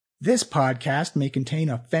This podcast may contain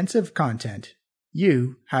offensive content.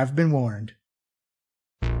 You have been warned.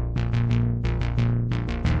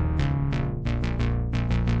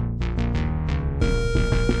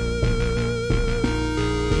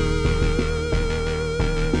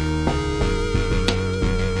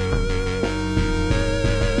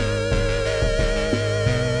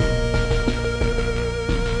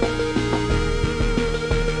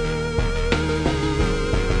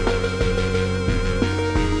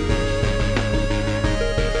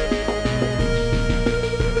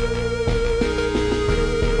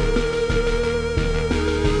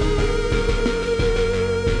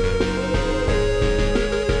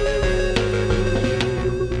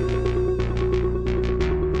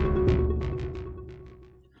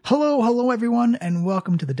 Hello everyone, and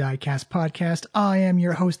welcome to the Diecast podcast. I am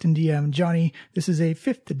your host and DM, Johnny. This is a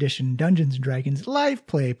 5th edition Dungeons & Dragons live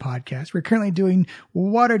play podcast. We're currently doing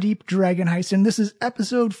Waterdeep Dragon Heist, and this is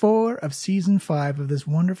episode 4 of season 5 of this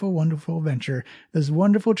wonderful, wonderful adventure. This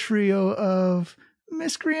wonderful trio of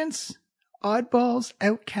miscreants, oddballs,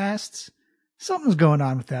 outcasts. Something's going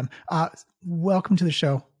on with them. Welcome to the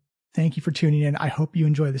show. Thank you for tuning in. I hope you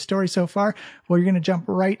enjoy the story so far. Well, you're going to jump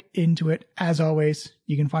right into it. As always,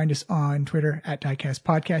 you can find us on Twitter at Diecast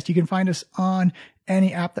Podcast. You can find us on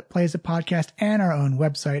any app that plays a podcast and our own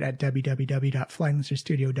website at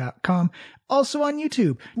www.flyingmonsterstudio.com. Also on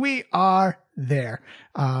YouTube. We are there.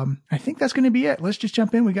 I think that's going to be it. Let's just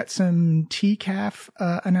jump in. We got some TCAF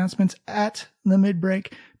announcements at the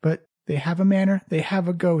mid-break, but they have a manor, they have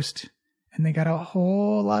a ghost, and they got a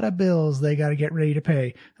whole lot of bills they got to get ready to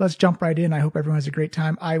pay. Let's jump right in. I hope everyone has a great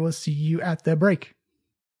time. I will see you at the break.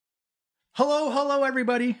 Hello,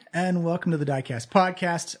 everybody, and welcome to the Diecast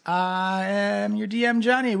podcast. I am your DM,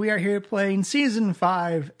 Johnny. We are here playing Season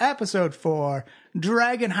 5, Episode 4,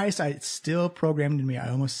 Dragon Heist. It's still programmed in me.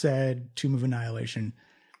 I almost said Tomb of Annihilation.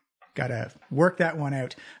 Gotta work that one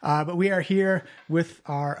out. But we are here with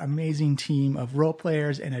our amazing team of role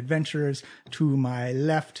players and adventurers. To my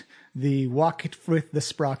left, the walk it with the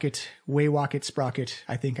sprocket, way walk it sprocket.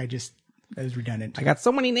 I think that was redundant. I got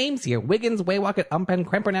so many names here. Wiggins, Waywalket, Umpen,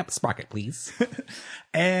 Crempernap, Sprocket, please.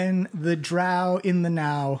 And the drow in the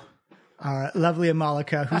now, lovely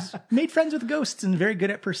Amalika, who's made friends with ghosts and very good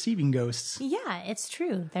at perceiving ghosts. Yeah, it's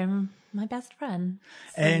true. They're my best friend.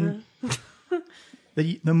 So and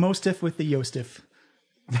the mostif with the yostif.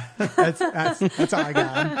 That's all I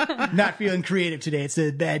got. I'm not feeling creative today. It's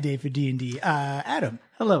a bad day for D&D. Adam.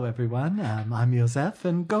 Hello, everyone. I'm Yosef,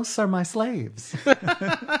 and ghosts are my slaves.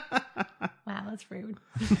 Wow, that's rude.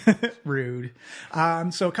 Rude.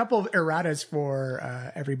 So a couple of erratas for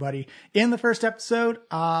everybody. In the first episode,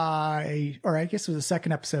 I guess it was the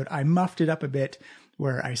second episode, I muffed it up a bit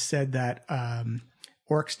where I said that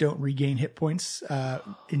orcs don't regain hit points.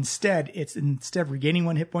 Instead of regaining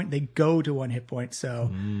 1 hit point, they go to 1 hit point.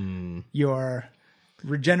 So your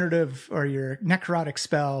regenerative or your necrotic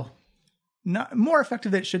spell, not more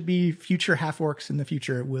effective than it should be. Future half orcs in the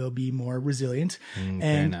future will be more resilient. Fair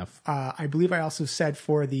and enough. I believe I also said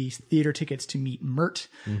for the theater tickets to meet Mert,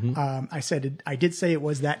 I did say it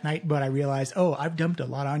was that night, but I realized, I've dumped a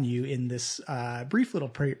lot on you in this brief little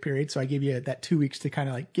period. So I gave you that 2 weeks to kind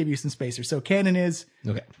of like give you some spacer. So canon is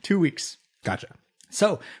 2 weeks. Gotcha.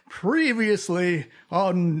 So previously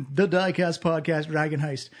on the Diecast podcast, Dragon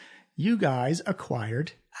Heist, you guys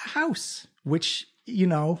acquired a house, which,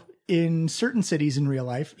 in certain cities in real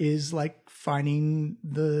life is like finding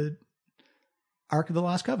the Ark of the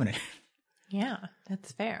Lost Covenant. Yeah,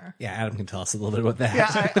 that's fair. Yeah, Adam can tell us a little bit about that.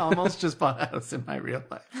 Yeah, I almost just bought a house in my real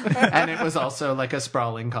life. And it was also like a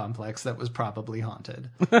sprawling complex that was probably haunted.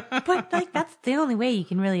 But that's the only way you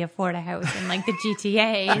can really afford a house in like the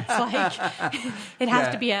GTA. It's like it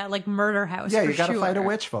has to be a murder house. Yeah, for you got to sure. fight a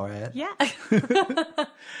witch for it. Yeah.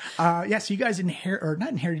 So you guys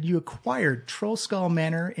you acquired Troll Skull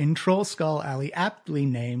Manor in Troll Skull Alley, aptly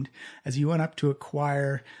named, as you went up to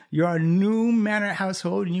acquire your new manor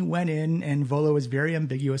household, and you went in, and Volo was very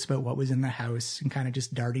ambiguous about what was in the house and kind of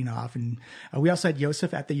just darting off. And we also had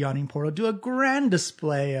Yosef at the Yawning Portal do a grand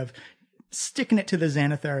display of sticking it to the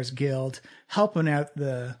Xanathar's Guild, helping out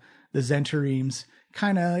the Zentaremes,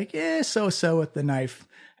 kind of like, so with the knife.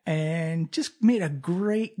 And just made a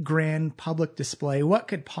great grand public display. What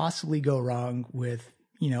could possibly go wrong with,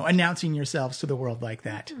 announcing yourselves to the world like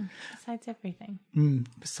that? Besides everything.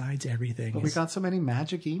 Besides everything. But we got so many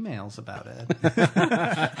magic emails about it.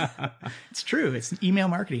 It's true. It's email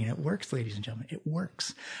marketing. It works, ladies and gentlemen. It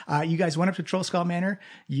works. You guys went up to Troll Skull Manor.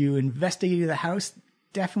 You investigated the house.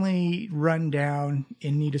 Definitely run down,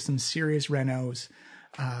 in need of some serious renos.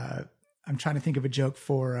 I'm trying to think of a joke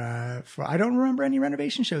for I don't remember any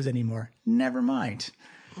renovation shows anymore. Never mind.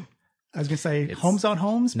 I was going to say homes on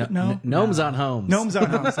homes, but no. Gnomes on homes. Gnomes on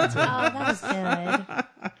homes. That's Oh, right. that was good.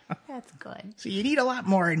 That's good. So you need a lot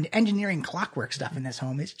more engineering clockwork stuff in this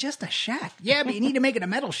home. It's just a shack. Yeah, but you need to make it a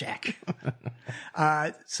metal shack.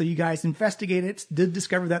 So you guys investigated it, did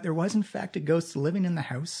discover that there was in fact a ghost living in the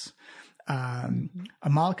house.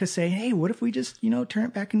 Amalika saying, hey, what if we just, turn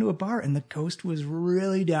it back into a bar? And the ghost was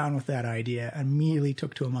really down with that idea. Immediately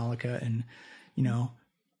took to Amalika and,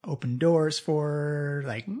 opened doors for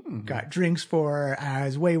her, got drinks for her,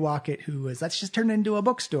 as Waywocket, who was, let's just turn it into a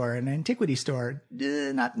bookstore, an antiquity store.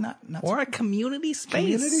 Not Or a community space.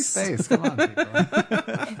 Community space. Come on, people.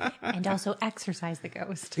 And also exercise the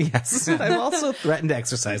ghost. Yes. I've also threatened to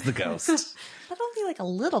exercise the ghost. But only a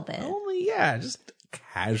little bit. Only, just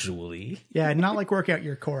casually. Yeah, not like work out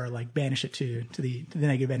your core, like banish it to the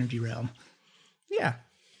negative energy realm. Yeah.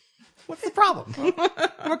 What's the problem?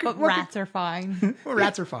 But rats are fine. Well,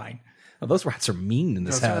 rats are fine. Oh, those rats are mean in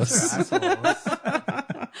this house.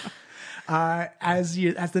 As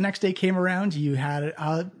the next day came around, you had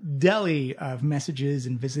a deli of messages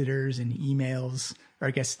and visitors and emails, or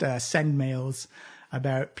I guess send mails,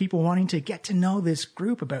 about people wanting to get to know this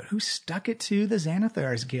group, about who stuck it to the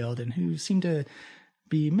Xanathars Guild and who seemed to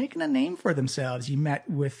be making a name for themselves. You met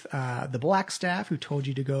with the Black Staff, who told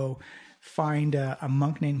you to go find a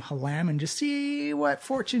monk named Halam and just see what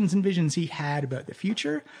fortunes and visions he had about the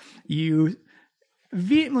future. You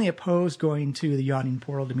vehemently opposed going to the Yawning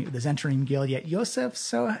Portal to meet with the Zentrim Guild, yet Yosef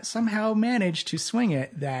somehow managed to swing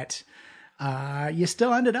it that you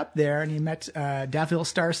still ended up there, and you met Davil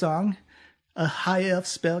Starsong, a high elf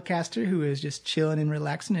spellcaster who is just chilling and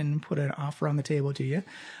relaxing, and put an offer on the table to you.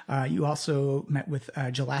 You also met with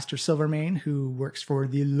Jalaster Silvermane, who works for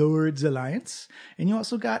the Lord's Alliance. And you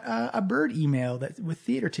also got a bird email with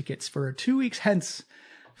theater tickets for 2 weeks hence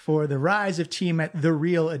for the Rise of Tiamat, the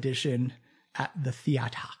real edition at the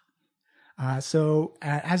theater. So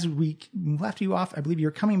as we left you off, I believe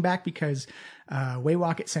you're coming back because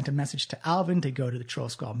Waywocket sent a message to Alvin to go to the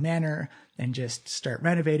Trollskull Manor and just start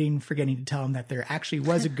renovating, forgetting to tell him that there actually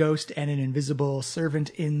was a ghost and an invisible servant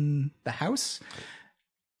in the house.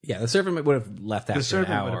 Yeah, the servant would have left after The servant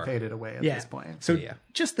an would hour. have faded away at this point. So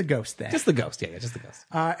just the ghost then. Just the ghost, yeah, just the ghost.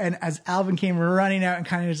 And as Alvin came running out and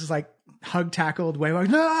kind of just hug tackled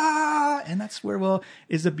Waywocket, ah! And that's where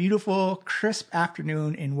is a beautiful, crisp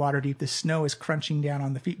afternoon in Waterdeep. The snow is crunching down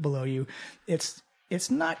on the feet below you. It's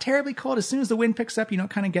not terribly cold. As soon as the wind picks up, it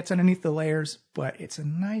kind of gets underneath the layers, but it's a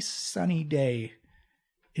nice sunny day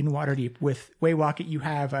in Waterdeep. With Waywocket, you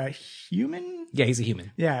have a human. Yeah, he's a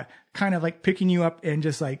human. Yeah, kind of picking you up and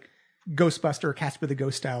just Ghostbuster or Casper the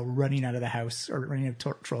Ghost style running out of the house or running out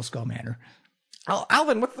of Trollskull Manor. Oh,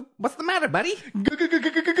 Alvin, what's the matter, buddy?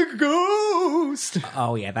 Ghost!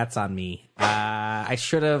 Oh, yeah, that's on me. I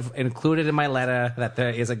should have included in my letter that there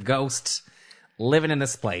is a ghost living in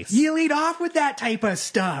this place. You lead off with that type of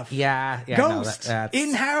stuff. Yeah. Ghost no, that's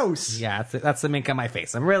in-house. Yeah, that's the mink on my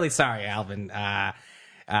face. I'm really sorry, Alvin.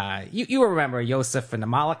 You remember Yosef and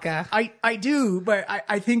Amalika? I do, but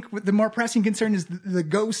I think the more pressing concern is the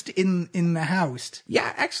ghost in the house.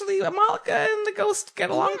 Yeah, actually, Amalika and the ghost get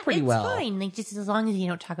along pretty well. It's fine. Just as long as you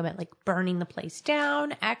don't talk about burning the place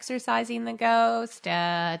down, exercising the ghost,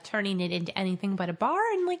 turning it into anything but a bar,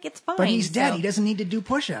 and it's fine. But he's dead. He doesn't need to do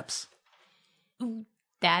push-ups.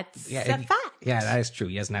 That's a fact. Yeah, that is true.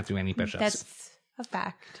 He doesn't have to do any push-ups. That's a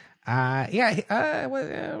fact. I'm trying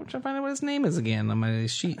to find out what his name is again on my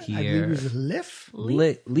sheet here. I believe it was Liff?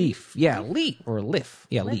 Leaf. Yeah, Leaf or Liff.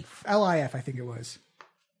 Yeah, Leaf. L-I-F, I think it was.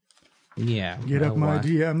 Yeah. Get up my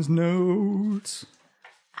DM's notes.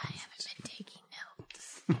 I haven't been taking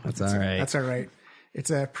notes. That's all right. That's all right. It's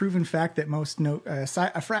a proven fact that most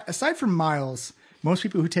aside from Miles, most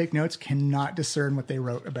people who take notes cannot discern what they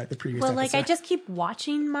wrote about the previous episode. I just keep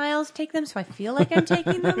watching Miles take them, so I feel like I'm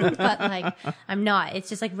taking them, but I'm not. It's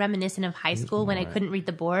just reminiscent of high school when I couldn't read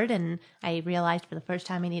the board, and I realized for the first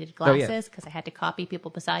time I needed glasses because I had to copy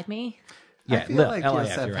people beside me. Yeah, I feel like LIF,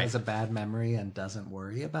 Yosef you're right. has a bad memory and doesn't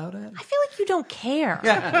worry about it. I feel like you don't care.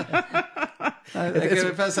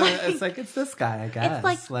 It's this guy, I guess.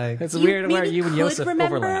 It's weird where you and Yosef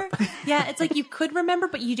remember. overlap. Yeah, it's you could remember,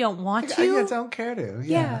 but you don't want to. I don't care to.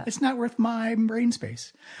 Yeah. It's not worth my brain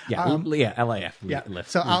space. Yeah, LIF. Yeah. Lift.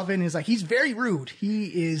 So Alvin is he's very rude. He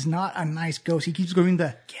is not a nice ghost. He keeps going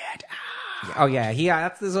get out. Oh yeah,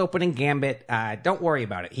 that's his opening gambit. Don't worry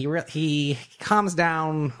about it. He calms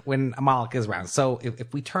down when Amalika is around. So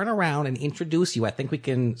if we turn around and introduce you, I think we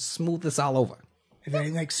can smooth this all over. Is there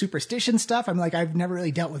any superstition stuff? I'm I've never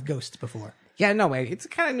really dealt with ghosts before. Yeah, no, it's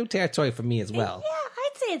kind of new territory for me as well. Yeah,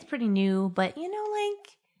 I'd say it's pretty new, but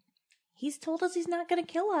he's told us he's not going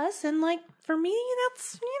to kill us, and for me,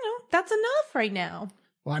 That's enough right now.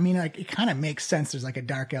 Well, I mean, like, it kind of makes sense. There's like a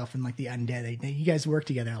dark elf and like the undead. You guys work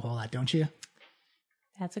together a whole lot, don't you?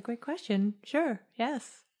 That's a great question. Sure. Yes.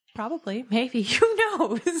 Probably. Maybe. Who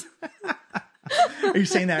knows? Are you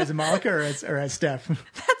saying that as a Malika or as Steph?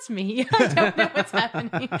 That's me. I don't know what's happening.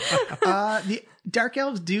 The dark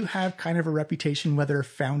elves do have kind of a reputation, whether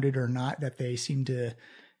founded or not, that they seem to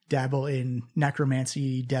dabble in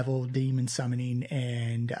necromancy, devil, demon summoning,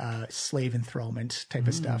 and slave enthrallment type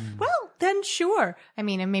of stuff. Well, then sure. I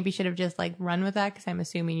mean, I maybe should have just like run with that because I'm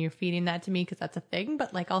assuming you're feeding that to me because that's a thing.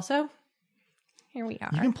 But like also, here we are.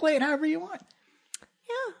 You can play it however you want.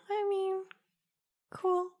 Yeah, I mean,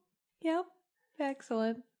 cool. Yep.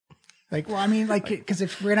 Excellent. Like, well, I mean, like, because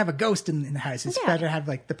if we're going to have a ghost in the house, it's better to have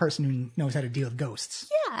like the person who knows how to deal with ghosts.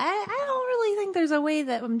 Yeah, I don't really think there's a way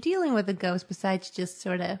that I'm dealing with a ghost besides just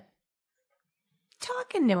sort of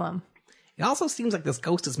talking to him. It also seems like this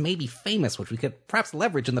ghost is maybe famous, which we could perhaps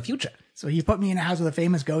leverage in the future. So you put me in a house with a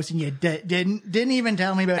famous ghost, and you didn't even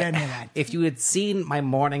tell me about any of that. If you had seen my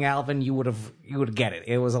morning, Alvin, you would get it.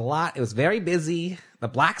 It was a lot. It was very busy. The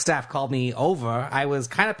black staff called me over. I was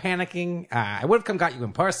kind of panicking. I would have come got you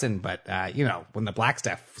in person, but when the black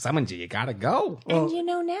staff summoned you, you gotta go. Well, and you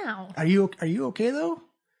know now. Are you okay though?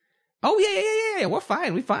 Oh yeah. We're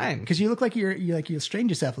fine. We're fine. Because you look like you strained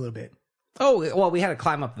yourself a little bit. Oh well, we had to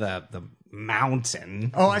climb up the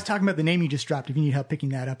mountain. Oh, I was talking about the name you just dropped. If you need help picking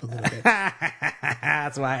that up a little bit.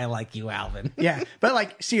 That's why I like you, Alvin. Yeah, but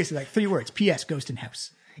like seriously, like 3 words. P.S. Ghost in house.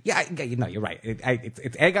 Yeah, you're right.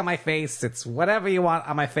 It's egg on my face. It's whatever you want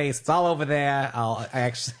on my face. It's all over there.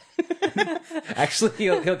 Actually,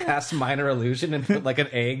 he'll cast minor illusion and put like an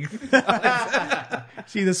egg.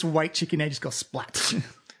 See this white chicken egg just go splat.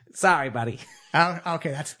 Sorry, buddy. Oh,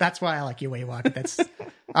 okay, that's why I like you way you walk. That's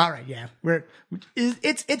all right. Yeah,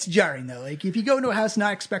 it's jarring though. Like if you go into a house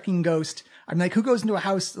not expecting a ghost, I'm like, who goes into a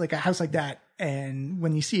house like that? And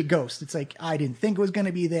when you see a ghost, it's like, I didn't think it was going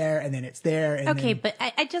to be there. And then it's there. And okay. But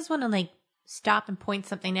I just want to like stop and point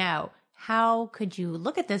something out. How could you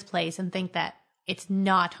look at this place and think that it's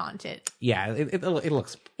not haunted? Yeah, it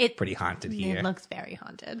looks pretty haunted here. It looks very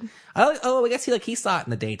haunted. Oh, I guess he saw it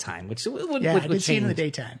in the daytime, which would I did change, see it in the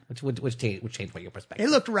daytime. Which would change your perspective.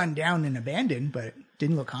 It looked run down and abandoned, but it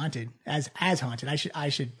didn't look haunted as haunted. I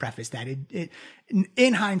should preface that. It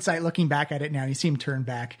in hindsight, looking back at it now, you see him turn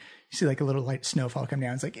back. You see like a little light snowfall come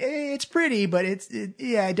down. It's like, it's pretty, but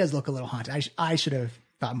it does look a little haunted. I should have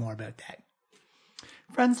thought more about that.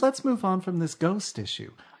 Friends, let's move on from this ghost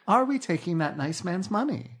issue. Are we taking that nice man's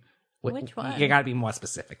money? Which one? You gotta be more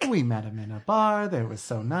specific. We met him in a bar. They were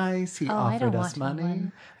so nice. He offered us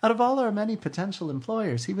money. Out of all our many potential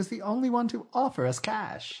employers, he was the only one to offer us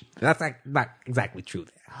cash. That's not exactly true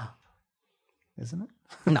there. Isn't it?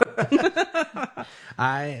 No.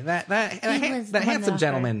 That handsome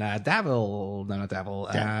gentleman, Davil. No, not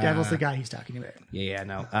Davil. Devil's the guy he's talking about. Yeah,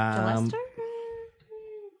 no. Jalester?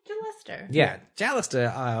 Yeah,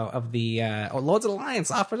 Jalester of the Lords of the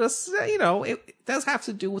Alliance offered us, it does have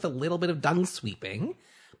to do with a little bit of dung sweeping,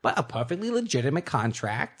 but a perfectly legitimate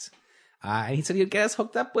contract. And he said he'd get us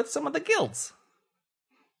hooked up with some of the guilds.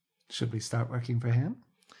 Should we start working for him?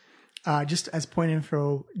 Just as point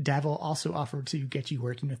info, Davil also offered to get you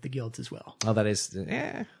working with the guilds as well. Oh, that is,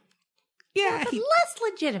 yeah. Yeah, but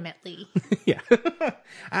less legitimately. Yeah.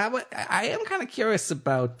 But I am kind of curious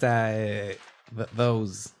about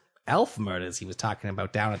those elf murders he was talking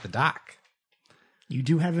about down at the dock. You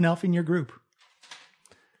do have an elf in your group.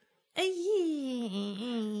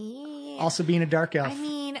 Also being a dark elf. I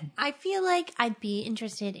mean, I feel like I'd be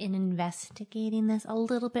interested in investigating this a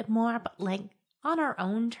little bit more, but like on our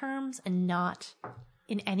own terms and not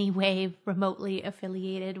in any way remotely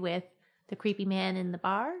affiliated with the creepy man in the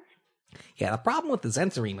bar. Yeah, the problem with the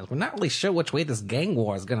Zentzarine is we're not really sure which way this gang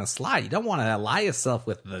war is going to slide. You don't want to ally yourself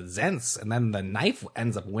with the Zents, and then the knife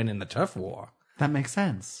ends up winning the turf war. That makes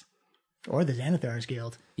sense. Or the Xanathars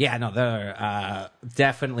Guild. Yeah, no, they're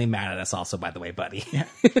definitely mad at us also, by the way, buddy. Yeah.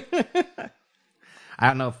 I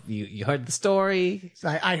don't know if you heard the story.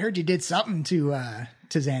 So I heard you did something to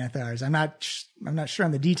Xanathars. I'm not sure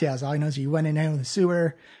on the details. All I know is you went in there with the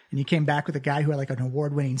sewer, and you came back with a guy who had like an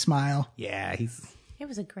award-winning smile. Yeah, It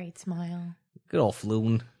was a great smile. Good old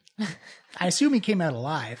Floon. I assume he came out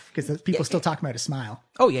alive because people still talk about his smile.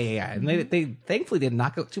 Oh, yeah. And they thankfully didn't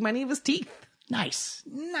knock out too many of his teeth. Nice.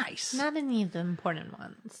 Not any of the important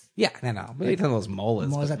ones. Yeah, no. Maybe some of those molars.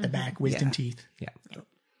 Molars at the back, wisdom teeth. Yeah.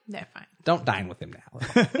 They're fine. Don't dine with him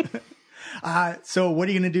now. So what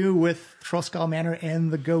are you going to do with Trollskull Manor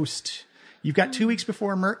and the ghost? You've got 2 weeks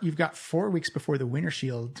before Mert. You've got 4 weeks before the Winter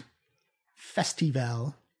Shield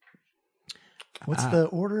Festival. What's the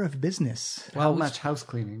order of business? How much house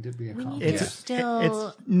cleaning did we accomplish?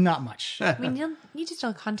 It's not much. I mean, you need to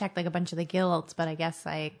still contact like a bunch of the guilds, but I guess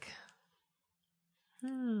like,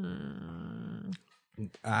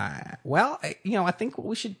 I think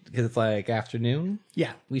we should, because it's like afternoon.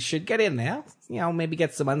 Yeah. We should get in there, maybe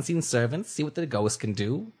get some unseen servants, see what the ghosts can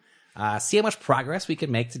do, see how much progress we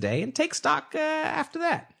can make today, and take stock after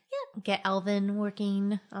that. Yeah. Get Alvin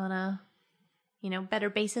working on a, better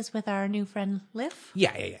basis with our new friend Liv.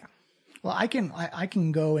 Yeah. Well, I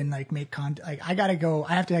can go and like make I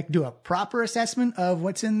have to do a proper assessment of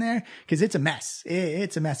what's in there because it's a mess.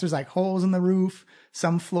 It's a mess. There's like holes in the roof.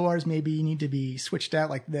 Some floors maybe need to be switched out.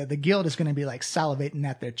 Like the guild is going to be like salivating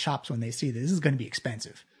at their chops when they see this. This is going to be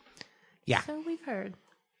expensive. Yeah. So we've heard.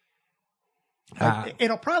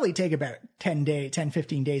 It'll probably take about 10,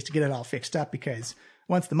 15 days to get it all fixed up because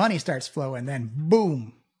once the money starts flowing, then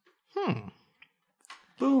boom.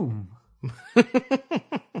 Boom.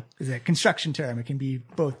 Is a construction term. It can be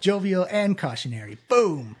both jovial and cautionary.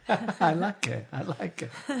 Boom. I like it.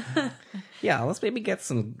 Yeah, let's maybe get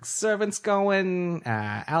some servants going.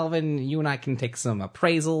 Alvin, you and I can take some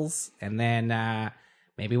appraisals, and then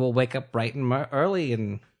maybe we'll wake up bright and early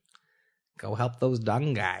and go help those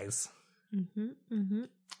dung guys.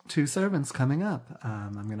 2 servants coming up.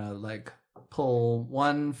 I'm gonna like pull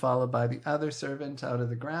one followed by the other servant out of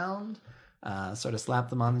the ground. Sort of slap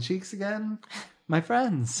them on the cheeks again. My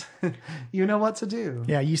friends, you know what to do.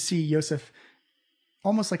 Yeah, you see Yosef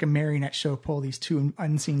almost like a marionette show pull these 2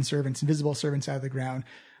 unseen servants, invisible servants out of the ground.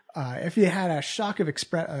 If they had a shock of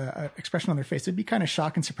expression on their face, it'd be kind of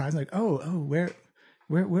shock and surprise. Like, where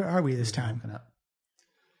are we this time?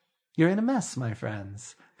 You're in a mess, my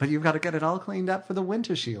friends. But you've got to get it all cleaned up for the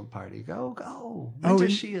Winter Shield party. Go. Winter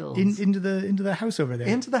Shield. Into the house over there.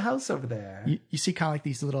 Into the house over there. You see kind of like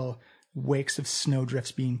these little wakes of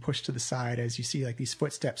snowdrifts being pushed to the side as you see like these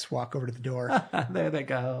footsteps walk over to the door. There they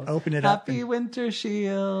go. Open it up. Happy Winter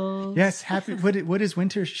Shield. Yes, happy. What is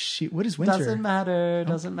winter? What is winter? Doesn't matter.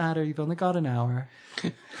 Doesn't matter. You've only got an hour.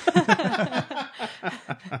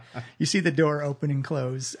 You see the door open and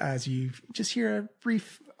close as you just hear a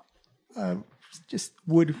brief, just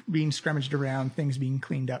wood being scrummaged around, things being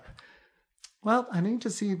cleaned up. Well, I need to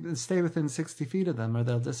stay within 60 feet of them or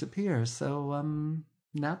they'll disappear. So,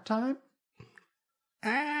 nap time?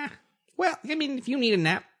 Well, I mean, if you need a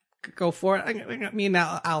nap, go for it. Me and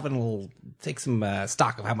Alvin will take some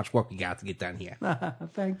stock of how much work we got to get done here.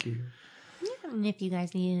 Thank you. Yeah, and if you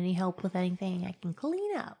guys need any help with anything, I can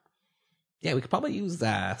clean up. Yeah, we could probably use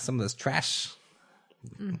some of this trash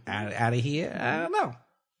out of here. I don't know.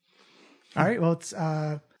 All right. Well, it's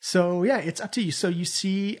so yeah, it's up to you. So you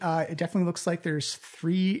see, it definitely looks like there's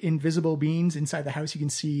 3 invisible beings inside the house. You can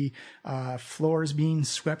see floors being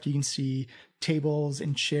swept. You can see tables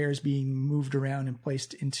and chairs being moved around and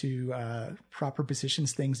placed into proper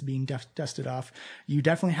positions. Things being dusted off. You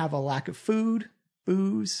definitely have a lack of food,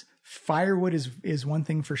 booze. Firewood is one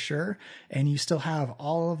thing for sure, and you still have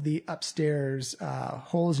all of the upstairs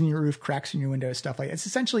holes in your roof, cracks in your windows, stuff like that. It's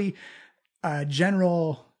essentially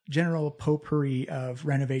general potpourri of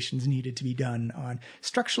renovations needed to be done on.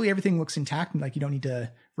 Structurally, everything looks intact, and like you don't need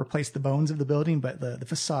to replace the bones of the building, but the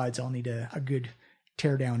facades all need a good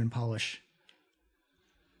tear down and polish.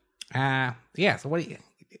 Yeah. So what do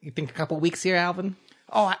you think? A couple of weeks here, Alvin?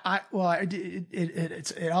 Oh,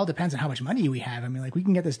 it all depends on how much money we have. I mean, like we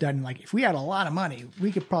can get this done. Like if we had a lot of money,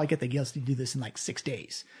 we could probably get the guilds to do this in like 6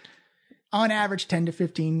 days. On average, 10 to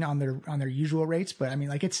 15 on their usual rates. But I mean,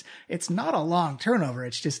 like it's not a long turnover.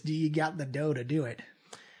 It's just, do you got the dough to do it?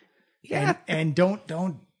 Yeah. And don't,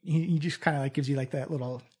 he just kind of like gives you like that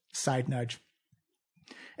little side nudge.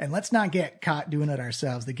 And let's not get caught doing it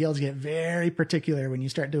ourselves. The guilds get very particular when you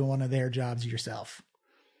start doing one of their jobs yourself.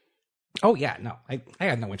 Oh, yeah, no. I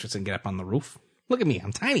had no interest in getting up on the roof. Look at me,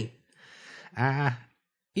 I'm tiny. Yeah,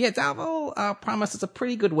 Dalvo promised us a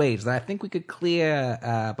pretty good wage. That I think we could clear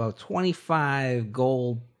about 25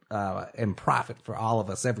 gold in profit for all of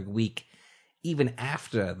us every week, even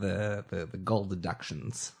after the gold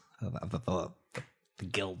deductions of the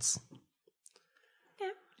guilds.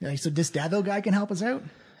 Yeah, so this Davo guy can help us out?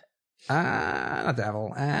 Not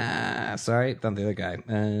Devil. Sorry, not the other guy.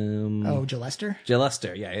 Jalester?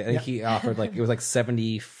 Jalester, yeah. I think he offered it was like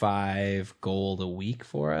 75 gold a week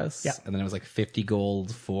for us. Yeah. And then it was like 50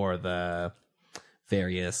 gold for the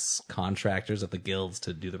various contractors of the guilds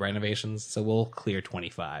to do the renovations. So we'll clear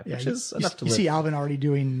 25, which is enough to live. You see Alvin already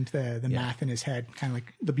doing the math in his head, kind of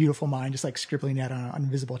like the beautiful mind, just like scribbling that on an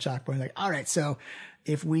invisible chalkboard. Like, all right, so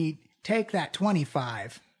if we take that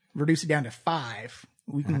 25, reduce it down to 5,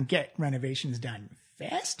 we can get renovations done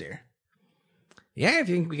faster. Yeah, if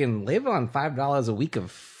you think we can live on $5 a week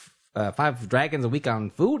of 5 dragons a week on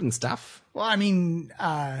food and stuff. Well, I mean,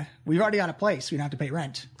 we've already got a place. We don't have to pay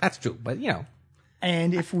rent. That's true, but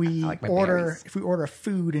And if we like my order berries. if we order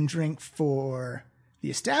food and drink for the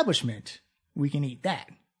establishment, we can eat that.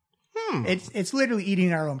 It's literally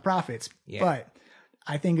eating our own profits. Yeah. But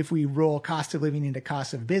I think if we roll cost of living into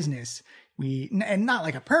cost of business, and not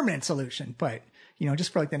like a permanent solution, but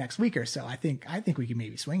just for like the next week or so, I think we can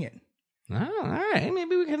maybe swing it. Oh, all right.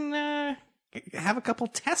 Maybe we can have a couple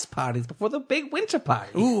test parties before the big winter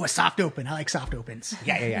party. Ooh, a soft open. I like soft opens.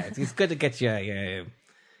 Yeah. It's good to get your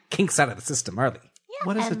kinks out of the system early. Yeah,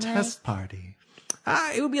 What is a and, test party?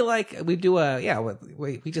 It would be like we do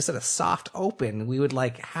we just said a soft open. We would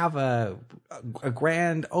like have a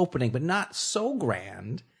grand opening, but not so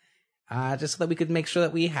grand. Just so that we could make sure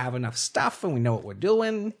that we have enough stuff and we know what we're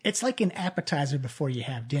doing. It's like an appetizer before you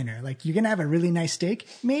have dinner. Like you're going to have a really nice steak,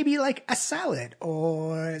 maybe like a salad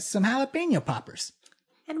or some jalapeno poppers.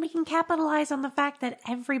 And we can capitalize on the fact that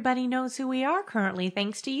everybody knows who we are currently,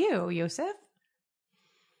 thanks to you, Yosef.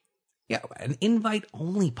 Yeah, an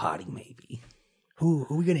invite-only party, maybe. Who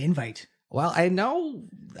are we going to invite? Well, I know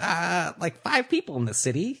like 5 people in the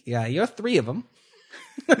city. Yeah, you're 3 of them.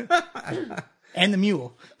 And the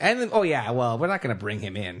mule. And then, well, we're not going to bring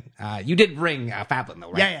him in. You did bring Fablin,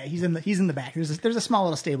 though, right? Yeah, he's in the back. There's a small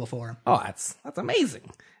little stable for him. Oh, that's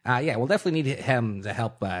amazing. We'll definitely need him to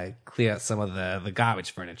help clear some of the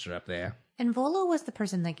garbage furniture up there. And Volo was the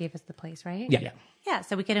person that gave us the place, right? Yeah. Yeah,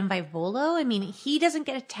 so we could invite Volo. I mean, he doesn't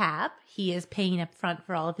get a tab. He is paying up front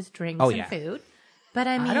for all of his drinks and food. But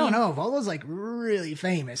I mean, I don't know. Volo's like really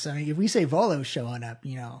famous. I mean, if we say Volo's showing up,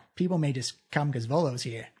 people may just come because Volo's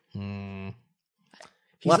here.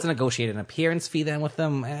 We'll have to negotiate an appearance fee then with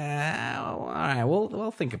them. All right,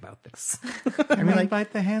 we'll think about this. I mean,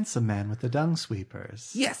 invite the handsome man with the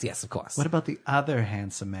Dungsweepers. Yes, of course. What about the other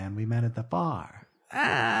handsome man we met at the bar?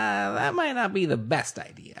 That might not be the best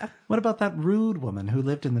idea. What about that rude woman who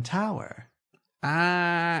lived in the tower?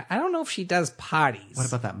 I don't know if she does parties. What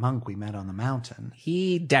about that monk we met on the mountain?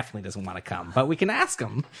 He definitely doesn't want to come, but we can ask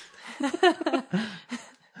him.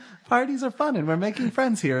 Parties are fun, and we're making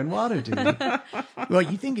friends here in Waterdeep. Well,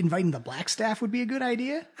 you think inviting the black staff would be a good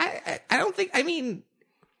idea? I don't think. I mean,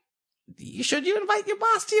 should you invite your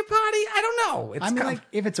boss to your party? I don't know. Like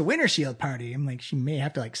if it's a Winter Shield party, I'm like she may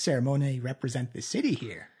have to like ceremonially represent the city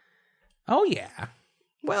here. Oh yeah.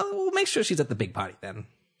 Well, we'll make sure she's at the big party then.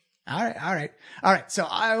 All right. So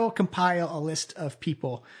I will compile a list of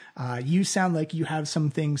people. You sound like you have some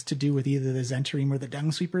things to do with either the Zentrim or the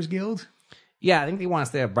Dungsweepers Guild. Yeah, I think they want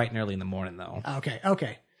us there bright and early in the morning, though.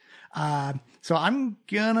 Okay. So I'm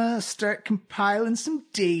gonna start compiling some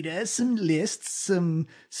data, some lists,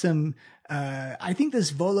 I think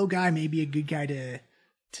this Volo guy may be a good guy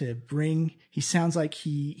to bring. He sounds like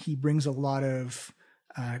he brings a lot of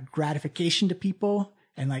gratification to people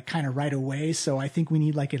and like kind of right away. So I think we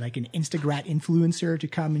need like an Instagrat influencer to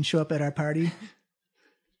come and show up at our party.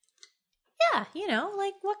 Yeah,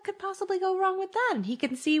 like what could possibly go wrong with that? And he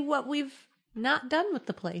can see what we've not done with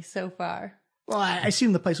the place so far. Well, I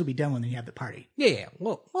assume the place will be done when you have the party. Yeah.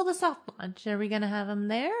 Well, the soft launch, are we going to have him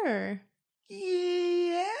there or?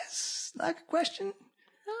 Yes, like a question.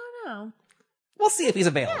 I don't know. We'll see if he's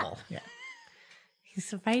available. Yeah.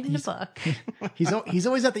 He's writing a book. He's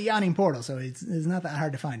always at the yawning portal, so it's not that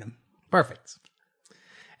hard to find him. Perfect.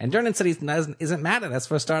 And Durnan said he isn't mad at us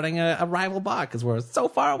for starting a rival bar because we're so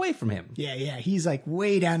far away from him. Yeah. He's like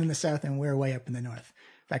way down in the south and we're way up in the north.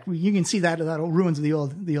 In fact, you can see that old ruins of the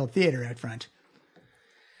old theater out front.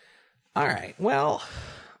 All right. Well,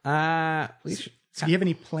 So do you have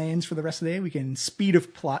any plans for the rest of the day? We can speed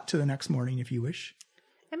of plot to the next morning if you wish.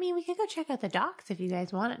 I mean, we could go check out the docks if you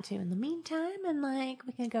guys wanted to in the meantime, and like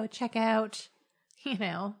we can go check out,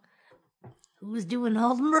 who's doing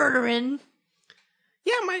all the murdering.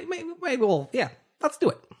 Yeah, maybe we'll. Yeah, let's do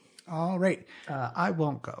it. All right. I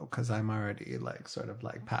won't go because I'm already sort of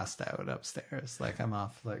passed out upstairs. I'm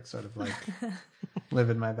off sort of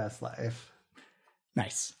living my best life.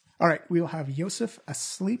 Nice. All right. We'll have Yosef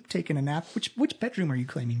asleep, taking a nap. Which bedroom are you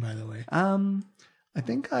claiming, by the way? I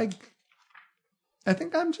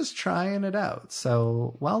think I'm just trying it out.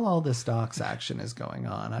 So while all this docks action is going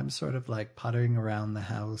on, I'm sort of puttering around the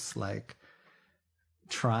house,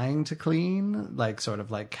 trying to clean, sort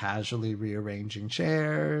of casually rearranging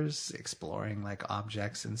chairs, exploring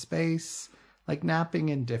objects in space, napping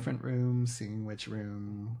in different rooms, seeing which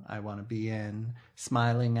room I want to be in,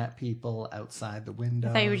 smiling at people outside the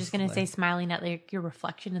window. I thought you were just going to say smiling at your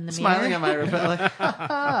reflection in the mirror. Smiling at my reflection, ha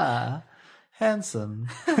ha, handsome.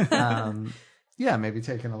 Yeah, maybe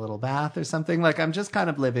taking a little bath or something. Like I'm just kind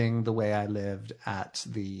of living the way I lived at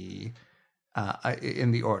the in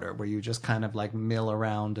the Order, where you just kind of like mill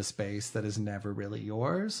around a space that is never really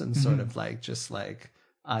yours and sort of like just like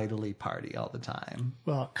idly party all the time.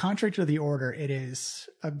 Well, contrary to the Order, it is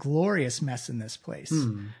a glorious mess in this place.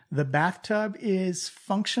 The bathtub is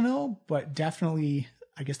functional, but definitely,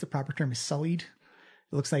 I guess the proper term is sullied.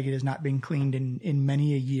 It looks like it has not been cleaned in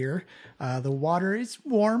many a year. The water is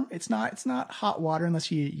warm. It's not hot water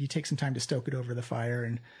unless you take some time to stoke it over the fire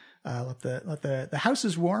and let the house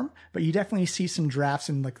is warm. But you definitely see some drafts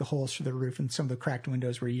in like the holes through the roof and some of the cracked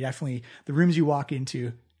windows where you definitely, the rooms you walk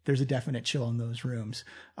into, there's a definite chill in those rooms.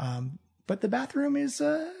 But the bathroom is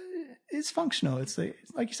functional. It's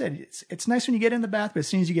like you said, it's nice when you get in the bath, but as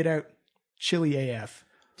soon as you get out, chilly AF.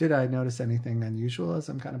 Did I notice anything unusual as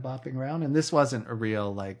I'm kind of bopping around? And this wasn't a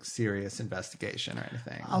real, like, serious investigation or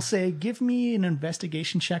anything. I'll say give me an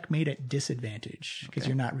investigation check made at disadvantage because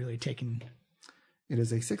you're not really taking... It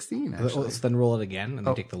is a 16, actually. So then roll it again and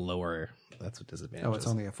then take the lower. That's what disadvantage Oh, it's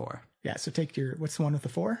is. only a 4. Yeah, so take your... What's the one with the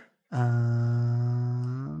 4? 0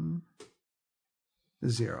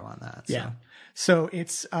 on that. So. Yeah. So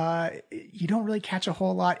it's... you don't really catch a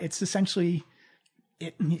whole lot. It's essentially...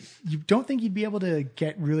 you don't think you'd be able to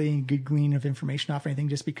get really good glean of information off anything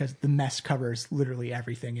just because the mess covers literally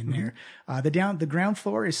everything in there. The ground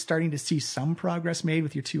floor is starting to see some progress made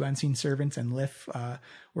with your 2 unseen servants and Liff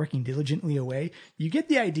working diligently away. You get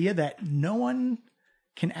the idea that no one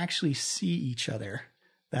can actually see each other.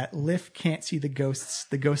 That Liff can't see the ghosts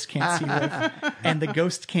can't see Liff, and the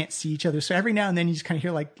ghosts can't see each other. So every now and then you just kind of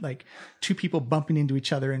hear like 2 people bumping into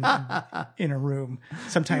each other in a room.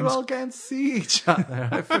 Sometimes you all can't see each other.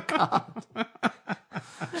 I forgot.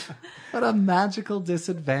 What a magical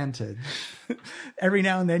disadvantage. Every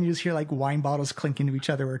now and then you just hear like wine bottles clink into each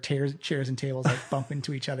other or chairs and tables like bump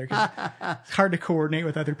into each other. 'Cause it's hard to coordinate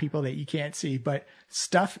with other people that you can't see, but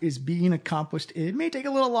stuff is being accomplished. It may take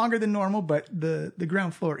a little longer than normal, but the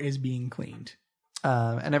ground floor is being cleaned.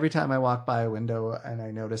 And every time I walk by a window and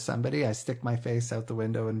I notice somebody, I stick my face out the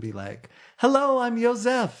window and be like, "Hello, I'm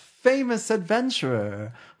Joseph, famous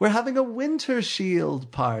adventurer. We're having a winter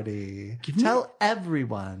shield party. Tell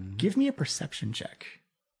everyone." Give me a perception check.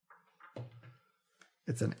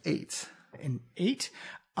 It's an 8. An 8.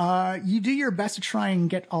 You do your best to try and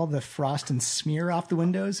get all the frost and smear off the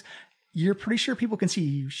windows. You're pretty sure people can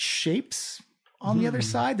see shapes on the other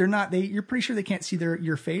side. You're pretty sure they can't see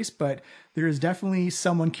your face, but there is definitely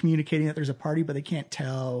someone communicating that there's a party, but they can't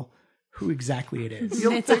tell who exactly it is.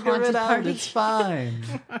 You'll It's a figure it haunted out. party. It's fine.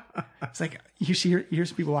 It's like you hear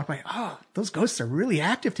some people walk by. Oh, those ghosts are really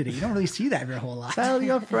active today. You don't really see that very whole lot. Tell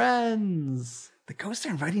your friends. The ghosts are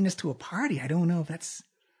inviting us to a party. I don't know if that's.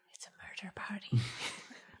 It's a murder party.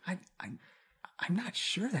 I'm not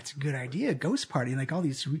sure that's a good idea. A ghost party, like all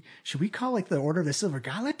these. Should we call like the Order of the Silver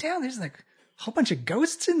Gauntlet down? There's like a whole bunch of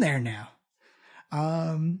ghosts in there now.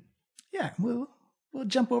 Yeah, we'll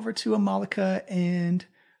jump over to Amalika and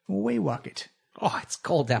we'll waywalk it. Oh, it's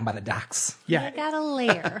cold down by the docks. Yeah, You gotta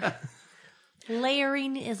layer.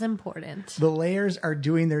 Layering is important. the layers are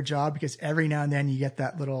doing their job because every now and then you get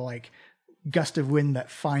that little like gust of wind that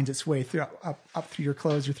finds its way through up through your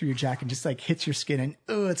clothes or through your jacket and just like hits your skin and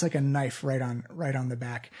it's like a knife right on the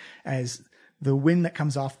back as the wind that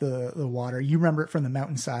comes off the water. You remember it from the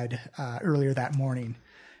mountainside earlier that morning,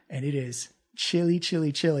 and it is chilly.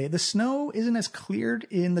 The snow isn't as cleared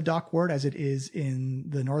in the dock ward as it is in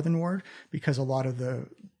the northern ward because a lot of the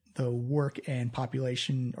work and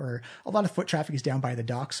population or a lot of foot traffic is down by the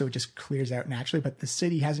dock, so it just clears out naturally. But the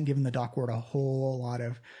city hasn't given the dock ward a whole lot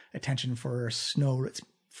of attention for snow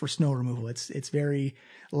removal. It's very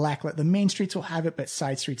lackluster. The main streets will have it, but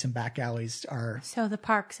side streets and back alleys are. So the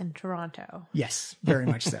parks in Toronto. Yes, very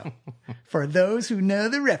much so. For those who know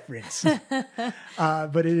the reference.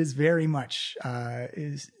 But it is very much,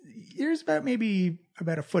 there's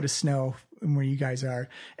about a foot of snow where you guys are.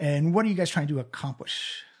 And what are you guys trying to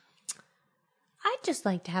accomplish? I'd just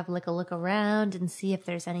like to have like a look around and see if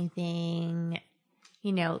there's anything,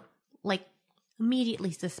 like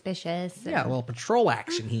immediately suspicious. Yeah, a little patrol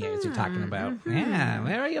action here, as you're talking about. Yeah,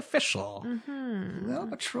 very official. Well,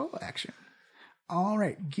 patrol action. All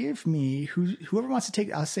right, give me whoever wants to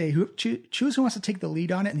take. I'll say choose who wants to take the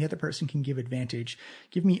lead on it, and the other person can give advantage.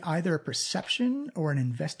 Give me either a perception or an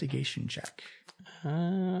investigation check.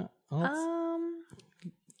 I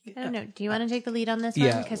don't know. Do you want to take the lead on this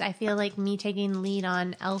Yeah. one? Because I feel like me taking the lead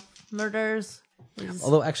on elf murders is...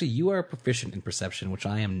 Although, actually, you are proficient in perception, which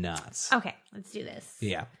I am not. Okay, let's do this.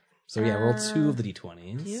 Yeah. So, yeah, roll 2 of the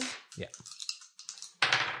d20s. 2?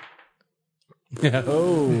 Yeah.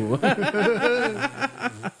 Oh.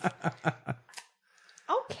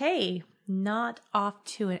 Okay, not off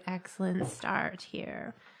to an excellent start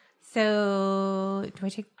here. So, do I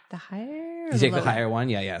take the higher? You take the higher one,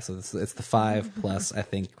 yeah. So it's the 5 plus I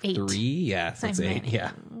think 8. 3, yeah. So it's I'm 8, winning.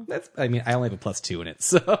 yeah. I only have a +2 in it,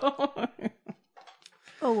 so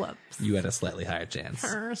Oh, whoops. you had a slightly higher chance.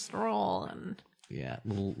 First roll. And... Yeah,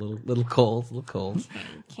 little cold.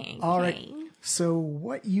 Okay. All right. So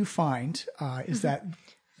what you find is that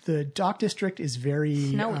the dock district is very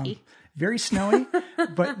Snowy. very snowy,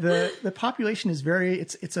 but the population is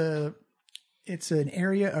it's an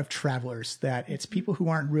area of travelers, that it's people who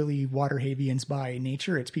aren't really Waterhavians by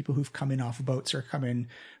nature. It's people who've come in off boats or come in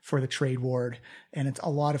for the trade ward. And it's a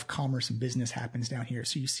lot of commerce and business happens down here.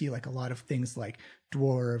 So you see like a lot of things like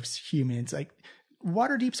dwarves, humans, like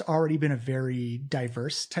Waterdeep's already been a very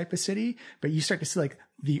diverse type of city, but you start to see like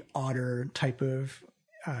the odder type of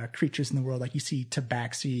creatures in the world. Like you see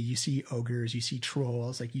tabaxi, you see ogres, you see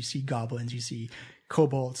trolls, like you see goblins, you see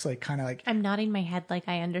kobolds, like kind of like... I'm nodding my head like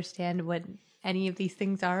I understand what any of these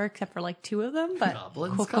things are, except for like 2 of them. But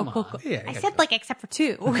Goblins, come on. Yeah, I said like except for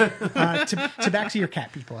 2. tabaxi are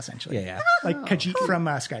cat people, essentially. Yeah. Like Khajiit from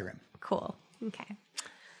Skyrim. Cool. Okay.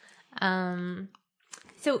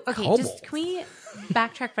 So, okay, Kobold. just can we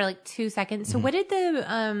backtrack for like 2 seconds? So what did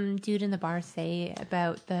the dude in the bar say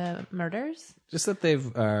about the murders? Just that they've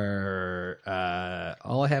all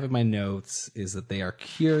I have in my notes is that they are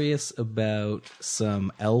curious about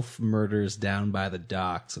some elf murders down by the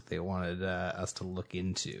docks that they wanted us to look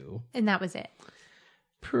into. And that was it.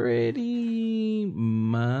 Pretty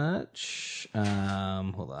much.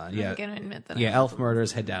 Hold on. Yeah. I'm gonna admit that. Yeah, elf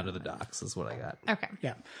murders, head down to the docks is what I got. Okay.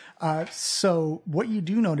 Yeah. So what you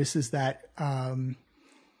do notice is that the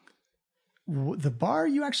bar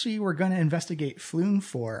you actually were going to investigate Flume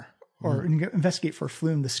for, or investigate for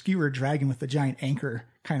Flume, the skewer dragon with the giant anchor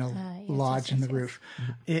kind of lodged in the roof.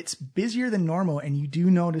 It's busier than normal, and you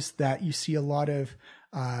do notice that you see a lot of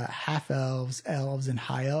half elves, elves, and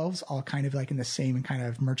high elves, all kind of like in the same kind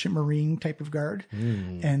of merchant marine type of guard.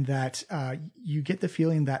 And that you get the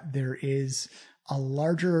feeling that there is a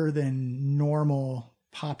larger than normal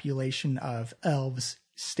population of elves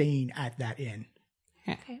staying at that inn.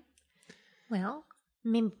 Okay. Well,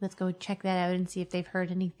 maybe let's go check that out and see if they've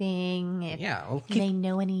heard anything. If they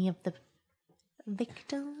know any of the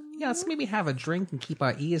victims. Yeah, let's maybe have a drink and keep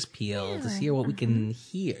our ears peeled to hear what we can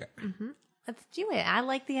hear. Let's do it. I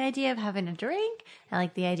like the idea of having a drink. I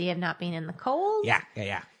like the idea of not being in the cold.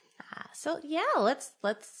 Yeah. So yeah,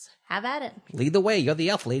 let's have at it. Lead the way. You're the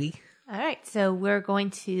elf lady. All right. So we're going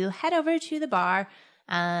to head over to the bar.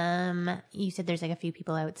 You said there's like a few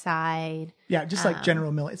people outside. Yeah, just like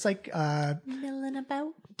general mill. It's like Milling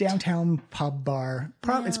about. downtown pub bar.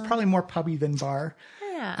 It's probably more pubby than bar.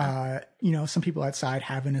 Yeah. Some people outside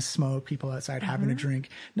having a smoke, people outside having a drink.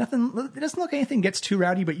 Nothing, it doesn't look like anything gets too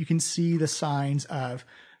rowdy, but you can see the signs of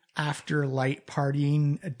after light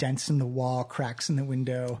partying, dents in the wall, cracks in the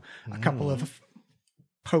window, a couple of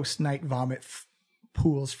post-night vomit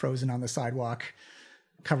pools frozen on the sidewalk,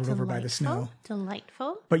 covered over by the snow.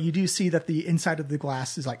 Delightful. But you do see that the inside of the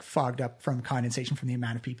glass is like fogged up from condensation from the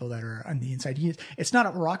amount of people that are on the inside. It's not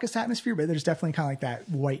a raucous atmosphere, but there's definitely kind of like that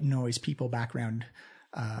white noise people background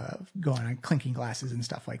going on, clinking glasses and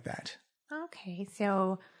stuff like that. Okay,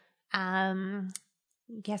 so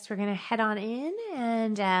guess we're gonna head on in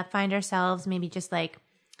and find ourselves maybe just like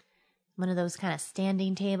one of those kind of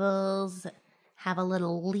standing tables. Have a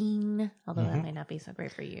little lean, although that might not be so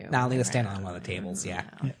great for you. Now I'll need to stand on one of the tables. Yeah.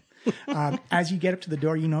 As you get up to the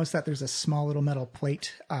door, you notice that there's a small little metal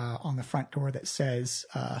plate on the front door that says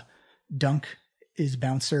Dunk is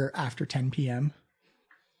bouncer after 10 p.m.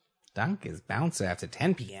 Dunk is bouncer after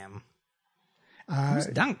 10 p.m. Who's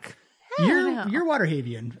Dunk? You're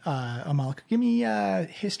Waterhavian, Amal. Give me a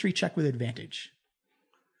history check with advantage.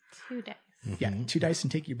 2 dice. Yeah, 2 dice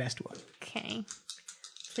and take your best one. Okay.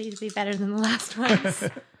 Please be better than the last ones.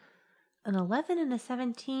 An 11 and a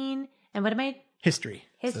 17. And what am I? History.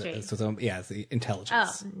 History. It's the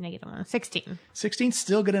intelligence. -1. 16. 16,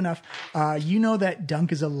 still good enough. You know that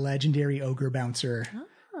Dunk is a legendary ogre bouncer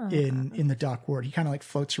in the dock ward. He kind of like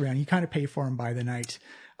floats around. You kind of pay for him by the night.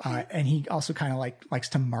 And he also kind of likes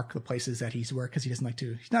to mark the places that he's worked because he doesn't like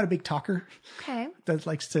to. He's not a big talker. Okay. That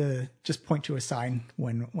likes to just point to a sign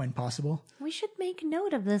when possible. We should make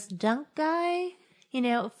note of this Dunk guy.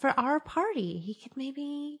 For our party, he could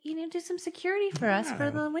maybe, do some security for us for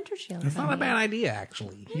the Winter Shield. It's not a bad idea,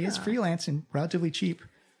 actually. He is freelance and relatively cheap.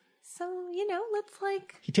 So, let's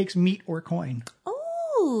like... He takes meat or coin.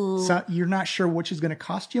 Ooh. So you're not sure which is going to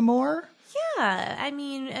cost you more? Yeah. I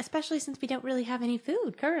mean, especially since we don't really have any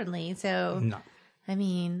food currently. So, No. I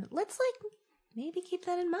mean, let's like maybe keep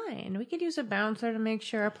that in mind. We could use a bouncer to make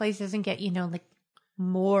sure our place doesn't get, like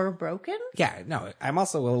more broken. Yeah, no, I'm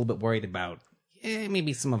also a little bit worried about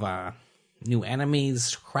maybe some of our new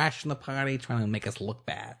enemies crashing the party, trying to make us look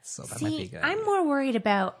bad. So that might be good. I'm more worried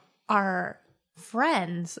about our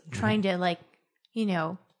friends trying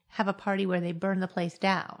to have a party where they burn the place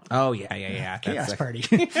down. Oh, yeah. Chaos party.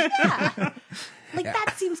 Yeah.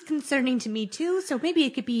 That seems concerning to me too. So maybe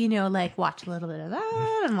it could be, watch a little bit of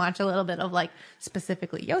that and watch a little bit of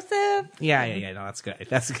specifically Yosef. Yeah. No, that's good.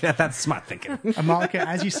 That's smart thinking. Amalika,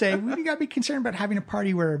 as you say, we got to be concerned about having a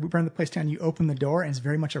party where we burn the place down. You open the door and it's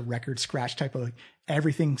very much a record scratch type of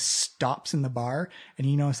everything stops in the bar. And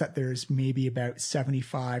you notice that there's maybe about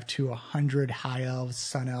 75 to 100 high elves,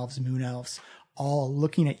 sun elves, moon elves, all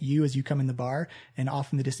looking at you as you come in the bar. And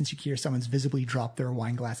off in the distance, you hear someone's visibly drop their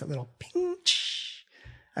wine glass, that little pinch,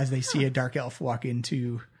 as they see a dark elf walk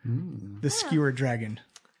into the skewered dragon.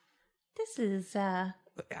 This is, Our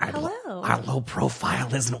hello. Our low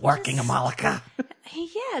profile isn't working, Amalika.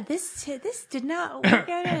 Yeah, this did not work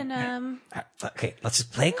out. And Okay, let's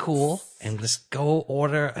just play cool and just go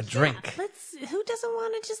order a drink. Who doesn't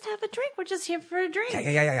want to just have a drink? We're just here for a drink.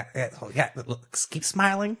 Yeah. Look, keep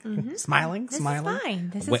smiling, smiling. This is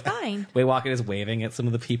fine. This is fine. Waywalker is waving at some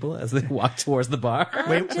of the people as they walk towards the bar.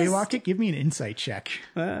 Waywalker, give me an insight check.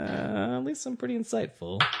 At least I'm pretty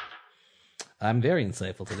insightful. I'm very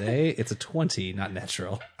insightful today. It's a 20, not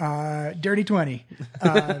natural. Dirty 20.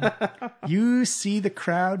 You see the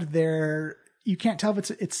crowd there. You can't tell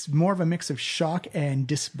if it's more of a mix of shock and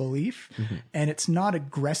disbelief. Mm-hmm. And it's not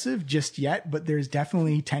aggressive just yet, but there's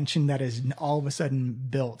definitely tension that is all of a sudden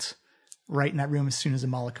built right in that room as soon as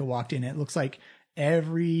Amalika walked in. It looks like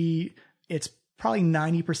it's probably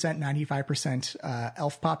 90%, 95%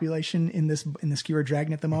 elf population in the skewered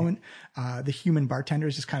dragon at the moment. The human bartender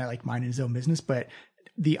is just kind of minding his own business, but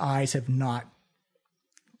the eyes have not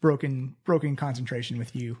broken concentration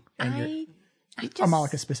with you and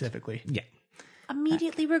Amalika specifically. Yeah.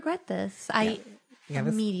 Immediately regret this. I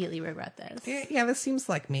immediately regret this. Yeah, this seems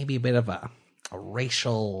like maybe a bit of a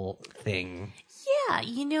racial thing. Yeah,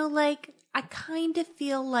 I kind of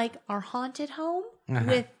feel like our haunted home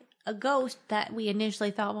with a ghost that we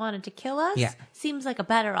initially thought wanted to kill us seems like a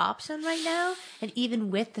better option right now. And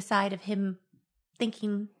even with the side of him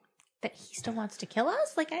thinking that he still wants to kill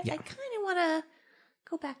us, I kind of want to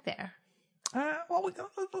go back there.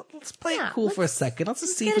 Let's play it cool for a second. Let's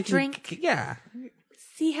just see get if a drink. Yeah.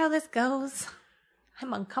 See how this goes.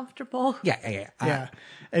 I'm uncomfortable. Yeah.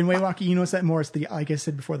 And Waywalker, you notice that more. It's like I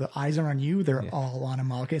said before, the eyes are on you. They're all on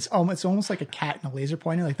Amalika. It's almost like a cat and a laser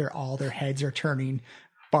pointer. Their heads are turning,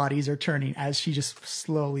 bodies are turning as she just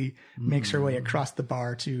slowly makes her way across the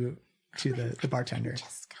bar to the bartender.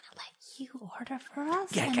 Just gonna let you order for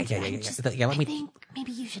us. Yeah. I think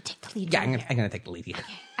maybe you should take the lead. Yeah, I'm gonna take the lead here.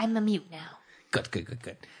 Okay. I'm the mute now. Good.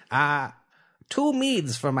 2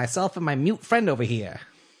 meads for myself and my mute friend over here.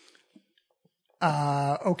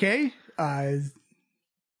 Okay.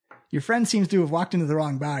 Your friend seems to have walked into the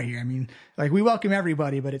wrong bar here. I mean, we welcome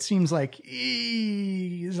everybody, but it seems like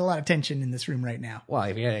there's a lot of tension in this room right now. Well,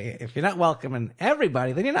 if you're not welcoming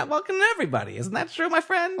everybody, then you're not welcoming everybody. Isn't that true, my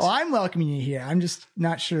friend? Well, I'm welcoming you here. I'm just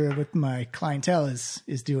not sure what my clientele is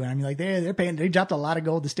doing. I mean, they're paying. They dropped a lot of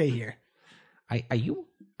gold to stay here. Are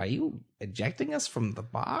you ejecting us from the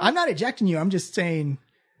bar? I'm not ejecting you. I'm just saying,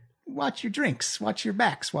 watch your drinks, watch your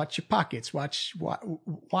backs, watch your pockets, watch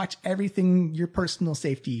everything, your personal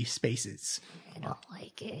safety spaces. I don't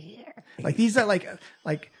like it here. These aren't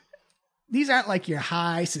like your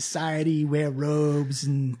high society, wear robes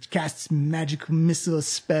and cast magical missile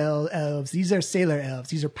spell elves. These are sailor elves.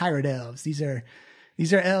 These are pirate elves. These are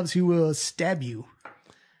elves who will stab you.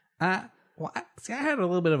 Well, I heard a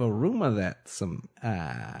little bit of a rumor that some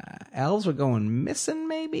elves were going missing,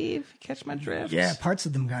 maybe, if you catch my drift. Yeah, parts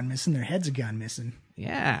of them gone missing. Their heads have gone missing.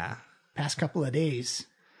 Yeah. Past couple of days.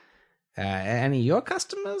 Any of your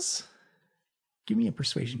customers? Give me a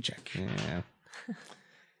persuasion check. Yeah.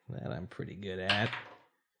 That I'm pretty good at.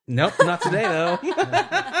 Nope, not today though.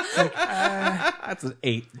 That's an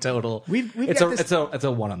 8 total. It's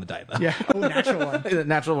a 1 on the die though. Yeah, natural one.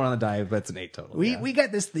 Natural 1 on the die, but it's an 8 total. We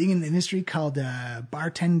got this thing in the industry called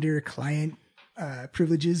bartender client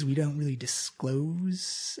privileges. We don't really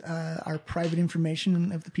disclose our private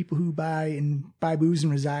information of the people who buy booze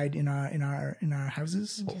and reside in our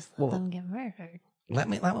houses. Just let them get murdered. Let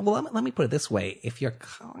me put it this way: if your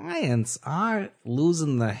clients are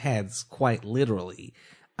losing their heads quite literally,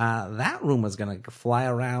 that rumor's going to fly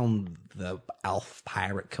around the elf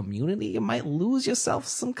pirate community. You might lose yourself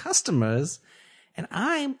some customers, And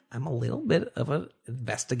I'm a little bit of an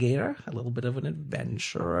investigator, a little bit of an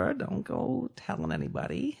adventurer. Don't go telling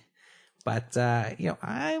anybody. But,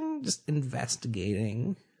 I'm just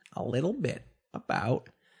investigating a little bit about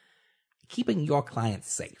keeping your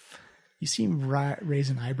clients safe. You seem raise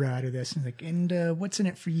an eyebrow out of this and what's in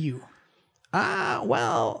it for you?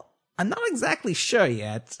 Well, I'm not exactly sure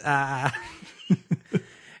yet. I'm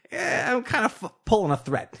kind of pulling a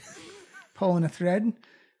thread. Pulling a thread?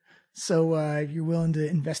 So you're willing to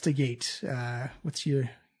investigate. What's your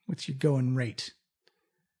going rate?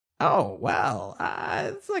 Oh, well,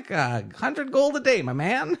 it's like 100 gold a day, my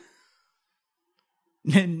man.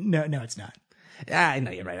 No, it's not. Yeah, I know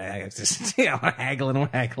you're right. It's just we're haggling.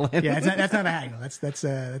 Yeah, that's not a haggle.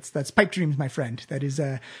 That's pipe dreams, my friend. That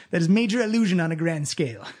is major illusion on a grand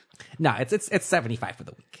scale. No, it's 75 for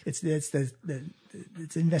the week.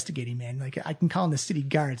 It's investigating, man. Like I can call in the city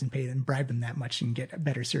guards and pay them, bribe them that much, and get a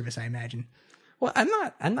better service, I imagine. Well,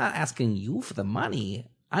 I'm not asking you for the money.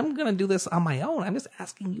 I'm gonna do this on my own. I'm just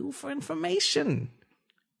asking you for information.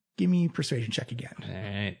 Give me a persuasion check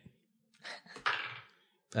again.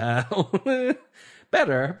 All right.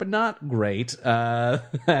 Better, but not great.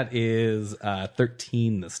 That is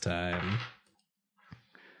 13 this time.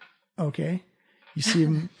 Okay. You see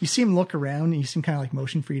him look around, and you see him kind of like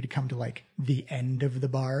motion for you to come to like the end of the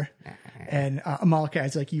bar. And Amalika,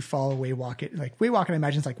 as like you follow Waywalk, I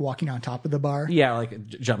imagine it's like walking on top of the bar. Yeah, like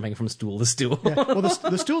jumping from stool to stool. Yeah. Well,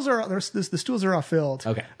 the stools are all filled.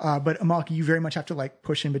 Okay. But Amalika, you very much have to like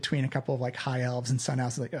push in between a couple of like high elves and sun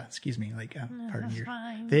elves. Like, excuse me, like, pardon you.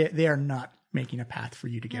 They are not making a path for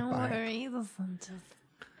you to get by. Don't worry, listen, just,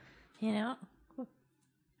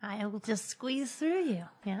 I will just squeeze through you.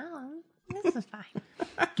 This is fine.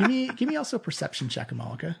 Give me also a perception check,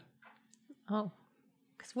 Amalika. Oh,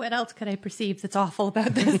 because what else could I perceive that's awful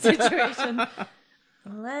about this situation?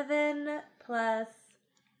 11 plus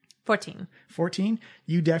 14. 14.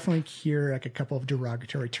 You definitely hear like a couple of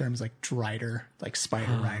derogatory terms like drider, like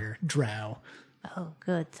spider rider, drow. Oh,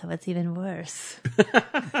 good. So it's even worse.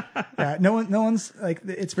 Yeah, no one's like.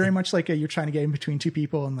 It's very much like you're trying to get in between two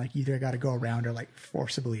people, and like either got to go around or like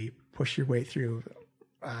forcibly push your way through.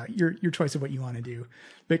 Your choice of what you want to do,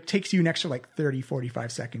 but it takes you an extra like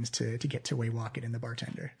 30-45 seconds to get to Waywalk it and the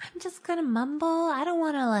bartender. I'm just gonna mumble. I don't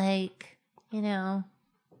want to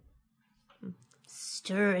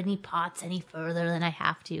stir any pots any further than I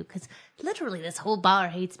have to, because literally this whole bar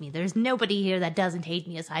hates me. There's nobody here that doesn't hate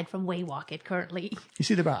me aside from Waywalk it currently. You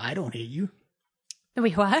see the bar? I don't hate you.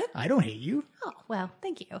 Wait, what? I don't hate you. Oh, well,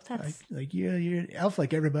 thank you. That's like you're an elf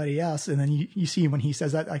like everybody else. And then you see when he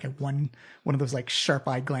says that, like one of those like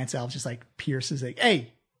sharp-eyed glance elves just like pierces like,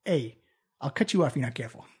 hey, I'll cut you off if you're not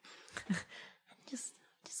careful. I'm just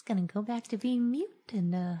gonna go back to being mute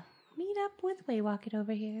and meet up with Waywalk it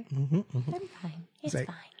over here. I'm fine. It's fine.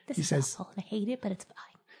 This is awful and I hate it, but it's fine.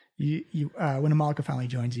 You when Amalika finally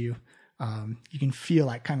joins you, you can feel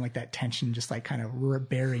like kind of like that tension just like kind of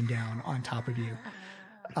bearing down on top of you.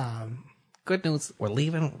 Good news, we're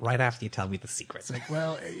leaving right after you tell me the secret. It's like,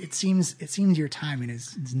 well, it seems your timing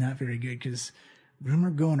is not very good, because rumor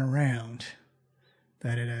going around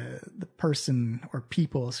that the person or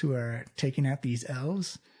peoples who are taking out these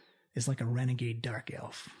elves is like a renegade dark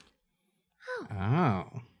elf. Oh.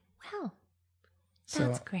 Wow.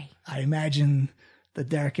 That's great. I imagine the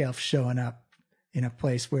dark elf showing up in a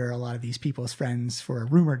place where a lot of these people's friends for a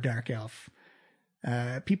rumored dark elf.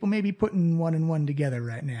 People may be putting one and one together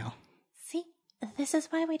right now. See, this is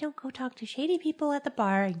why we don't go talk to shady people at the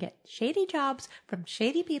bar and get shady jobs from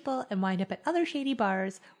shady people and wind up at other shady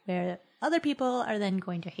bars where other people are then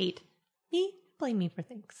going to hate me, blame me for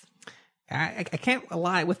things. I can't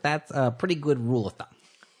lie with that pretty good rule of thumb.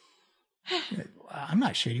 I'm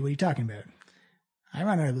not shady. What are you talking about? I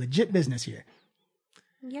run a legit business here.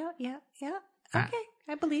 Yeah. Okay,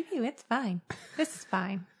 I believe you. It's fine. This is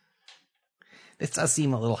fine. This does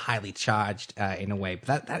seem a little highly charged in a way,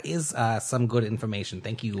 but that is some good information.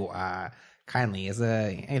 Thank you kindly. Is there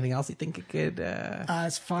anything else you think it could?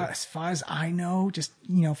 As far as I know, just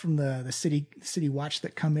from the city watch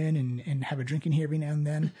that come in and have a drink in here every now and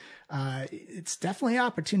then, it's definitely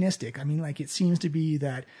opportunistic. I mean, like it seems to be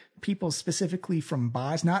that people specifically from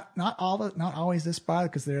bars, not always this bar,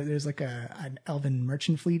 because there's like an elven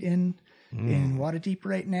merchant fleet in Waterdeep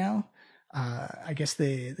right now. I guess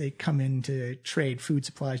they come in to trade food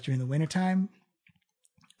supplies during the wintertime.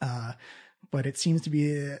 But it seems to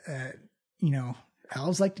be,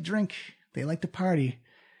 elves like to drink. They like to party.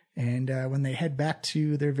 And when they head back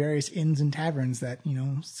to their various inns and taverns, that,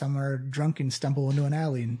 some are drunk and stumble into an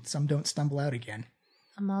alley and some don't stumble out again.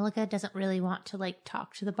 Amalika doesn't really want to like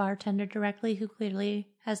talk to the bartender directly, who clearly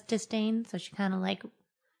has disdain. So she kind of like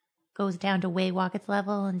goes down to Waywalkett's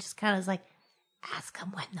level and just kind of is like, ask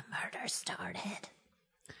him when the murder started.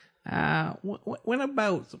 When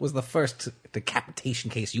about was the first decapitation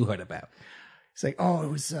case you heard about? It's like, oh, it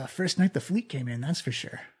was first night the fleet came in, that's for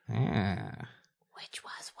sure. Which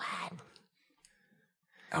was when?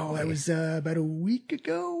 Oh, that was about a week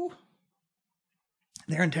ago.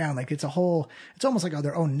 They're in town. Like, it's almost like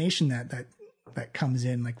their own nation that comes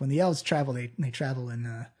in. Like, when the elves travel, they travel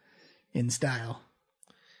in style.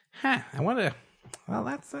 Huh. I wonder. Well,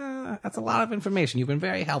 that's a lot of information. You've been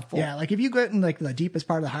very helpful. Yeah, like if you go in like the deepest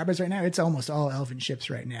part of the harbors right now, it's almost all elven ships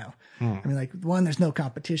right now. I mean, like there's no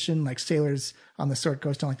competition. Like sailors on the Sword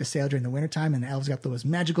Coast don't like to sail during the wintertime, and the elves got those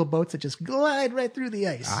magical boats that just glide right through the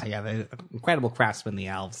ice. Yeah, they're incredible craftsmen, the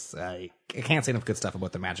elves. I can't say enough good stuff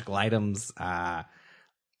about the magical items.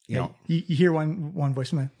 You know, you hear one voice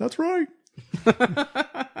from that. That's right. Ask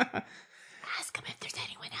him if there's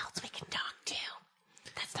anyone else we can talk to.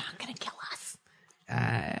 That's not going to kill us.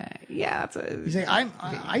 Yeah, You say I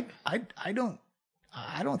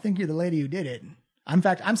don't think you're the lady who did it. In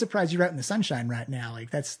fact, I'm surprised you're out in the sunshine right now. Like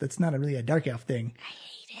that's not really a dark elf thing. I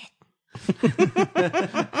hate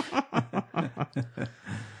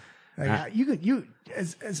it.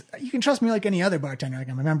 You can trust me like any other bartender. Like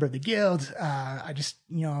I'm a member of the guild. I just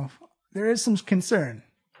there is some concern,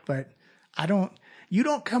 but you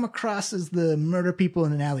don't come across as the murder people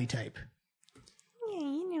in an alley type.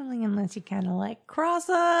 Unless you kind of like cross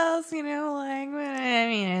us, like, I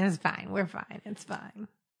mean, it's fine. We're fine. It's fine.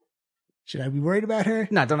 Should I be worried about her?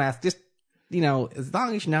 No, don't ask. Just, as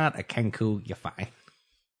long as you're not a Kenku, you're fine.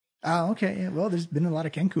 Oh, okay. Yeah, well, there's been a lot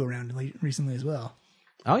of Kenku around recently as well.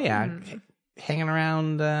 Oh, yeah. Hanging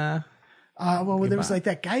around. There was like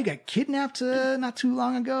that guy who got kidnapped not too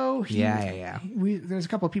long ago. Yeah. There's a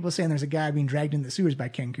couple of people saying there's a guy being dragged into the sewers by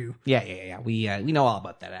Kenku. Yeah. We know all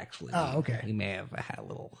about that, actually. Oh, okay. He may have had a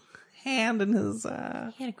little hand in his he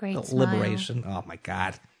had a great liberation. Oh, my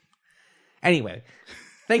God. Anyway,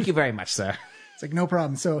 thank you very much, sir. It's like, no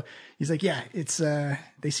problem. So he's like, yeah, it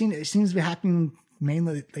seems to be happening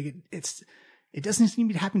mainly, like it doesn't seem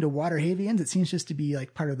to be happening to Waterhavians. It seems just to be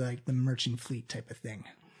like part of the merchant fleet type of thing.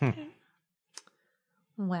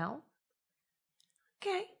 Well,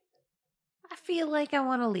 okay. I feel like I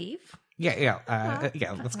want to leave. Yeah.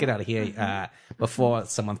 Let's get out of here before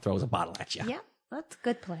someone throws a bottle at you. Yeah, that's a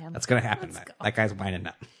good plan. That's gonna happen. That guy's winding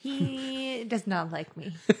up. He does not like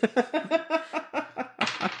me.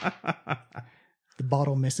 The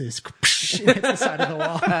bottle misses. It hits the side of the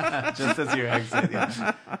wall. Just as you exit.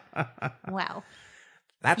 Yeah. Wow.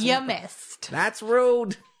 You missed. That's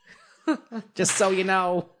rude. Just so you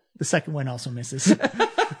know. The second one also misses. All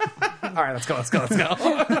right, let's go.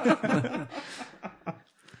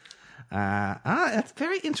 That's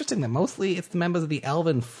very interesting that mostly it's the members of the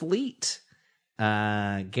Elven fleet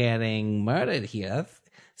getting murdered here.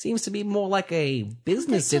 Seems to be more like a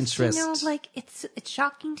business interest. It's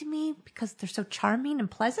shocking to me because they're so charming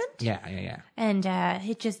and pleasant. Yeah. And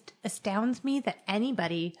it just astounds me that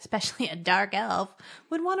anybody, especially a dark elf,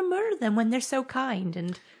 would want to murder them when they're so kind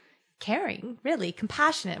and caring, really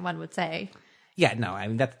compassionate, one would say. Yeah, no, I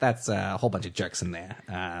mean that's a whole bunch of jerks in there.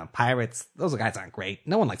 Pirates, those guys aren't great.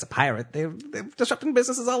 No one likes a pirate. They're disrupting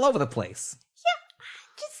businesses all over the place.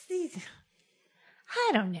 Yeah, I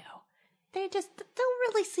don't know. They just don't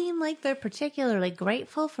really seem like they're particularly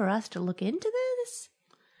grateful for us to look into this.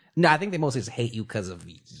 No, I think they mostly just hate you because of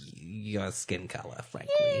your skin color,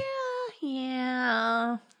 frankly.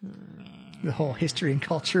 Yeah. The whole history and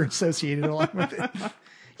culture associated along with it.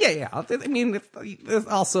 Yeah. I mean, there's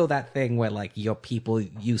also that thing where, like, your people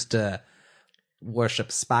used to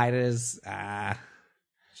worship spiders.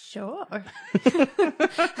 Sure.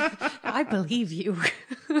 I believe you.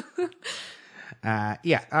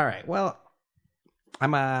 Yeah. All right. Well,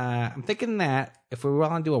 I'm thinking that if we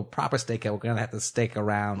want to do a proper stakeout, we're gonna have to stake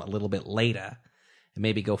around a little bit later and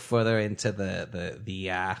maybe go further into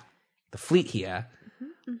the fleet here.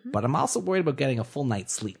 Mm-hmm. But I'm also worried about getting a full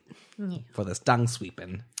night's sleep for this dung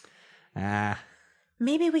sweeping.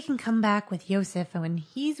 Maybe we can come back with Yosef when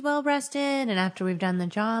he's well rested and after we've done the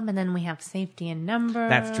job, and then we have safety in numbers.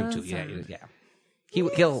 That's true too. Yeah.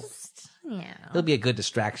 He'll be a good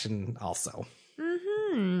distraction also.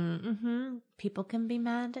 Mm-hmm. People can be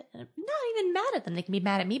mad, not even mad at them. They can be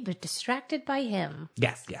mad at me, but distracted by him.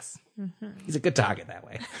 Yes. Mm-hmm. He's a good target that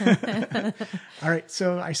way. All right,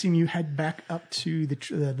 so I assume you head back up to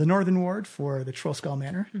the northern ward for the Troll Skull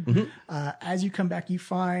Manor. Mm-hmm. As you come back, you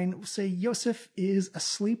find, we'll say, Yosef is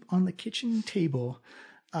asleep on the kitchen table,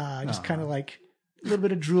 just kind of like a little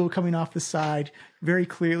bit of drool coming off the side. Very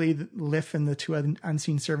clearly, Liff and the two other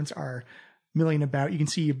unseen servants are milling about. You can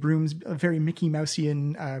see a very Mickey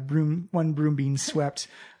Mouseian broom, one broom being swept.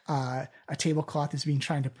 A tablecloth is being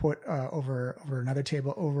trying to put over another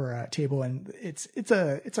table, over a table, and it's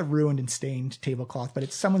a ruined and stained tablecloth,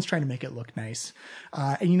 but someone's trying to make it look nice.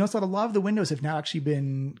 And you notice that a lot of the windows have now actually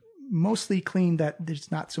been mostly cleaned, that there's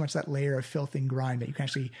not so much that layer of filth and grime, that you can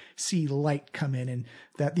actually see light come in, and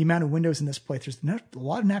that the amount of windows in this place, there's a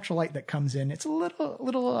lot of natural light that comes in. It's a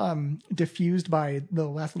little diffused by the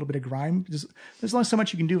last little bit of grime. There's only so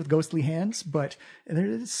much you can do with ghostly hands, but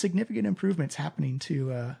there's significant improvements happening to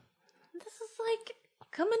This is like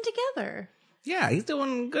coming together. Yeah, he's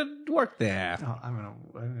doing good work there. Oh, I'm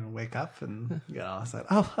gonna wake up and I said,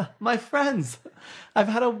 "Oh, my friends, I've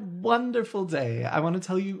had a wonderful day. I want to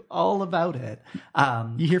tell you all about it."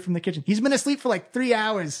 You hear from the kitchen, he's been asleep for like 3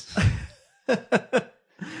 hours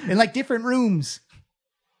in like different rooms.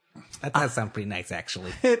 That does sound pretty nice,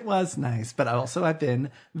 actually. It was nice, but also I've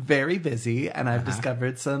been very busy and I've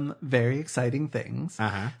discovered some very exciting things.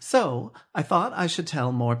 So I thought I should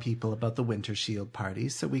tell more people about the Winter Shield party,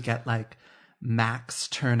 so we get like max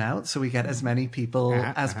turnout, so we get as many people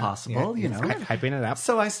as possible, Yeah, hyping it up.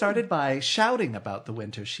 So I started by shouting about the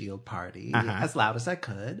Winter Shield party as loud as I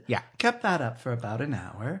could. Yeah. Kept that up for about an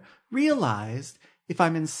hour. Realized if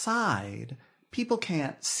I'm inside, people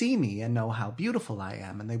can't see me and know how beautiful I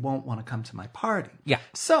am, and they won't want to come to my party. Yeah.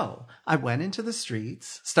 So I went into the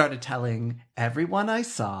streets, started telling everyone I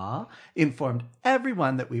saw, informed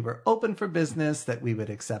everyone that we were open for business, that we would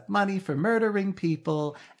accept money for murdering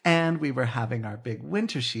people, and we were having our big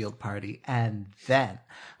Winter Shield party. And then...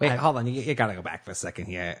 Wait, hold on. You gotta go back for a second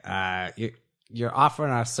here. You're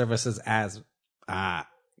offering our services as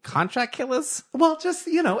contract killers? Well, just,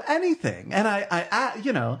 anything. And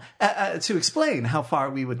I to explain how far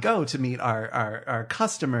we would go to meet our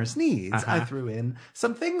customers' needs, I threw in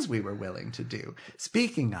some things we were willing to do.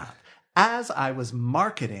 Speaking of, as I was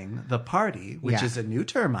marketing the party, which is a new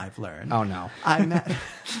term I've learned. Oh, no. I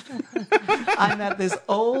met this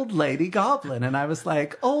old lady goblin, and I was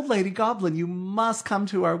like, "Old lady goblin, you must come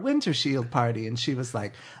to our Winter Shield party." And she was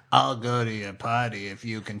like, "I'll go to your party if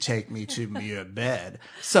you can take me to your bed."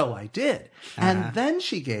 So I did. And then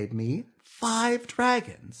she gave me 5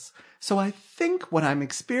 dragons. So I think what I'm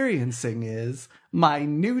experiencing is my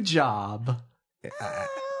new job.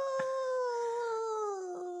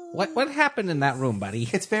 What happened in that room, buddy?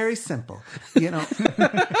 It's very simple.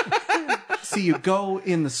 So you go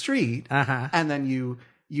in the street and then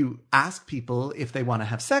you ask people if they want to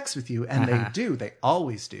have sex with you, and they do. They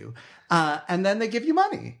always do. And then they give you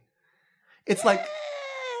money. It's like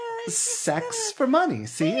sex for money.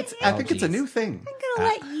 See, I think it's a new thing. I'm gonna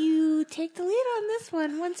let you take the lead on this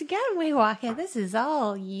one once again, Waywalker. This is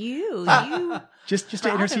all you. Just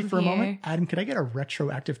to intercede for a moment, Adam, could I get a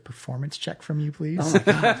retroactive performance check from you, please? Oh my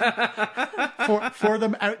God. for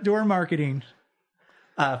the outdoor marketing.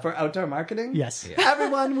 For outdoor marketing? Yes. Yeah.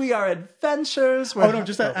 Everyone, we are adventurers.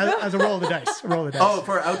 Just as a roll of the dice. Oh,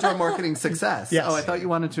 for outdoor marketing success. Yes. Oh, I thought you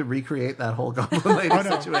wanted to recreate that whole goblin lady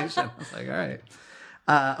situation. I was like, all right.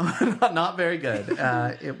 Not very good.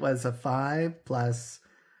 It was a 5 plus,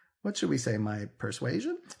 what should we say, my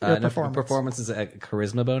persuasion? Performance is a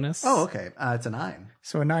charisma bonus. Oh, okay. It's a 9.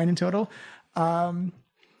 So a 9 in total.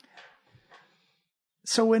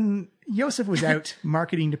 So when Yosef was out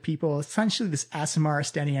marketing to people, essentially this Asimar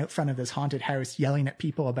standing out front of this haunted house yelling at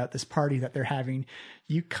people about this party that they're having,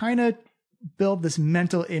 you kind of build this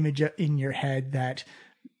mental image in your head that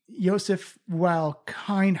Yosef, while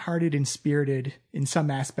kind-hearted and spirited in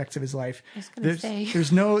some aspects of his life,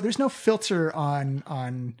 there's no filter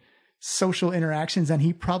on social interactions, and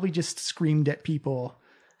he probably just screamed at people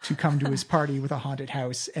to come to his party with a haunted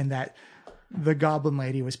house, and that the goblin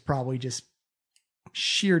lady was probably just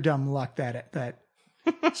sheer dumb luck that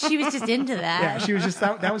she was just into that. Yeah, she was just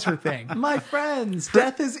that was her thing. My friends,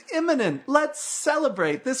 death is imminent. Let's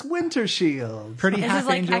celebrate this Winter Shield. Pretty This half is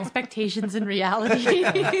like angel. expectations and reality.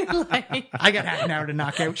 I got half an hour to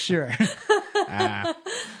knock out, sure. I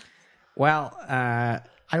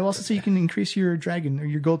will also say you can increase your dragon or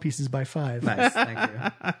your gold pieces by 5. Nice, thank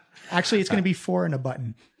you. Actually, it's going to be 4 and a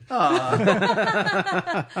button. But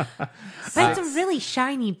it's a really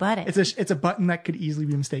shiny button. It's a button that could easily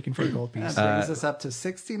be mistaken for a gold piece. That brings us up to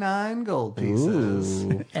 69 gold pieces.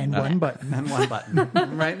 And 1 button. And 1 button.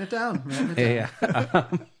 I'm writing it down. Yeah.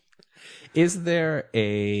 Is there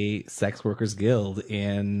a sex workers guild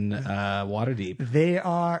in Waterdeep?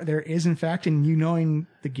 There is, in fact, and knowing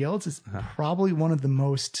the guilds is probably one of the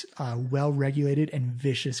most well-regulated and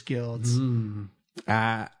vicious guilds.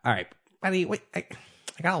 All right, buddy. Wait,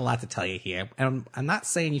 I I got a lot to tell you here, and I'm not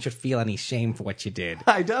saying you should feel any shame for what you did.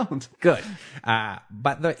 I don't. Good.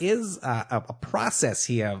 But there is a process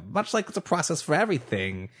here, much like it's a process for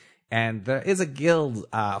everything. And there is a guild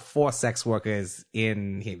for sex workers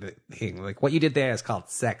in here. Like what you did there is called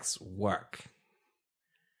sex work.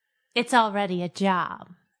 It's already a job.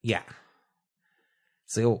 Yeah.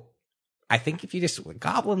 So I think if you just,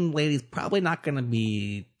 Goblin Lady's probably not going to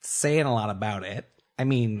be saying a lot about it. I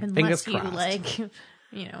mean, Unless fingers you, crossed.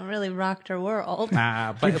 really rocked her world.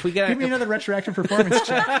 But if we get Give me another retroactive performance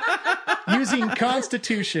check using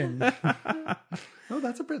Constitution. Oh,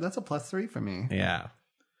 that's a +3 for me. Yeah.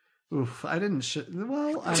 Oof, I didn't.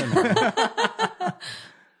 Well, I don't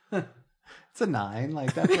know. It's a 9.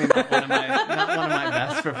 Like definitely not one of my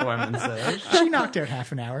best performances. She knocked out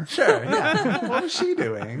half an hour. Sure. Yeah. What was she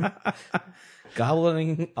doing?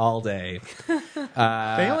 Goblining all day.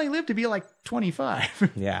 They only live to be like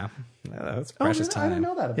 25. Yeah. That's precious I time. didn't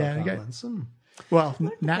know that about Yeah, you got- goblins. Well,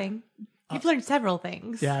 You've learned several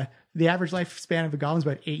things. yeah. The average lifespan of a goblin is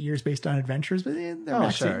about 8 years based on adventures, but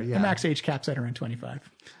the max age caps at around 25.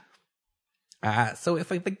 So if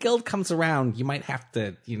like the guild comes around, you might have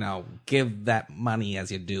to, give that money as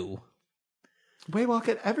you do. Waywalk,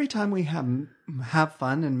 every time we have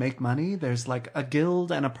fun and make money, there's like a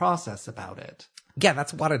guild and a process about it. Yeah,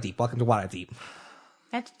 that's Waterdeep. Welcome to Waterdeep.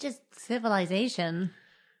 That's just civilization.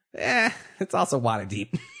 It's also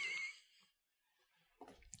Waterdeep.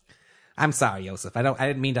 I'm sorry, Yosef. I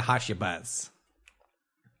didn't mean to hush your buzz.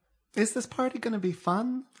 Is this party going to be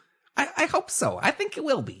fun? I hope so. I think it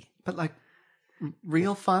will be. But like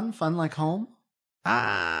real fun like home?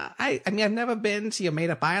 I mean, I've never been to your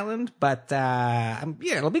made-up island, but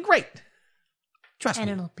it'll be great. Trust me.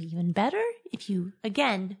 And it'll be even better if you,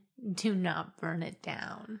 again, do not burn it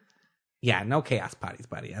down. Yeah, no chaos parties,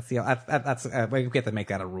 buddy. That's we have to make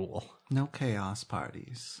that a rule. No chaos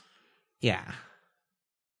parties. Yeah.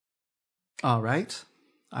 All right.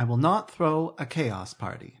 I will not throw a chaos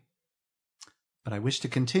party. But I wish to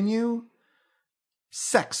continue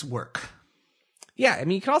sex work. Yeah, I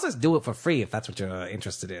mean, you can also just do it for free if that's what you're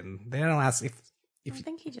interested in. They don't ask if I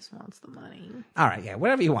think he just wants the money. All right, yeah,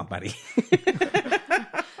 whatever you want, buddy.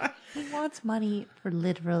 He wants money for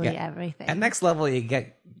literally everything. At next level, you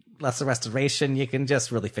get lesser restoration. You can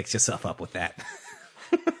just really fix yourself up with that.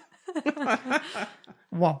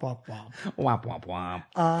 Womp, womp, womp. Womp, womp, womp.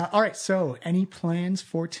 All right, so any plans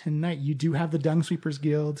for tonight? You do have the Dungsweepers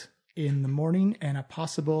Guild in the morning and a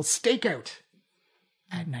possible stakeout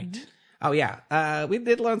at night. Oh, yeah. We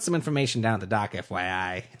did learn some information down at the dock,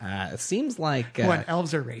 FYI. It seems like... One,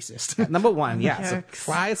 elves are racist. Number one, yeah,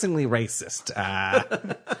 surprisingly racist.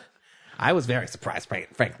 I was very surprised,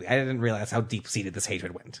 frankly. I didn't realize how deep-seated this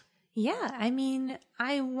hatred went. Yeah, I mean,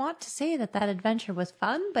 I want to say that adventure was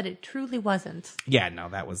fun, but it truly wasn't. Yeah, no,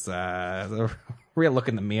 that was a real look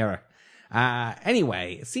in the mirror.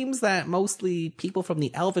 Anyway, it seems that mostly people from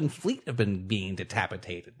the Elven fleet have been being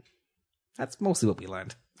decapitated. That's mostly what we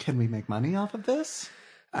learned. Can we make money off of this?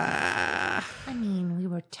 I mean, we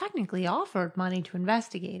were technically offered money to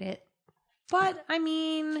investigate it. But, I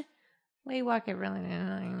mean, Waywalker really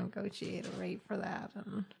didn't negotiate a rate for that.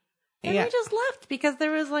 And we just left because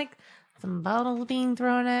there was, like, some bottles being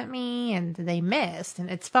thrown at me, and they missed, and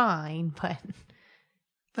it's fine, but...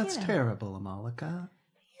 That's terrible, Amalika.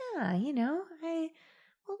 Yeah, I'm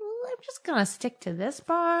just gonna stick to this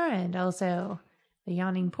bar, and also the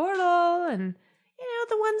Yawning Portal, and...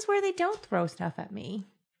 the ones where they don't throw stuff at me.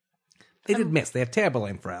 They did miss. They have terrible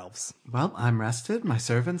aim for elves. Well, I'm rested. My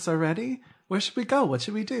servants are ready. Where should we go? What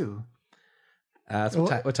should we do? So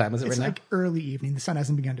what time is it right now? It's like early evening. The sun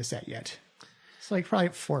hasn't begun to set yet. It's like probably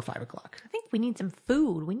 4 or 5 o'clock. I think we need some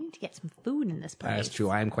food. We need to get some food in this place. That's true.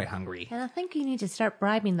 I am quite hungry. And I think you need to start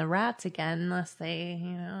bribing the rats again, unless they,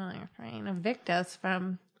 are trying to evict us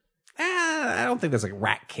from... I don't think there's a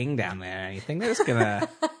rat king down there or anything. They're just gonna...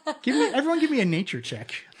 Everyone give me a nature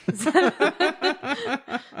check.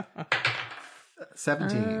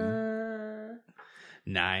 17.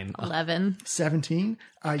 9. 11. 17.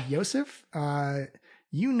 Yosef,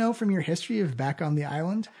 you know from your history of back on the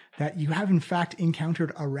island that you have in fact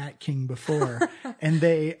encountered a rat king before. And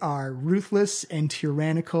they are ruthless and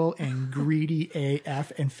tyrannical and greedy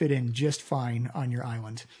AF and fit in just fine on your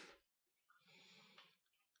island.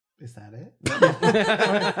 Is that it?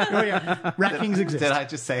 Oh, yeah. Rat kings exist. Did I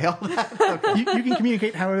just say all that? Okay. You can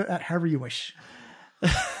communicate however you wish.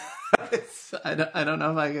 I don't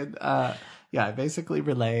know if I could... I basically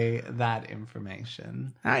relay that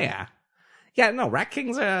information. Oh, yeah. Yeah, no, rat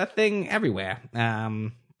kings are a thing everywhere.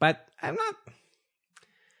 But I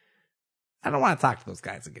don't want to talk to those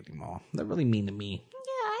guys again anymore. They're really mean to me.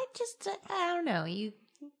 Yeah, I don't know. You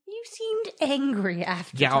You seemed angry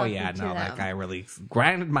after Yeah, oh talking yeah, to no, them. that guy really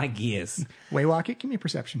grinded my gears. Waywalk, give me a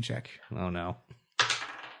perception check. Oh no.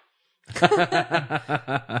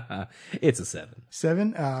 It's a 7.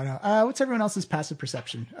 7? Oh, no. What's everyone else's passive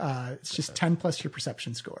perception? It's just 10 plus your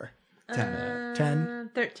perception score.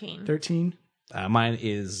 10? 13. 13? Mine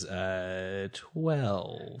is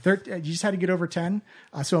 12. You just had to get over 10.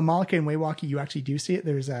 So Amalika and Waywalkie, you actually do see it.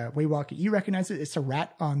 There's a Waywalkie. You recognize it. It's a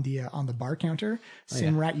rat on the bar counter.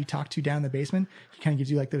 Same rat you talked to down in the basement. He kind of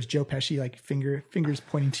gives you like those Joe Pesci like fingers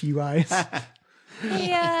pointing to you eyes.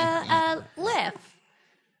 Hey, Liv.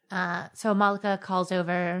 So Malika calls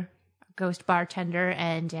over a ghost bartender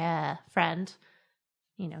and friend,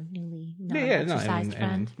 newly non-exercised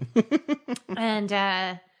friend,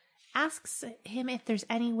 and asks him if there's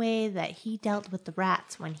any way that he dealt with the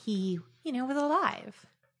rats when he, was alive.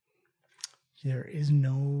 There is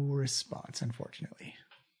no response, unfortunately.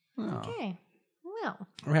 Okay, well.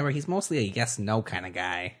 Remember, he's mostly a yes/no kind of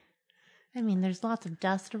guy. I mean, there's lots of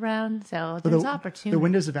dust around, so there's opportunity. The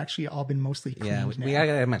windows have actually all been mostly cleaned Yeah, now. we gotta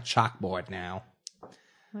get him a chalkboard now.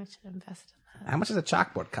 I should invest in that. How much does a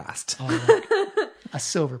chalkboard cost? A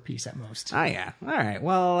silver piece at most. Oh, yeah. All right.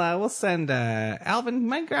 Well, we'll send Alvin.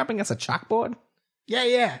 Mind grabbing us a chalkboard?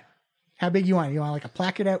 Yeah. How big you want? You want like a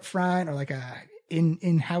placard out front or like a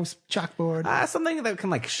in-house chalkboard? Something that can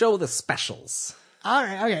like show the specials. All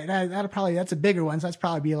right. Okay. That's a bigger one. So that's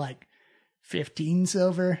probably be like 15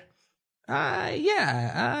 silver.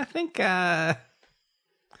 Yeah. I think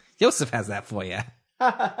Joseph has that for you.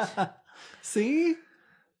 See?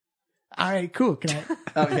 All right. Cool. Can I?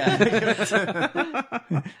 Oh, yeah.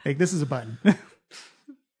 Like, this is a button.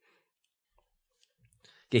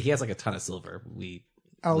 Yeah, he has like a ton of silver. We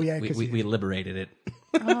liberated it.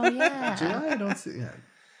 Oh, yeah. Do I don't see it.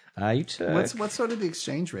 You took... What's sort of the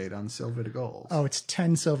exchange rate on silver to gold? Oh, it's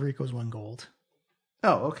 10 silver equals 1 gold.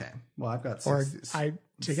 Oh, okay. Well, I've got 60.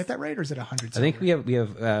 Did I get that right, or is it 100 silver? I think we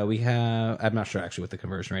have. I'm not sure actually what the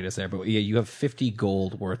conversion rate is there, but yeah, you have 50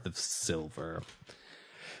 gold worth of silver.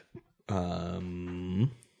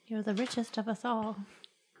 You're the richest of us all.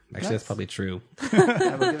 Actually, that's probably true.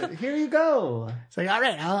 Here you go. It's like, all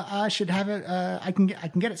right, I should have it. I can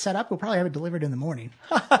get it set up. We'll probably have it delivered in the morning.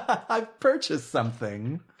 I've purchased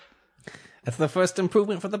something. That's the first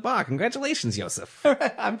improvement for the bar. Congratulations, Joseph.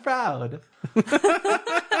 I'm proud.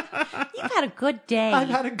 You've had a good day. I've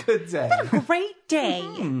had a good day. Great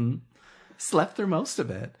day. Slept through most of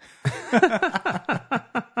it.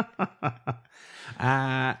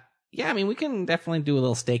 Yeah, I mean, we can definitely do a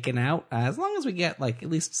little staking out as long as we get like at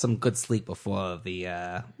least some good sleep before the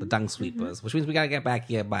Dungsweepers, which means we gotta get back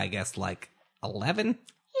here by I guess like 11.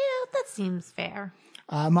 Yeah, that seems fair.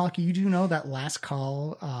 Malky, you do know that last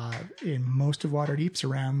call in most of Waterdeep's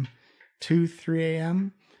around 2-3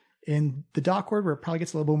 a.m. In the Dockward, where it probably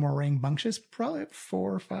gets a little bit more rambunctious, probably at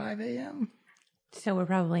 4 or 5 a.m. So we're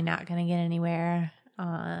probably not going to get anywhere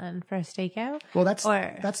on for a stakeout. Well, that's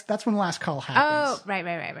when the last call happens. Oh, right.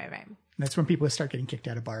 That's when people start getting kicked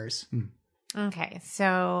out of bars. Okay,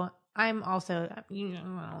 so I'm also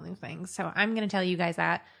all these things. So I'm going to tell you guys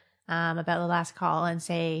that about the last call and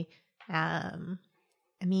say, I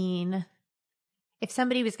mean, if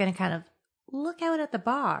somebody was going to kind of look out at the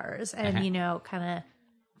bars and kind of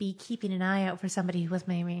be keeping an eye out for somebody who was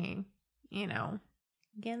maybe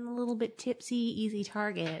getting a little bit tipsy, easy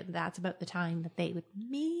target, that's about the time that they would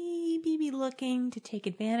maybe be looking to take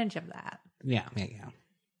advantage of that. Yeah.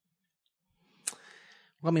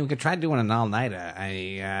 Well, I mean, we could try doing an all-nighter.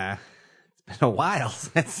 It's been a while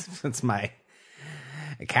since my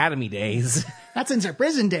academy days. That's since our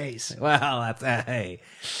prison days. Well, that's hey,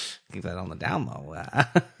 keep that on the down low.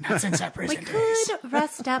 Not since our prison We days. could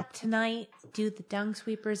rest up tonight, do the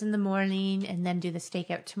Dungsweepers in the morning, and then do the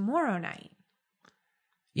stakeout tomorrow night.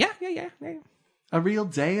 Yeah. A real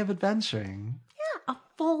day of adventuring. Yeah, a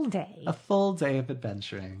full day. A full day of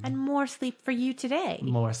adventuring. And more sleep for you today.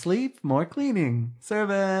 More sleep, more cleaning.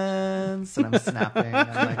 Servants! And I'm snapping.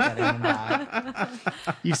 I'm like getting back.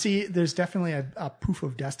 You see, there's definitely a poof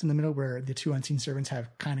of dust in the middle where the two unseen servants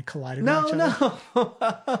have kind of collided with each other.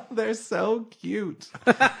 No. They're so cute.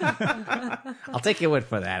 I'll take your word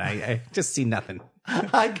for that. I just see nothing.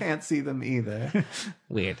 I can't see them either.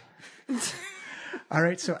 Weird. All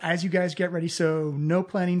right, so as you guys get ready, so no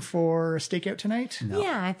planning for a stakeout tonight? No.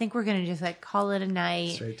 Yeah, I think we're going to just call it a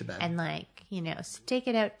night. Straight to bed. And stake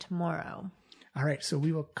it out tomorrow. All right, so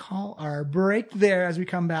we will call our break there as we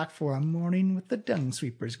come back for a morning with the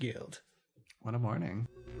Dungsweepers Guild. What a morning.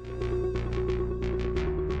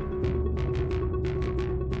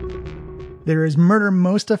 There is murder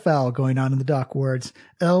most afoul going on in the dock wards.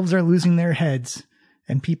 Elves are losing their heads,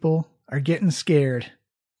 and people are getting scared.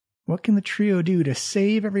 What can the trio do to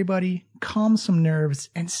save everybody, calm some nerves,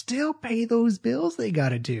 and still pay those bills they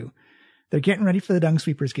gotta do? They're getting ready for the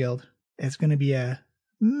Dungsweepers Guild. It's going to be a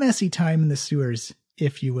messy time in the sewers,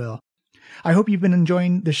 if you will. I hope you've been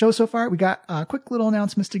enjoying the show so far. We got quick little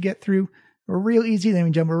announcements to get through. Real easy, then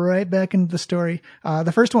we jump right back into the story.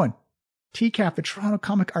 The first one, TCAF, the Toronto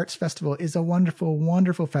Comic Arts Festival, is a wonderful,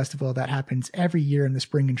 wonderful festival that happens every year in the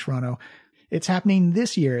spring in Toronto. It's happening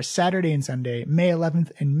this year, Saturday and Sunday, May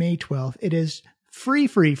 11th and May 12th. It is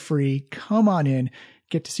free. Come on in.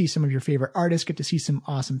 Get to see some of your favorite artists, get to see some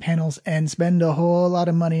awesome panels, and spend a whole lot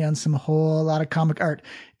of money on some whole lot of comic art.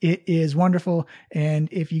 It is wonderful. And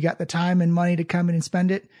if you got the time and money to come in and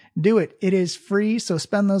spend it, do it. It is free. So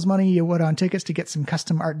spend those money you would on tickets to get some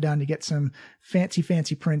custom art done, to get some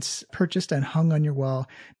fancy prints purchased and hung on your wall,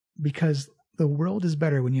 because the world is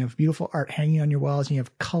better when you have beautiful art hanging on your walls and you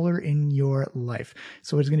have color in your life.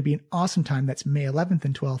 So it's going to be an awesome time. That's May 11th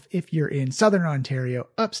and 12th. If you're in Southern Ontario,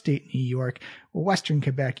 upstate New York, Western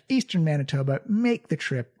Quebec, Eastern Manitoba, make the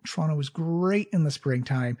trip. Toronto is great in the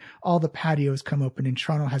springtime. All the patios come open, and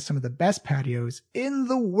Toronto has some of the best patios in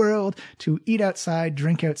the world to eat outside,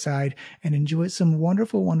 drink outside, and enjoy some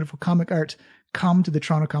wonderful, wonderful comic art. Come to the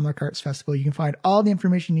Toronto Comic Arts Festival. You can find all the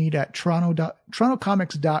information you need at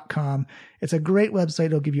torontocomics.com. It's a great website.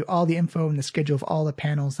 It'll give you all the info and the schedule of all the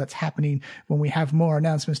panels that's happening. When we have more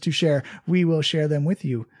announcements to share, we will share them with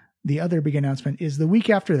you. The other big announcement is the week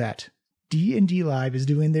after that, D&D Live is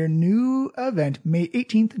doing their new event, May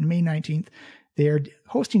 18th and May 19th. They're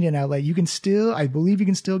hosting it in LA. I believe you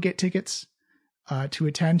can still get tickets to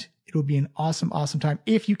attend. It will be an awesome, awesome time.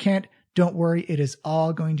 If you can't, don't worry, it is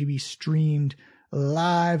all going to be streamed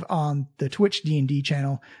live on the Twitch D&D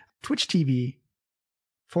channel, Twitch TV/D&D.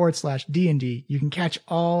 You can catch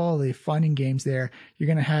all the fun and games there. You're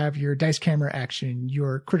going to have your dice camera action,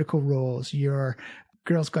 your critical roles, your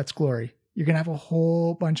Girls Guts Glory. You're going to have a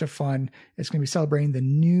whole bunch of fun. It's going to be celebrating the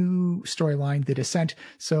new storyline, The Descent.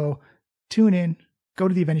 So tune in, go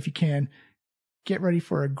to the event if you can. Get ready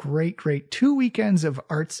for a great 2 weekends of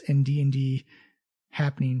arts and D&D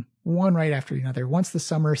happening, one right after another. Once the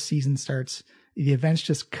summer season starts, the events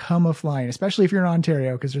just come a-flying, especially if you're in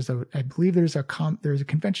Ontario, because I believe there's a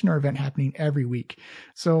convention or event happening every week.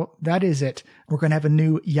 So that is it. We're going to have a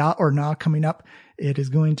new Ya or Na coming up. It is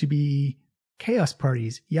going to be Chaos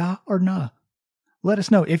Parties, Ya or Na. Let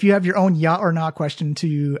us know. If you have your own Ya or Na question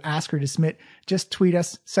to ask or to submit, just tweet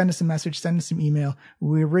us, send us a message, send us an email.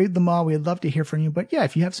 We read them all. We'd love to hear from you. But yeah,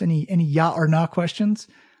 if you have any Ya or Na questions,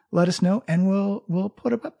 let us know and we'll put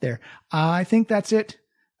them up there. I think that's it.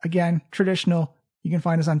 Again, traditional. You can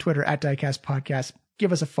find us on Twitter at Diecast Podcast.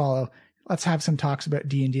 Give us a follow. Let's have some talks about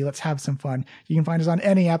D&D. Let's have some fun. You can find us on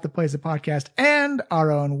any app that plays the podcast and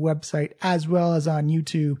our own website, as well as on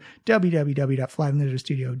YouTube,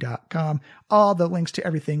 www.flythelizardstudio.com. All the links to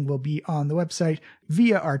everything will be on the website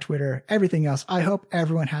via our Twitter, everything else. I hope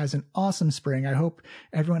everyone has an awesome spring. I hope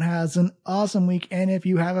everyone has an awesome week. And if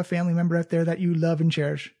you have a family member out there that you love and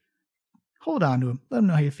cherish, hold on to them. Let them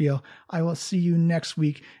know how you feel. I will see you next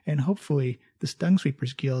week. And hopefully this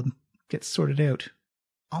Dungsweepers Guild gets sorted out.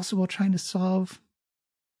 Also, while trying to solve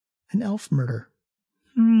an elf murder.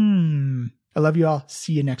 I love you all.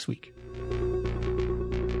 See you next week.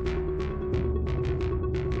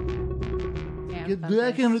 Get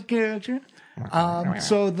back into the character.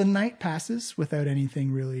 So the night passes without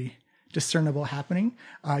anything really discernible happening.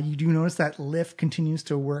 You do notice that Lift continues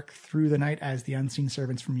to work through the night as the unseen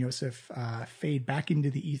servants from Yosef fade back into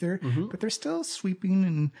the ether, but they're still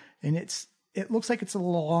sweeping, and it looks like it's a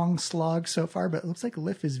long slog so far, but it looks like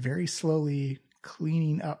Lift is very slowly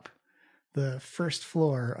cleaning up the first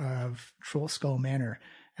floor of Troll Skull Manor,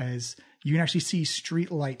 as you can actually see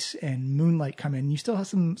street light and moonlight come in. You still have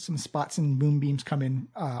some spots and moonbeams come in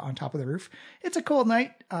on top of the roof. It's a cold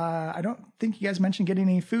night. I don't think you guys mentioned getting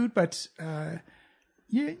any food, but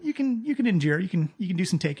you can endure. You can do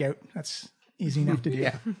some takeout. That's easy enough to do.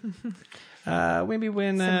 Yeah. Maybe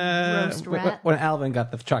when Alvin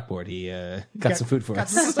got the chalkboard, he got some food for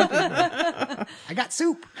us. I got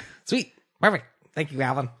soup. Sweet. Perfect. Thank you,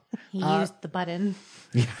 Alvin. He used the button.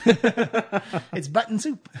 It's button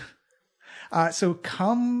soup. So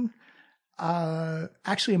come,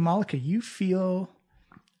 actually, Malika, you feel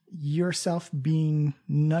yourself being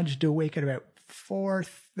nudged awake at about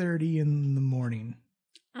 4:30 in the morning.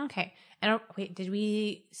 Okay. Did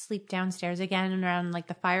we sleep downstairs again around like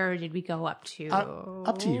the fire, or did we go up to?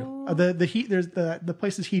 Up to you. The heat. There's the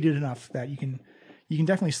place is heated enough that you can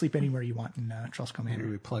definitely sleep anywhere you want in Troll Skull Manor.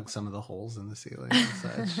 Maybe we plug some of the holes in the ceiling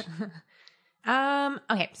and such.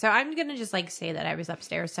 Okay, so I'm gonna just say that I was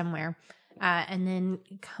upstairs somewhere, and then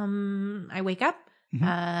I wake up,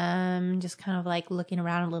 Just kind of like looking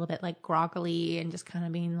around a little bit like groggily and just kind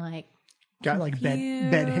of being like, Got like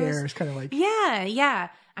bed hairs, kind of like. yeah.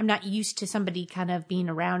 I'm not used to somebody kind of being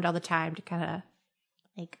around all the time to kind of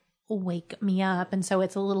like wake me up. And so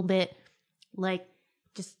it's a little bit like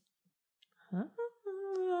just,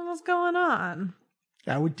 what's going on?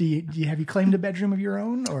 Have you claimed a bedroom of your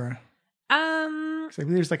own, or? So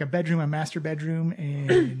there's like a bedroom, a master bedroom,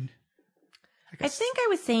 and I think I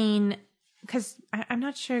was saying, because I'm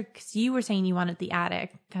not sure, because you were saying you wanted the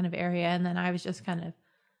attic kind of area, and then I was just kind of,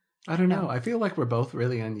 I don't know. I feel like we're both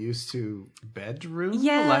really unused to bedroom.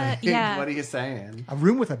 Yeah, yeah. What are you saying? a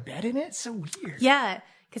room with a bed in it. So weird. yeah,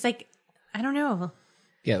 because like, I don't know.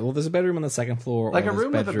 Yeah, well, there's a bedroom on the second floor. Like or a there's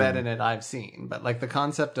room with a bed in it, I've seen, but like the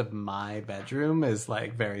concept of my bedroom is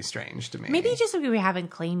like very strange to me. Maybe just we haven't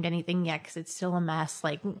claimed anything yet because it's still a mess.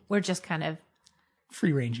 Like we're just kind of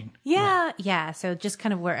Free ranging. yeah. So just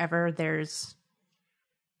kind of wherever there's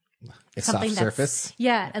It's something soft surface.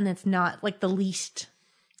 and it's not like the least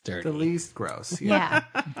Dirty. the least gross. yeah.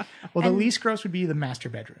 Well, the least gross would be the master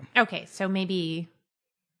bedroom. Okay, so maybe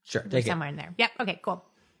Sure, take it. somewhere in there. Yep. Okay. Cool.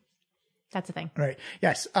 That's the thing. Right.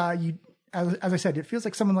 Yes. You, as I said, it feels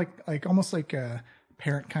like someone like almost like a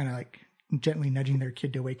parent kind of like gently nudging their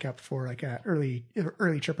kid to wake up for like a early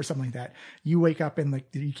trip or something like that. You wake up and like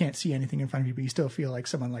you can't see anything in front of you, but you still feel like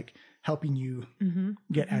someone like helping you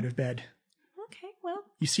get out of bed. Okay. Well.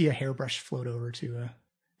 You see a hairbrush float over to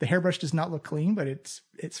the hairbrush does not look clean, but it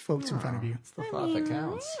floats in front of you. It's the thought that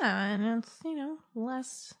counts. Yeah, and it's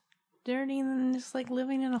less dirty than just like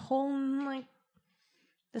living in a hole in like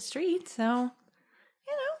the street. So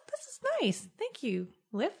this is nice. Thank you.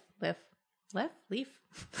 Leaf.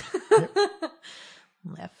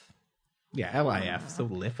 Yeah, LIF. So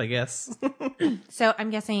LIF, I guess. So I'm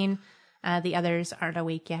guessing the others aren't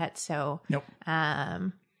awake yet. So Nope.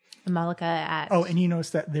 Malika at And you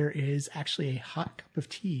notice that there is actually a hot cup of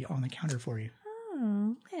tea on the counter for you.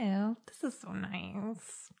 oh well, this is so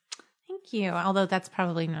nice. Thank you. Although that's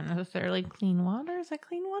probably not necessarily clean water. Is that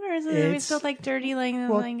clean water? Or is it still like dirty?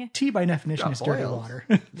 Tea by definition Got is dirty boiled. water.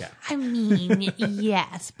 Yeah. I mean,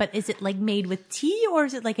 yes, but is it like made with tea or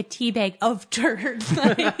is it like a tea bag of dirt?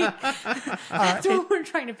 Like, that's what we're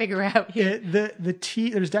trying to figure out here. The tea,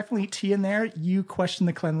 there's definitely tea in there. You question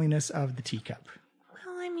the cleanliness of the teacup.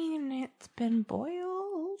 Well, I mean, it's been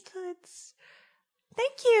boiled.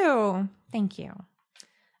 Thank you.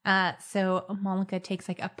 So Malika takes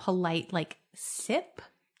like a polite like sip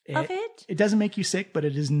of it. It doesn't make you sick, but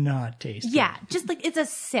it is not tasty. Yeah, just like it's a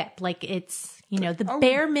sip. Like it's, the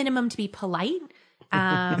bare minimum to be polite.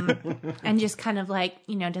 And just kind of like,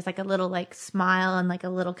 just like a little like smile and like a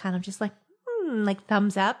little kind of just like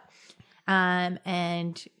thumbs up.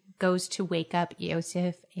 And goes to wake up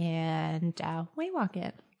Yosef and waywalk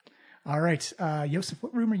it. All right. Yosef,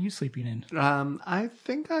 what room are you sleeping in? I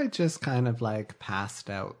think I just kind of like passed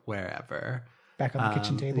out wherever. Back on the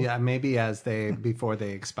kitchen table? Yeah, maybe before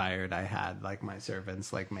they expired, I had like my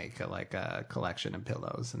servants like make a collection of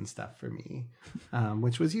pillows and stuff for me,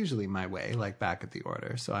 which was usually my way, like back at the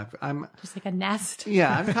order. So I'm just like a nest.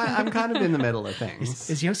 Yeah, I'm kind of in the middle of things.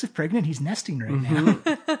 Is Yosef pregnant? He's nesting right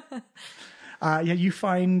now. You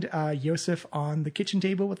find Yosef on the kitchen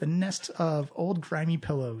table with a nest of old grimy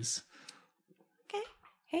pillows. Okay.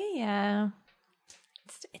 Hey,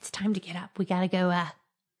 it's time to get up. We gotta go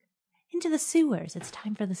into the sewers. It's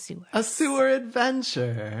time for the sewers. A sewer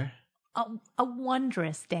adventure. A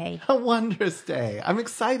wondrous day. A wondrous day. I'm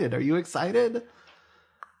excited. Are you excited?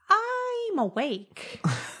 I'm awake.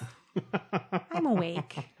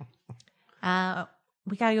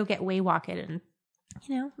 We gotta go get waywalked and,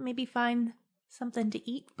 maybe find something to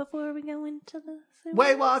eat before we go into the sewers.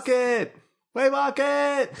 Waywalk it! Waywalk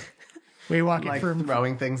it Like from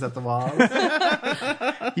throwing things at the walls.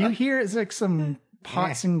 You hear it's like some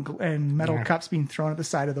pots and metal cups being thrown at the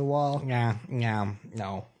side of the wall. Yeah, no,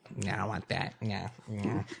 I don't want that. Yeah.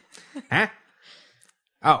 Huh?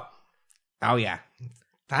 Oh yeah.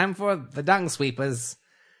 Time for the Dungsweepers.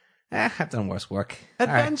 I've done worse work.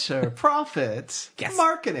 Adventure, profit, Yes.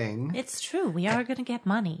 marketing. It's true. We are gonna get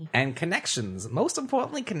money. And connections. Most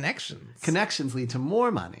importantly, connections. Connections lead to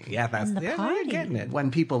more money. Yeah, that's And the you're party. getting it. When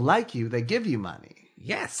people like you, they give you money.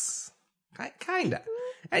 Yes. Kinda.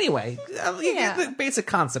 Anyway, you get the basic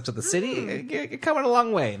concepts of the city. You're coming a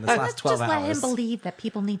long way in this last Let's 12 just hours. let him believe that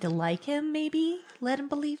people need to like him, maybe? Let him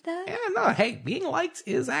believe that? Yeah, no, hey, being liked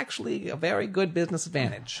is actually a very good business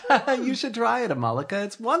advantage. You should try it, Amalika.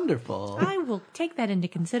 It's wonderful. I will take that into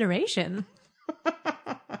consideration.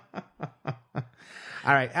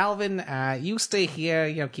 All right, Alvin, you stay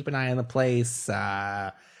here, keep an eye on the place.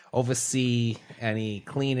 oversee any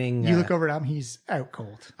cleaning. You look over at him, he's out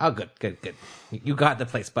cold. Oh, good. You got the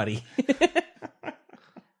place, buddy.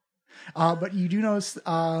 But you do notice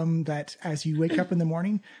that as you wake up in the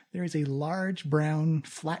morning, there is a large brown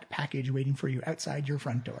flat package waiting for you outside your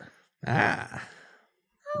front door. Ah.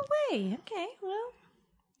 Oh, wait. Okay, well.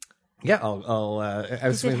 Yeah, I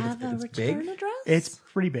Does it have a it's return big. address? It's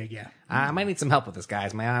pretty big, yeah. I might need some help with this,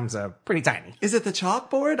 guys. My arms are pretty tiny. Is it the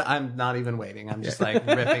chalkboard? I'm not even waiting. I'm just like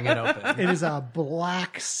ripping it open. It is a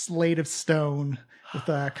black slate of stone with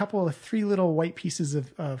a couple of 3 little white pieces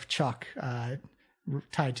of chalk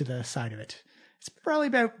tied to the side of it. It's probably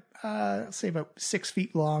about, say about 6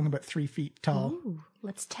 feet long, about 3 feet tall. Ooh,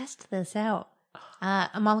 let's test this out.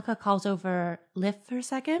 Amalika calls over Lift for a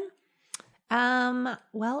second.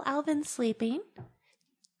 Well, Alvin's sleeping.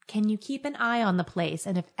 Can you keep an eye on the place?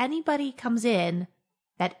 And if anybody comes in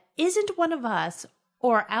that isn't one of us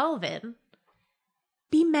or Alvin,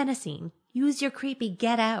 be menacing. Use your creepy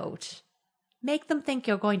get out. Make them think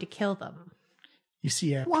you're going to kill them. You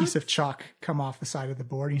see a piece of chalk come off the side of the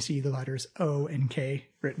board. And you see the letters O and K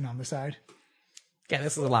written on the side. Yeah,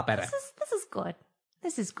 this is a lot better. This is good.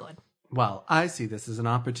 This is good. Well, I see this as an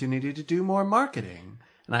opportunity to do more marketing.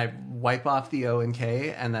 And I wipe off the O and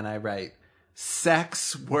K, and then I write,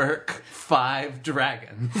 Sex Work 5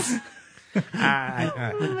 Dragons. You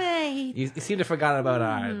seem to have forgot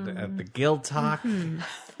about the guild talk.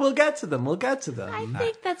 We'll get to them. I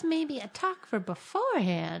think that's maybe a talk for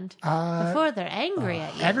beforehand. Before they're angry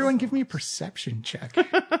at you. Everyone give me a perception check.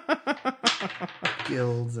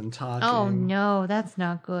 Guilds and talking. Oh, no, that's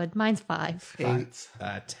not good. Mine's 5. 8.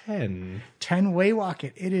 10. 10 Waywalk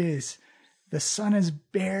it. It is. The sun is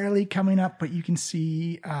barely coming up, but you can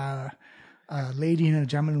see a lady and a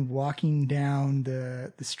gentleman walking down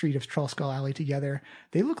the street of Trollskull Alley together.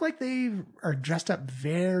 They look like they are dressed up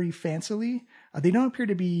very fancily. They don't appear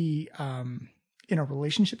to be in a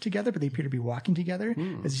relationship together, but they appear to be walking together.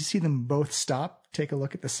 As you see them both stop, take a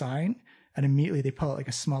look at the sign, and immediately they pull out like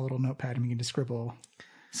a small little notepad and begin to scribble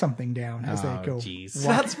something down as they go. Jeez.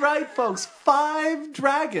 That's right, folks. 5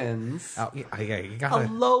 dragons. Oh, yeah, you A gotta.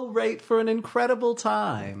 low rate for an incredible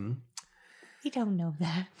time. We don't know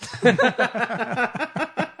that.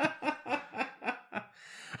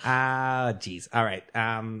 Jeez. All right.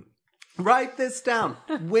 Write this down.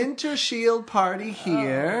 Winter Shield party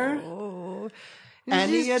here.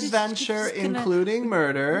 Any adventure, including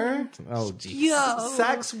murder. Oh, jeez. Yo.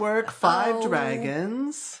 Sex work, 5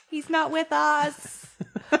 dragons. He's not with us.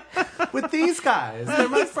 With these guys. They're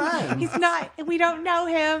my friends. He's not. We don't know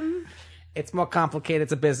him. It's more complicated.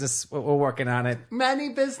 It's a business. We're working on it. Many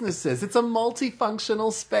businesses. It's a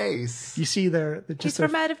multifunctional space. You see He's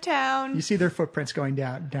from out of town. You see their footprints going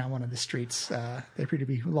down one of the streets. They appear to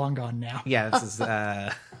be long gone now. Yeah, this is.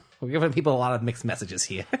 We're giving people a lot of mixed messages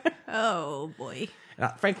here. Oh, boy.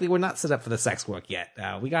 Frankly, we're not set up for the sex work yet.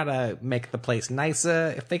 We gotta make the place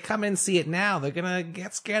nicer. If they come in and see it now, they're gonna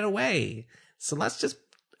get scared away. So let's just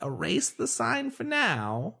erase the sign for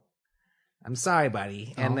now. I'm sorry,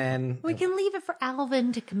 buddy. And then We can leave it for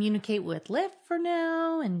Alvin to communicate with Liv for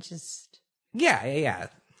now and just... Yeah.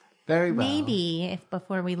 Very well. Maybe if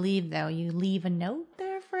before we leave, though, you leave a note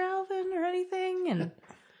there for Alvin or anything. And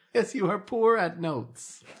Yes, you are poor at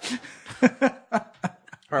notes. All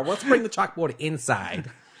right, let's bring the chalkboard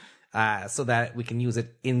inside so that we can use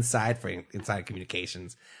it inside for inside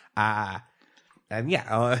communications. And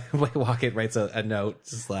yeah, Waywalk writes a note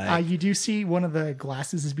just like... You do see one of the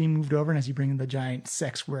glasses is being moved over, and as you bring in the giant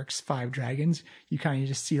Sex Works 5 dragons, you kind of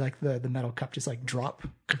just see like the metal cup just like drop.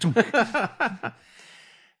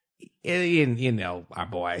 you know, our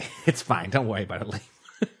boy. It's fine. Don't worry about it.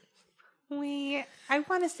 I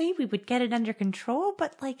want to say we would get it under control,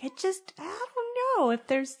 but I don't know if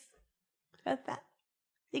there's that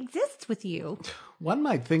exists with you. One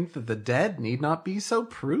might think that the dead need not be so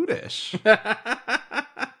prudish. That's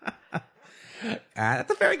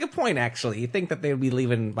a very good point, actually. You think that they would be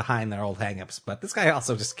leaving behind their old hangups, but this guy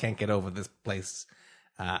also just can't get over this place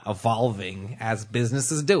evolving as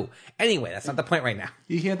businesses do. Anyway, that's not the point right now.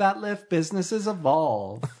 You hear that, Liv? Businesses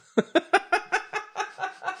evolve.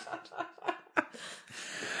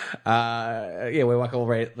 We walk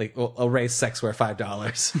over, we'll erase sexware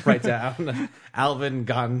 $5. Write down Alvin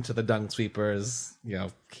gone to the Dungsweepers.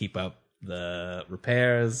 Keep up the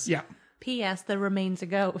repairs. Yeah. P.S. There remains a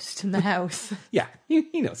ghost in the house. Yeah,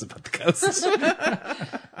 he knows about the ghosts.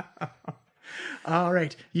 All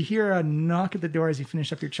right. You hear a knock at the door as you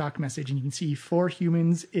finish up your chalk message, and you can see 4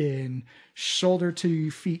 humans in shoulder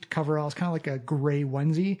to feet coveralls, kind of like a gray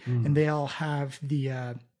onesie, and they all have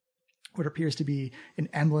the what appears to be an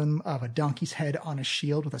emblem of a donkey's head on a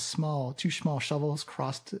shield with two small shovels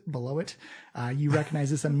crossed below it. You recognize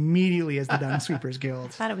this immediately as the Dungsweepers Guild. I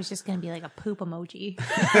thought it was just going to be like a poop emoji.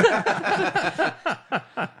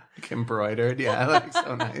 Like embroidered. Yeah, like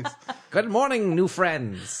so nice. Good morning, new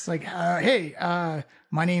friends. It's like, hey,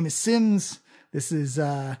 my name is Sims. This is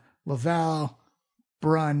Laval,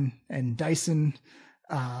 Brun, and Dyson.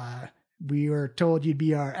 We were told you'd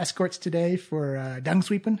be our escorts today for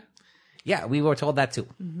Dungsweeping. Yeah, we were told that too.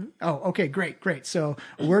 Mm-hmm. Oh, okay, great. So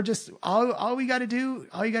we're just all you got to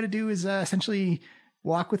do is essentially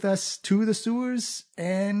walk with us to the sewers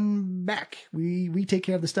and back. We take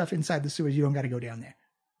care of the stuff inside the sewers. You don't got to go down there.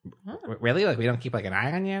 Really? Like we don't keep like an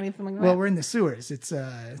eye on you or anything like that? Well, we're in the sewers. It's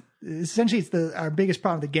essentially our biggest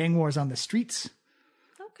problem. The gang wars on the streets.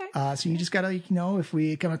 Okay. So you just gotta, if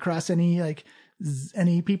we come across any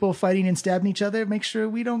people fighting and stabbing each other, make sure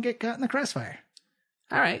we don't get caught in the crossfire.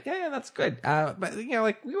 All right, yeah, that's good. But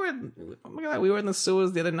like we were in the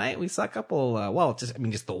sewers the other night. We saw a couple.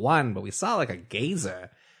 Just the one, but we saw like a gazer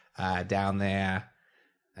down there.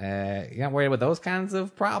 You're not worried about those kinds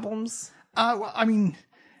of problems? Well, I mean,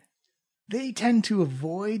 they tend to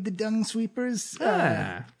avoid the Dungsweepers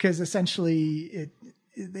because essentially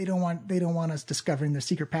they don't want us discovering their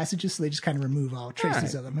secret passages, so they just kind of remove all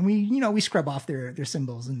traces of them, and we scrub off their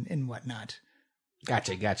symbols and whatnot.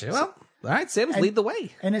 Gotcha. Well, all right, Sims, lead the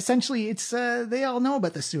way. And essentially, it's they all know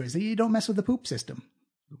about the sewers. You don't mess with the poop system.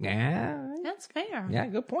 Yeah, that's fair. Yeah,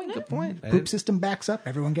 good point. Poop system backs up.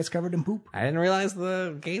 Everyone gets covered in poop. I didn't realize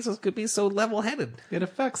the gazers could be so level-headed. It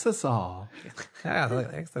affects us all.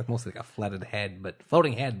 That's mostly like a flooded head,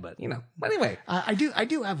 floating head. But anyway, I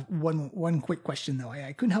do have one quick question though.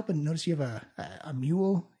 I couldn't help but notice you have a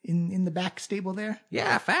mule in the back stable there.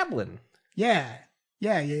 Yeah, Fablin. Yeah.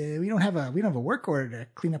 We don't have a work order to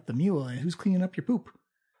clean up the mule. Who's cleaning up your poop?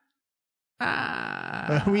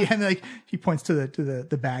 He points to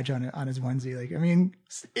the badge on his onesie. Like, I mean,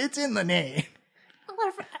 it's in the name.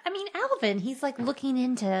 Alvin, he's like looking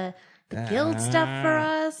into the guild stuff for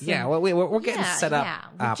us. Yeah, well, we're getting set up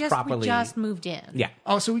properly. We just moved in. Yeah.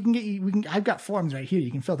 Oh, so we can get you. I've got forms right here. You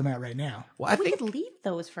can fill them out right now. Well, we could leave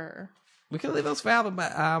those for. We could leave those for Alvin,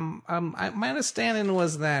 but my understanding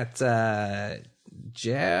was that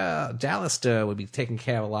Jallister would be taking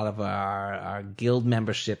care of a lot of our guild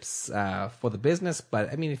memberships for the business.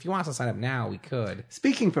 But I mean, if you want us to sign up now, we could.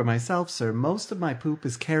 Speaking for myself, sir, most of my poop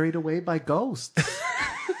is carried away by ghosts.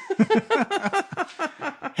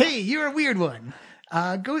 Hey, you're a weird one.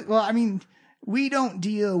 We don't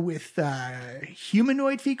deal with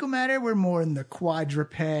humanoid fecal matter. We're more in the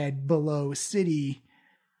quadruped below city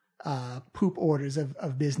poop orders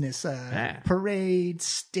of business, parades,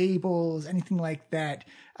 stables, anything like that.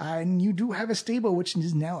 And you do have a stable which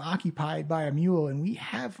is now occupied by a mule, and we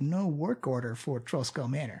have no work order for Trollskull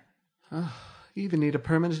Manor. You even need a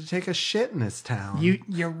permit to take a shit in this town.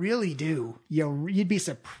 You really do. You'd be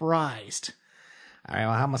surprised. All right,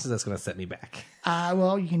 well, how much is this going to set me back?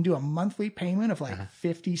 Well, you can do a monthly payment of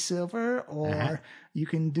 50 silver, or you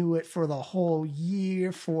can do it for the whole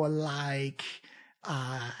year for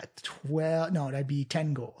 12. No, that'd be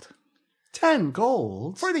 10 gold. 10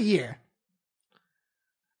 gold? For the year.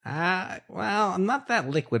 Well, I'm not that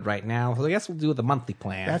liquid right now, so I guess we'll do the monthly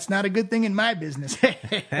plan. That's not a good thing in my business.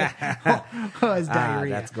 It's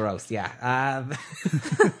diarrhea. That's gross, yeah.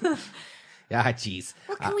 Yeah, jeez.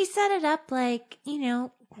 Well, can we set it up like,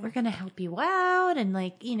 we're going to help you out and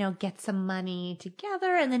get some money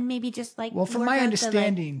together and then maybe just Well, from my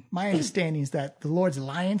understanding, is that the Lord's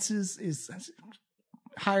Alliance is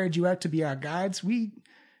hired you out to be our guides.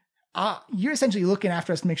 You're essentially looking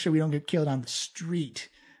after us to make sure we don't get killed on the street.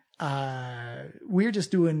 We're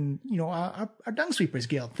just doing, our Dungsweepers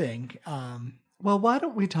Guild thing. Well, why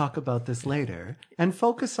don't we talk about this later and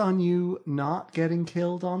focus on you not getting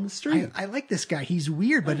killed on the street? I like this guy. He's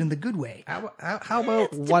weird, but in the good way. How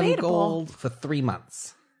about 1 gold for 3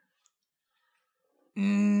 months?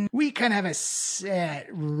 We kind of have a set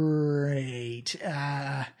rate.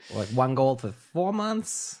 Like 1 gold for 4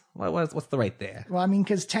 months? What's the rate there? Well, I mean,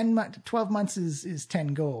 because 12 months is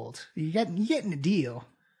 10 gold. You're getting a deal.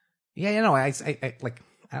 Yeah, I don't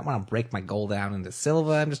want to break my gold down into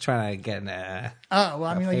silver. I'm just trying to get you got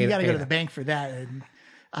to go to the bank for that. And,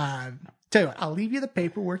 tell you what, I'll leave you the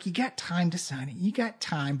paperwork. You got time to sign it. You got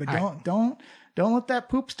time, but don't let that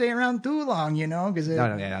poop stay around too long, because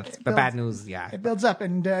that's the bad news. Yeah, it builds up,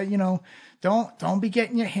 and don't be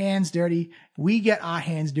getting your hands dirty. We get our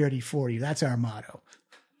hands dirty for you. That's our motto.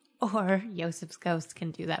 Or Yosef's ghost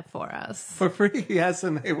can do that for us for free. Yes,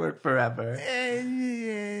 and they work forever.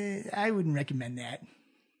 I wouldn't recommend that.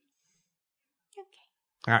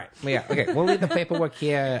 All right. Well, yeah. Okay. We'll leave the paperwork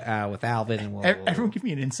here with Alvin, and we'll. Everyone, give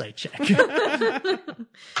me an insight check.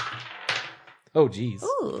 Oh, geez.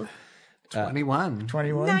 Ooh, 21.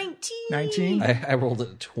 21, 19. 19. I rolled a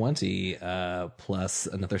 20 plus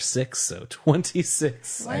another 6, so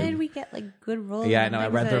 26. Why did we get like good rolls? Yeah, I on know. I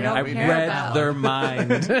things read that their. I don't care read about? their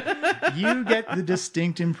mind. You get the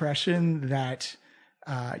distinct impression that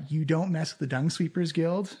you don't mess with the Dungsweepers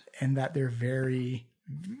Guild, and that they're very,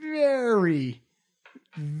 very,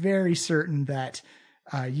 very certain that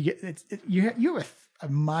you have a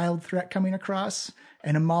mild threat coming across.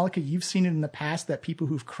 And Amalika, you've seen it in the past that people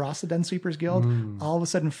who've crossed the Dungsweepers Guild all of a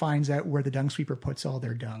sudden finds out where the Dungsweeper puts all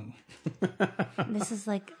their dung. This is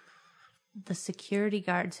like the security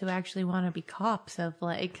guards who actually want to be cops of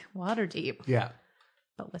like Waterdeep, Yeah.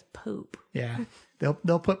 but with poop. Yeah, they'll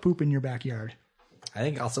put poop in your backyard. I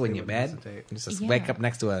think also in your bed, hesitate. just wake up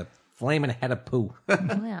next to a flaming head of poo.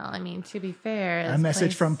 Well, I mean, to be fair, A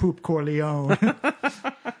message from Poop Corleone.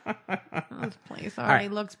 this place already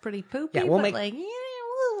looks pretty poopy. Yeah, we'll but make- like,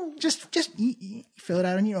 just fill it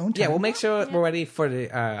out on your own time. Yeah, we'll make sure we're ready for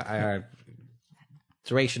the our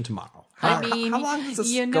duration tomorrow. I mean, how long does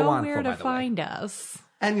this you go know on where for, by to the way? find us.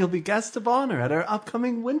 And you'll be guest of honor at our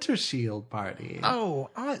upcoming Winter Shield party.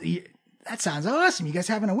 That sounds awesome. You guys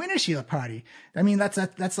having a Winter Shield party? I mean, that's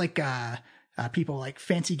like people like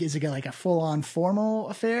fancy gigs like a full on formal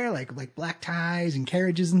affair, like black ties and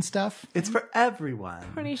carriages and stuff. It's for everyone.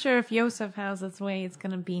 Pretty sure if Yosef has its way, it's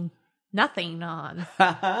going to be nothing on.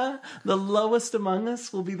 The lowest among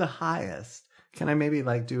us will be the highest. Can I maybe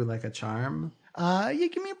like do like a charm? You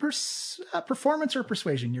give me a performance or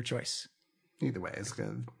persuasion, your choice. Either way is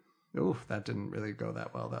good. Oof, that didn't really go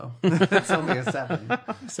that well though. It's only a 7.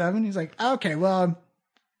 7. He's like, okay, well,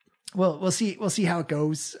 we'll see how it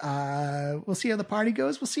goes. We'll see how the party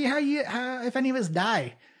goes. We'll see how if any of us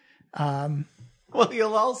die. Well,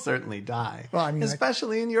 you'll all certainly die. Well, I mean,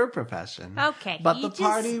 especially in your profession. Okay, But you the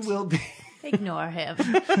party just- will be. Ignore him.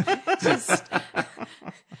 Just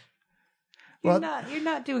you're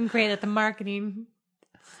not doing great at the marketing.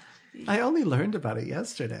 I only learned about it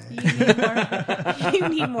yesterday. You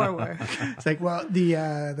need more work. It's like, well,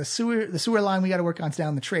 the sewer line we got to work on's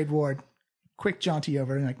down the trade ward. Quick jaunty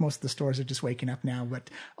over, and like most of the stores are just waking up now, but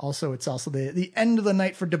it's also the end of the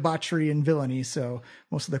night for debauchery and villainy, so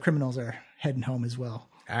most of the criminals are heading home as well.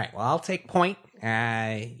 All right. Well, I'll take point.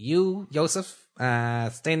 You, Joseph,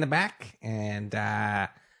 stay in the back, and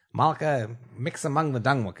Malika mix among the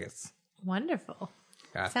dungwickers. Wonderful.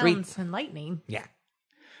 3. Sounds enlightening. Yeah.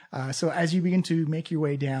 So as you begin to make your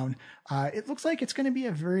way down, it looks like it's going to be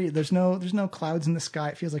there's no clouds in the sky.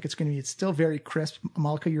 It feels like it's still very crisp.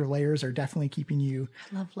 Malika, your layers are definitely keeping you.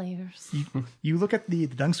 I love layers. You look at the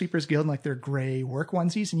Dungsweepers Guild and like their gray work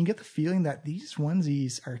onesies, and you get the feeling that these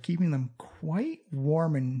onesies are keeping them quite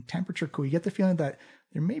warm and temperature cool. You get the feeling that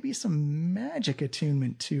there may be some magic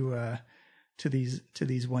attunement to these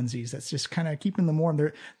onesies that's just kind of keeping them warm.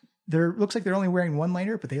 They're looks like they're only wearing one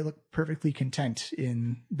layer, but they look perfectly content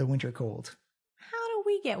in the winter cold. How do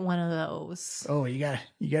we get one of those? Oh, you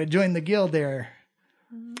gotta join the guild there.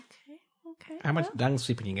 Okay. How much dung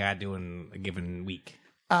sweeping you got to do in a given week?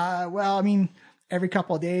 Well, I mean, every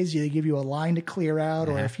couple of days they give you a line to clear out,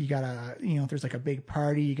 or if you gotta, if there's like a big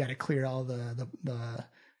party, you gotta clear all the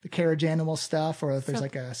carriage animal stuff, or if there's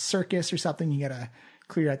like a circus or something, you gotta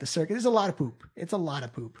clear out the circus. There's a lot of poop. It's a lot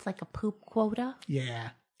of poop. It's like a poop quota.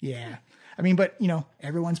 Yeah. I mean, but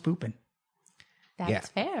everyone's pooping. That's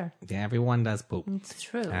fair. Yeah, everyone does poop. It's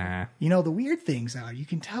true. The weird things are you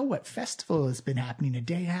can tell what festival has been happening a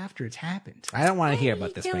day after it's happened. I don't want to hear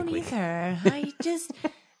about this, I don't frankly. either.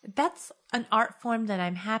 That's an art form that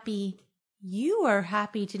I'm happy you are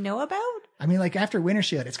happy to know about. I mean, like after Winter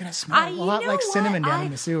Shield, it's going to smell a lot like cinnamon down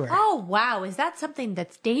in the sewer. Oh, wow. Is that something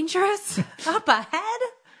that's dangerous? Up ahead?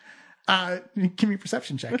 Give me a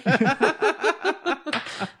perception check.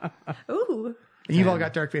 Ooh. And you've all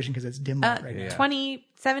got dark vision because it's dim light right now.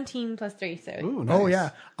 17 plus 3. So Ooh, nice. Oh, yeah.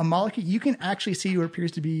 Amalika, you can actually see what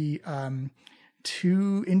appears to be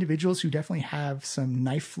 2 individuals who definitely have some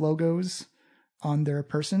knife logos on their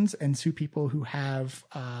persons, and 2 people who have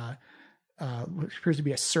what appears to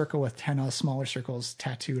be a circle with 10 smaller circles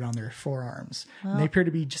tattooed on their forearms. And they appear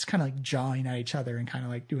to be just kind of like jawing at each other and kind of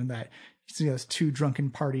like doing that. You see those 2 drunken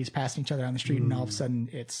parties passing each other on the street, and all of a sudden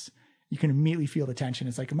you can immediately feel the tension.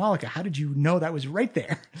 It's like, Amalika, how did you know that was right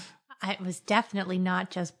there? it was definitely not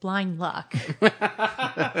just blind luck.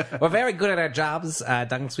 We're very good at our jobs,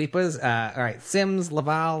 dung sweepers. All right, Sims,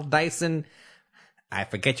 Laval, Dyson. I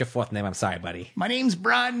forget your 4th name. I'm sorry, buddy. My name's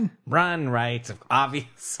Brun. Brun, right. Obvious.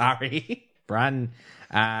 Sorry. Brun.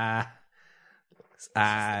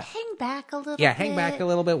 Hang back a little bit. Yeah, hang back a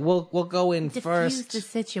little bit. We'll go in Diffuse first. the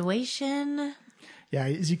situation. Yeah,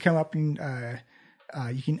 as you come up and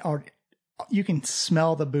you can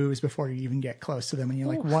smell the booze before you even get close to them, and you're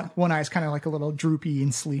like one eye's kind of like a little droopy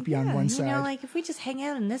and sleepy on one side. You know, like if we just hang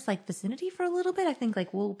out in this like vicinity for a little bit, I think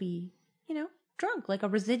like we'll be, drunk, like a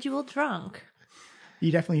residual drunk.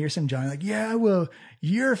 You definitely hear some Johnny like, yeah, well,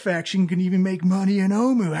 your faction can even make money in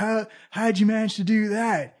Omu. How'd you manage to do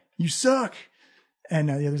that? You suck. And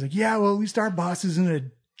the other's like, yeah, well, at least our boss isn't a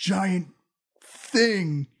giant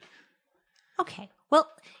thing. Okay, well,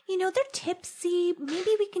 they're tipsy. Maybe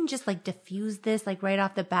we can just like diffuse this like right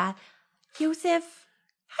off the bat. Yosef,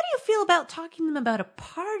 how do you feel about talking to them about a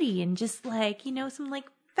party and just like, some like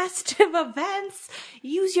festive events?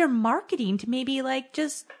 Use your marketing to maybe like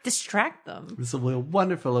just distract them. This will be a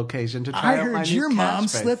wonderful occasion to try I out my heard new your mom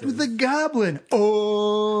slept with a goblin.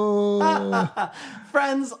 Oh.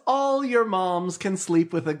 Friends, all your moms can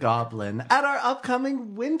sleep with a goblin at our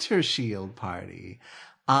upcoming Winter Shield party.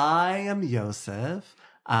 I am Yosef,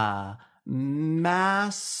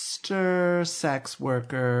 master sex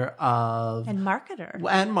worker of And marketer.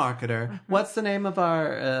 Mm-hmm. What's the name of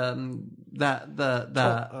our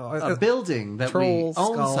building that Troll we own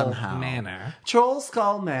Skull somehow? Manor. Troll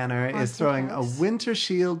Skull Manor is throwing house. a Winter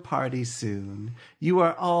Shield party soon. You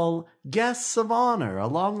are all guests of honor,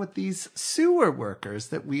 along with these sewer workers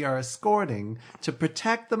that we are escorting to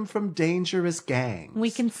protect them from dangerous gangs.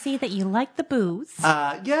 We can see that you like the booze.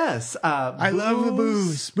 Yes. I love the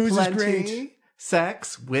booze. Booze is great.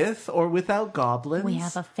 Sex with or without goblins. We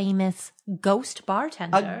have a famous ghost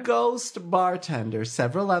bartender. A ghost bartender,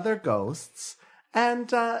 several other ghosts,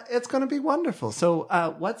 and it's going to be wonderful. So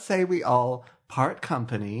what say we all part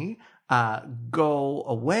company, go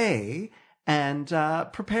away, and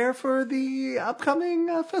prepare for the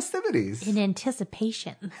upcoming festivities. In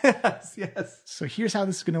anticipation. Yes. So here's how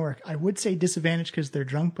this is going to work. I would say disadvantage because they're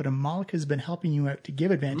drunk, but Amalek has been helping you out to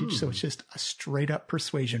give advantage, so it's just a straight up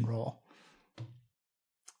persuasion roll.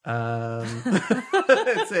 It's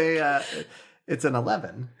an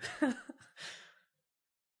 11.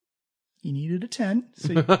 You needed a 10,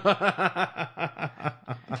 so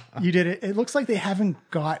you did it. It looks like they haven't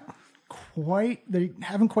quite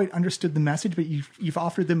understood the message, but you've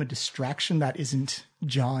offered them a distraction that isn't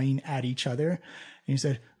jawing at each other. And you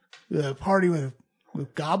said, the party with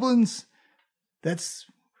goblins? That's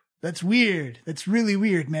weird. That's really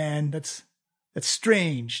weird, man. That's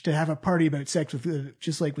strange to have a party about sex with,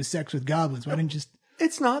 just like with sex with goblins. Why didn't you just...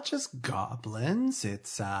 It's not just goblins.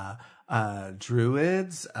 It's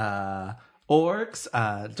druids,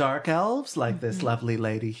 orcs, dark elves like this lovely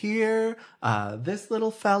lady here, this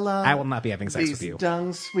little fella. I will not be having sex with you. These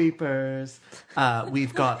Dungsweepers.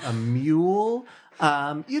 We've got a mule.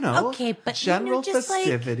 Okay, but general just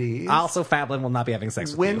festivities. Also, Fablin will not be having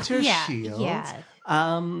sex with Winter Yeah, Shield. yeah.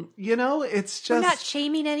 It's We're just... not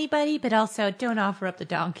shaming anybody, but also don't offer up the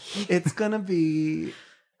donkey. It's going to be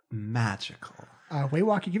magical.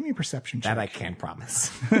 Waywalker, give me a perception check. That I can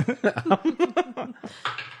promise.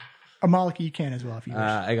 Amalek, you can as well if you wish.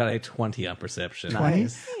 I got a 20 on perception. 20.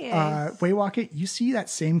 Nice. Yes. Waywalker, you see that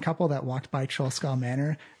same couple that walked by Troll Skull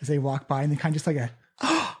Manor as they walk by, and they kind of just like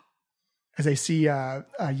as they see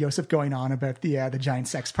Yosef going on about the giant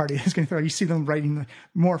sex party that's going to throw. You see them writing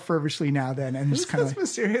more fervently now then, and just kind of This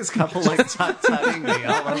mysterious couple like tut-tutting me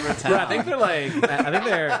all over town. I think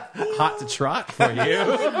they're hot to trot for you.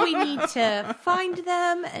 I think we need to find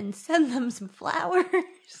them and send them some flowers.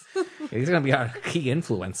 These are going to be our key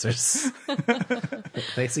influencers.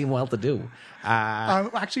 They seem well to do.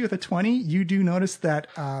 actually, with a 20, you do notice that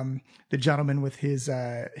the gentleman with his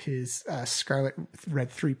scarlet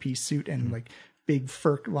red 3-piece suit and like big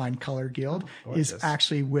fur-lined color guild is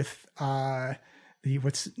actually with the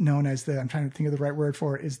what's known as I'm trying to think of the right word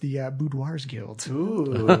for it, is the Boudoirs Guild. Ooh.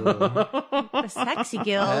 The sexy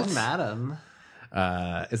guild. And madam.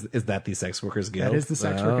 Is that the Sex Workers Guild? That is the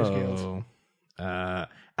Sex Workers Guild.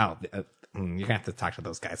 You're gonna have to talk to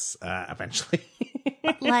those guys eventually.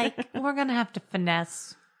 Like, we're going to have to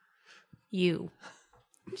finesse you.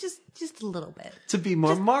 Just a little bit. To be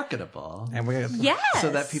more marketable. And we're gonna, Yes. So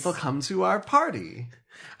that people come to our party.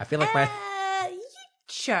 I feel like my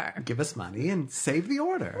Sure. Give us money and save the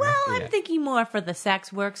order. Well, I'm thinking more for the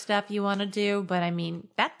sex work stuff you want to do, but I mean,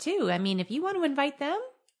 that too. I mean, if you want to invite them,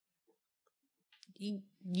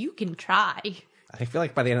 you can try. I feel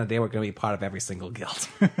like by the end of the day, we're going to be part of every single guild.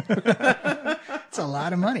 It's a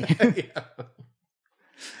lot of money.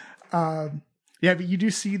 Yeah, but you do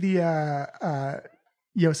see the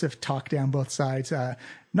Yosef talk down both sides.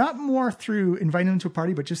 Not more through inviting them to a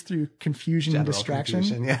party, but just through confusion and distraction.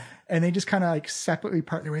 Confusion, yeah. And they just kind of like separately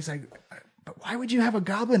part their ways. Like, But why would you have a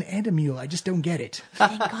goblin and a mule? I just don't get it.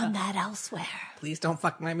 Think on that elsewhere. Please don't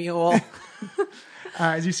fuck my mule.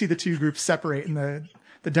 As you see the two groups separate, and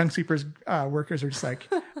the Dungsweepers workers are just like,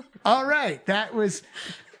 all right, that was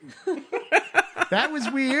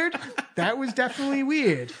weird. That was definitely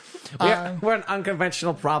weird. We're an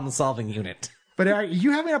unconventional problem-solving unit. But are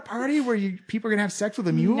you having a party where people are going to have sex with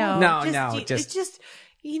a mule? No, It's just,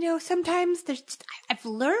 sometimes I've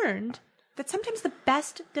learned that sometimes the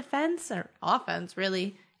best defense or offense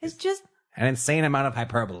really is just an insane amount of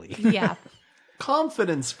hyperbole. Yeah.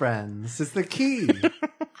 Confidence, friends, is the key.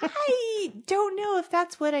 I don't know if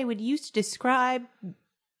that's what I would use to describe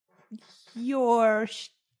your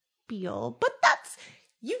spiel, but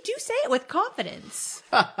you do say it with confidence.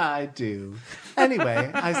 I do.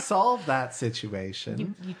 Anyway, I solved that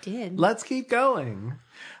situation. You did. Let's keep going.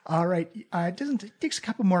 All right. It takes a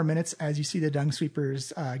couple more minutes as you see the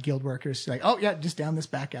Dungsweepers guild workers like, oh yeah, just down this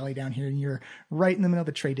back alley down here, and you're right in the middle of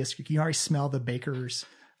the trade district. You already smell the bakers,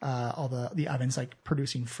 all the ovens like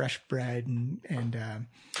producing fresh bread and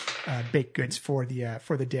baked goods for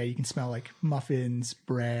the day. You can smell like muffins,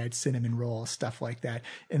 bread, cinnamon rolls, stuff like that.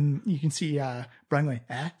 And you can see Brian going,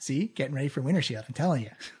 see, getting ready for Winter Shield. I'm telling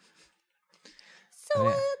you. So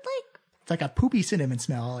it's like a poopy cinnamon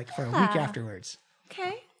smell, like for a week afterwards.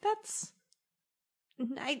 Okay, that's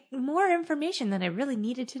more information than I really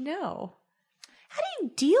needed to know. How do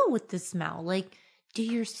you deal with the smell? Like, do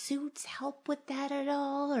your suits help with that at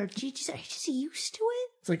all, or are you just used to it?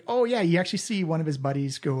 It's like, oh yeah, you actually see one of his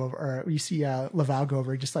buddies go over, or you see Laval go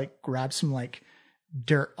over, just like grab some like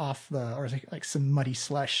dirt off or like some muddy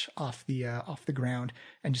slush off the ground,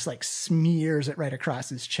 and just like smears it right across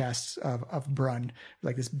his chest of Brun,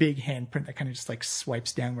 like this big handprint that kind of just like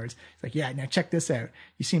swipes downwards. It's like, yeah, now check this out.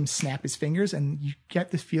 You see him snap his fingers, and you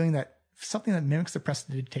get this feeling that something that mimics the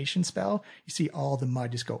prestidigitation spell. You see all the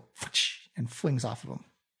mud just go and flings off of him.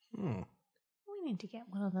 We need to get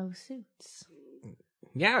one of those suits.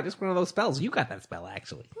 Yeah, just one of those spells. You got that spell,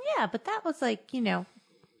 actually. Yeah, but that was like,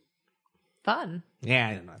 fun. Yeah,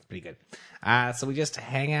 I don't know. It's pretty good. So we just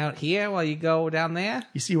hang out here while you go down there?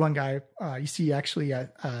 You see one guy, you see actually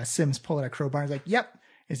Sims pull out a crowbar. He's like, yep.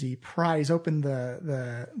 As he pries open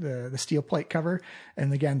the steel plate cover.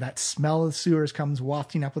 And again, that smell of the sewers comes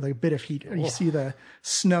wafting up with a bit of heat. You see the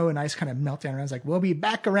snow and ice kind of melt down around. It's like, we'll be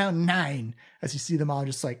back around 9 as you see them all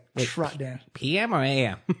just like trot down. PM or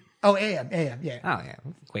AM? Oh, AM, yeah. Oh, yeah.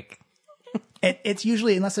 Quick. It's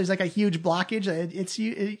usually, unless there's like a huge blockage,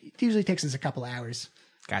 it usually takes us a couple hours.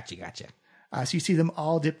 Gotcha. So you see them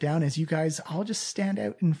all dip down as you guys all just stand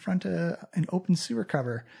out in front of an open sewer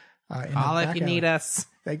cover. Call if you need us.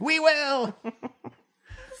 Like, we will. This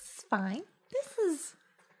is fine.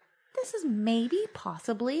 This is maybe,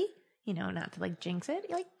 possibly, not to like jinx it,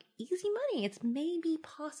 like easy money. It's maybe,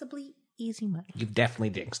 possibly easy money. You've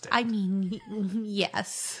definitely jinxed it. I mean,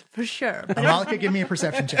 yes, for sure. But Malika, give me a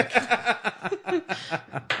perception check.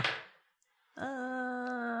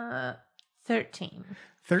 13.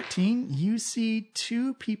 13, you see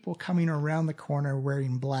two people coming around the corner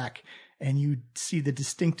wearing black, and you see the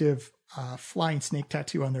distinctive flying snake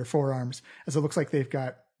tattoo on their forearms, as it looks like they've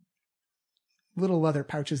got little leather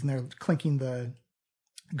pouches and they're clinking the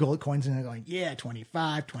gold coins and they're going, yeah,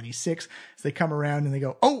 25, 26. So they come around and they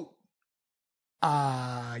go, oh,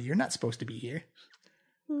 you're not supposed to be here.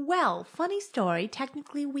 Well, funny story.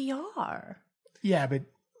 Technically, we are. Yeah, but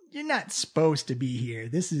you're not supposed to be here.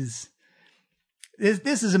 This is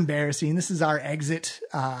embarrassing. This is our exit.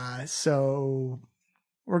 So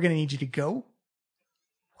we're going to need you to go.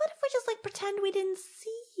 What if we just like pretend we didn't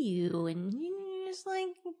see you and you just like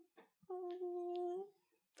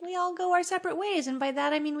we all go our separate ways, and by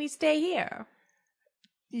that I mean we stay here.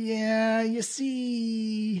 Yeah, you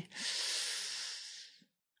see,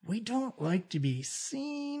 we don't like to be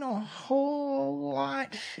seen a whole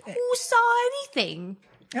lot. Who saw anything?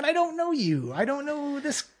 And I don't know you. I don't know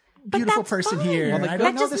this beautiful person fine. here. Well, I don't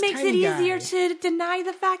that know just this makes it tiny easier guy. to deny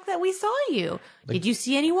the fact that we saw you. Did you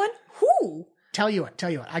see anyone? Who? Tell you what.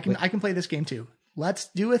 I can play this game too. Let's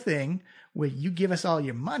do a thing where you give us all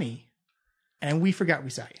your money, and we forgot we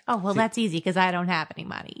saw you. Oh, well, that's easy because I don't have any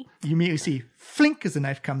money. You immediately see flink as the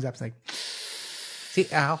knife comes up. It's like, See,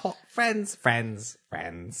 friends.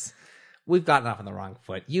 We've gotten off on the wrong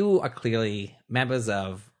foot. You are clearly members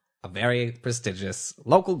of a very prestigious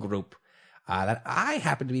local group that I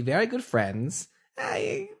happen to be very good friends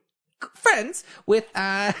with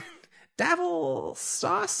Davil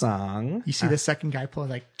Sawsong. you see the second guy pull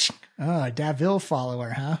like, Davil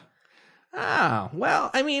follower, huh? Oh,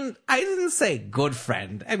 well, I mean, I didn't say good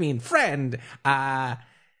friend. I mean, friend.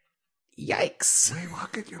 Yikes.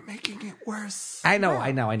 Waywalker, you're making it worse. I know.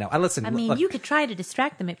 Listen, I mean, look, you could try to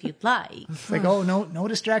distract them if you'd like. It's like, oh, no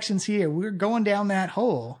distractions here. We're going down that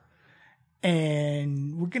hole.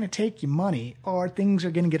 And we're going to take your money. Or things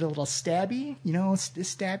are going to get a little stabby. You know,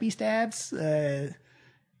 stabby stabs. I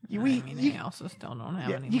also still don't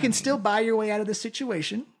have any You can still buy your way out of the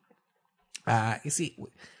situation. you see,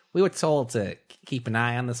 we were told to keep an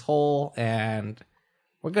eye on this hole, and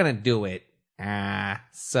we're going to do it.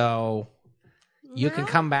 So you can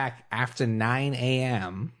come back after 9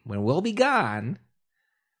 a.m. when we'll be gone.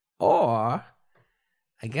 Or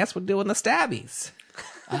I guess we're doing the stabbies.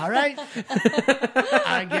 All right.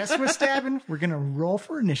 I guess we're stabbing. We're going to roll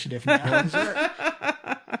for initiative now.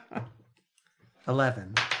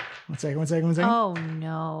 11. One second. Oh,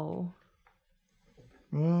 no.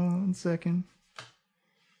 1 second.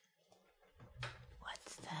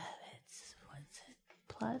 What's that? What's it?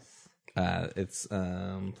 Plus? It's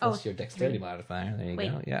plus your dexterity modifier. There you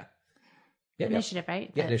go. Yeah. Initiative,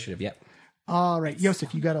 right? Yeah, initiative, yep. All right.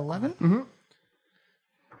 Yosef, you got 11? Mm-hmm.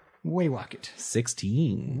 Waywalk it.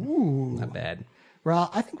 16. Ooh. Not bad.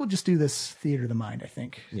 Well, I think we'll just do this theater of the mind, I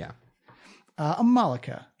think. Yeah.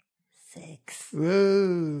 Amalika. 6.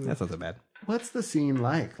 Whoa. That's not so bad. What's the scene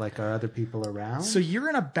like? Like, are other people around? So you're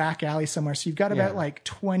in a back alley somewhere. So you've got about like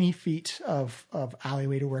 20 feet of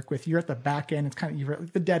alleyway to work with. You're at the back end. It's kind of you're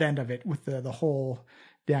at the dead end of it with the hole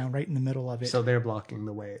down right in the middle of it. So they're blocking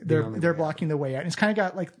the way. They're blocking the way out. And it's kind of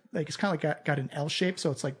got like it's kind of like got an L shape.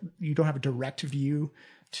 So it's like you don't have a direct view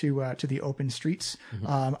to the open streets.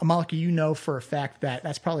 Mm-hmm. Amalika, you know for a fact that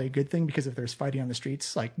that's probably a good thing because if there's fighting on the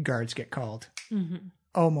streets, like guards get called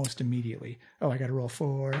almost immediately. Oh, I got to roll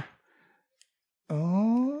 4.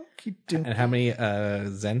 Oh, keep doing. And how many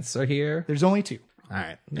Zents are here? There's only 2. All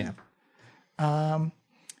right. Yeah.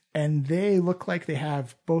 And they look like they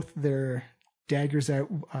have both their daggers out.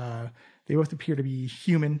 They both appear to be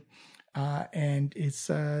human. And it's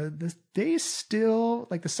the day is still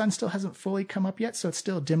like the sun still hasn't fully come up yet, so it's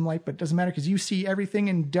still dim light, but it doesn't matter because you see everything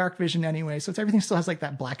in dark vision anyway. So everything still has like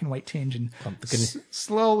that black and white tinge and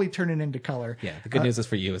slowly turning into color. Yeah, the good news is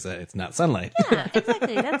for you is that it's not sunlight. Yeah,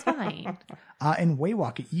 exactly. That's fine. And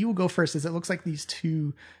Waywalk, you will go first, as it looks like these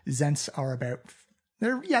two Zents are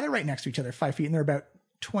they're right next to each other, 5 feet, and they're about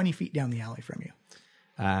 20 feet down the alley from you.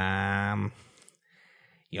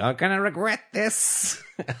 You're gonna regret this.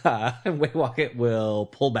 Waywalk will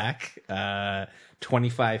pull back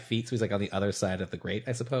 25 feet, so he's like on the other side of the grate,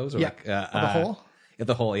 I suppose. Or yeah, like, the hole? At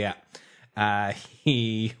the hole, yeah.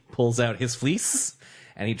 He pulls out his fleece,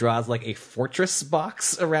 and he draws like a fortress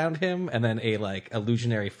box around him, and then a like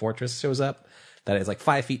illusionary fortress shows up that is like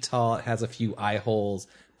 5 feet tall. It has a few eye holes,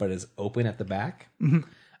 but is open at the back. Mm-hmm.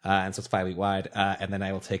 And so it's 5 feet wide. And then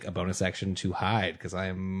I will take a bonus action to hide because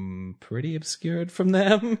I'm pretty obscured from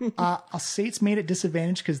them. I'll say it's made at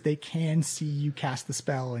disadvantage because they can see you cast the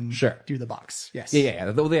spell and do the box. Yes.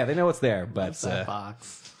 Yeah. They know it's there, but that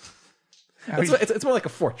box. It's more like a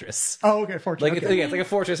fortress. Oh, okay, fortress. Like, okay. It's like a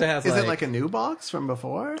fortress that has. Is it like a new box from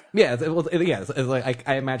before? Yeah. It's like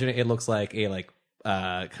I imagine it looks like a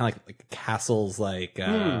kind of like castles, like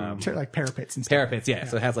like parapets and stuff. Parapets, yeah.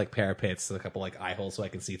 So it has like parapets, a couple like eye holes so I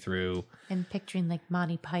can see through. And picturing like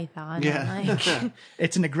Monty Python. Yeah. And, like,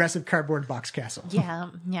 it's an aggressive cardboard box castle.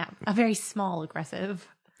 Yeah. A very small aggressive.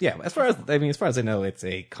 Yeah, as far as I know, it's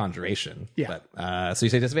a conjuration. Yeah. But so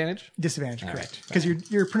you say disadvantage? Disadvantage, correct? Because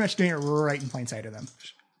you're pretty much doing it right in plain sight of them.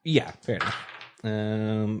 Yeah, fair enough.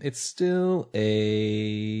 It's still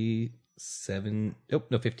a 7. Oh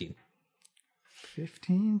no, 15.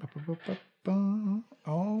 15.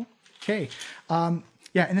 Okay.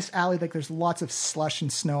 Yeah, in this alley, like there's lots of slush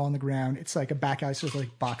and snow on the ground. It's like a back alley, so there's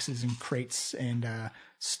like boxes and crates and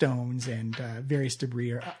stones and various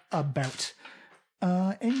debris are about.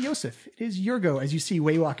 And Yosef, it is your go as you see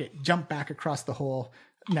Waywalk jump back across the hole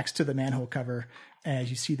next to the manhole cover as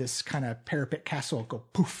you see this kind of parapet castle go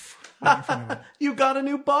poof right in front of it. You got a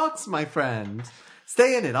new box, my friend.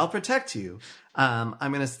 Stay in it. I'll protect you. I'm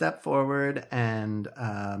going to step forward and...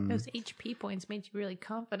 Those HP points made you really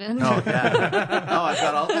confident. Oh, yeah. I've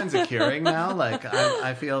got all kinds of curing now. Like,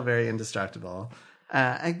 I feel very indestructible.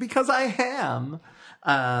 Because I am.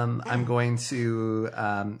 I'm going to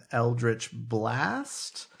Eldritch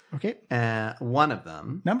Blast. Okay. One of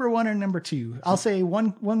them. Number 1 or number 2? I'll say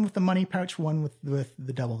one with the money pouch, one with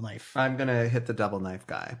the double knife. I'm going to hit the double knife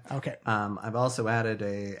guy. Okay. I've also added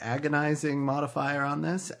a agonizing modifier on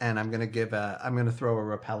this, and I'm going to throw a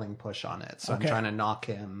repelling push on it. So I'm trying to knock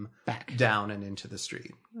him back down and into the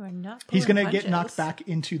street. He's going to get knocked back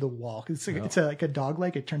into the wall. It's like a dog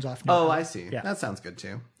leg. It turns off. Oh, I see. Yeah. That sounds good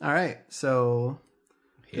too. All right. So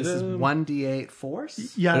This is 1d8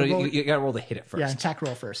 force? Yeah, No, roll, you gotta roll to hit it first. yeah, attack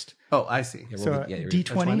roll first. Oh, I see. Yeah, roll So the- yeah,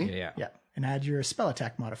 D20. 20? Yeah. And add your spell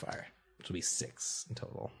attack modifier. Which will be 6 in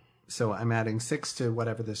total. So I'm adding 6 to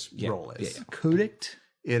whatever this roll is. Yeah. Correct.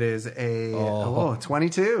 It is a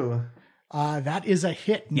 22. That is a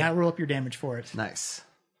hit. Now roll up your damage for it. Nice.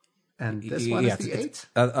 And this one is the 8?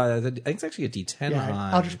 I think it's actually a D10 Yeah,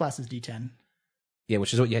 on... Eldritch Blast is D10. Yeah,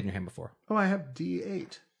 which is what you had in your hand before. Oh, I have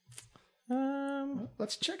d8.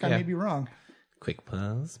 Let's check. I may be wrong. Quick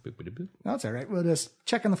pause. Boop, boop, boop. No, it's all right. We'll just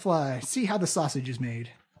check on the fly. See how the sausage is made.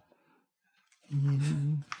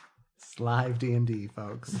 It's live D&D,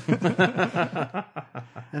 folks.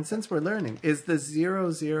 And since we're learning, is the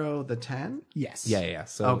 0 the 10? Yes. Yeah.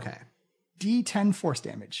 So Okay. D10 force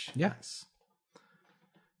damage. Yes.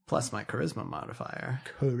 Plus my charisma modifier.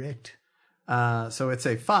 Correct. So it's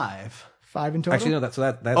a 5. 5 in total. Actually, no. That's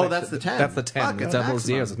That's the 10. That's the 10. Fuck, It's it's double maximum.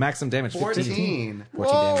 zeros. It's maximum damage. 14.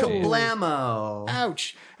 14 damage. Kablamo.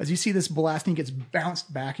 Ouch! As you see this blasting gets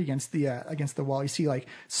bounced back against the wall, you see like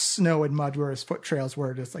snow and mud where his foot trails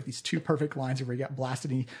were just like these two perfect lines where he got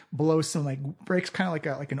blasted, and he blows some like breaks kind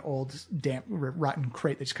of like an old damp rotten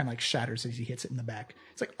crate that just kind of like shatters as he hits it in the back.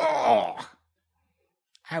 It's like, oh,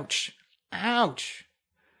 ouch, ouch.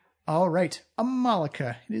 All right,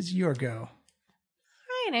 Amalika, it is your go.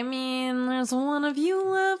 Right, I mean, there's one of you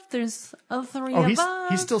left. There's three Oh, of us.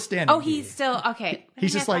 he's still standing. Oh, he's still okay.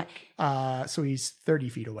 He's just I like so he's 30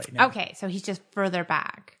 feet away now. okay, so he's just further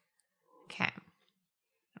back. Okay,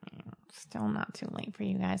 still not too late for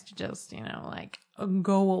you guys to just like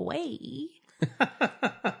go away. But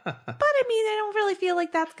I mean, I don't really feel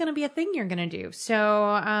like that's going to be a thing you're going to do. So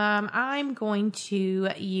I'm going to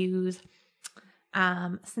use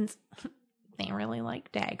since they really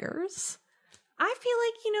like daggers. I feel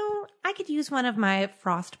like, I could use one of my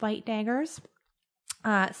frostbite daggers.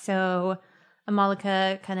 So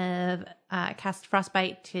Amalika kind of casts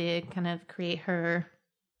frostbite to kind of create her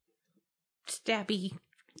stabby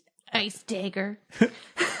ice dagger.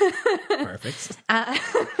 Perfect.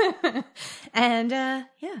 And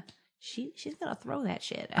she's gonna throw that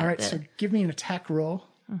shit at All right, so give me an attack roll.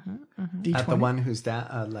 D20. At the one who's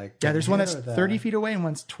like... Yeah, there's one that's or the- 30 feet away and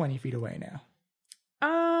one's 20 feet away now.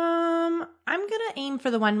 I'm gonna aim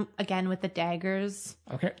for the one again with the daggers.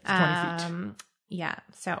 Okay, it's 20 feet. Yeah,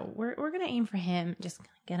 so we're gonna aim for him. Just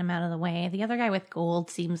get him out of the way. The other guy with gold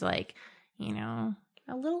seems like, a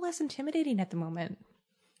little less intimidating at the moment.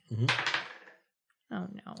 Mm-hmm. Oh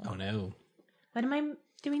no! Oh no! What am I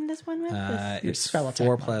doing this one with? Your It's spell attack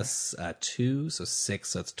 4 modifier. plus 2, so 6.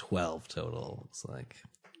 So it's 12 total. Looks like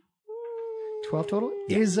 12 total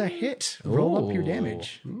is a hit. Roll up your Ooh.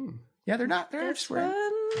 damage. Yeah, they're not. They're This swearing.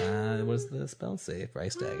 one? what does the spell say for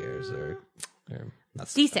ice daggers or not?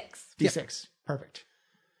 D6. D6. Perfect.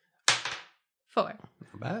 4.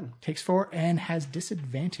 Not bad. Takes 4 and has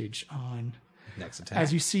disadvantage on. Next attack.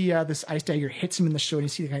 As you see this ice dagger hits him in the shoulder, you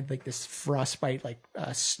see kind of like this frostbite, like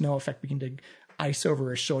snow effect begin to ice over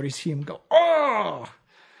his shoulder. You see him go, oh!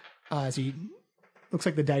 As he looks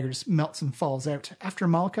like the dagger just melts and falls out. After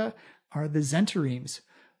Amalika are the Zentaremes.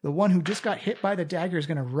 The one who just got hit by the dagger is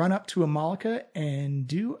going to run up to Amalika and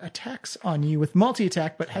do attacks on you with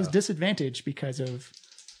multi-attack, but has disadvantage because of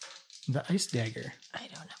the ice dagger. I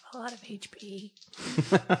don't have a lot of HP.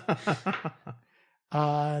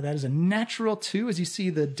 That is a natural 2 as you see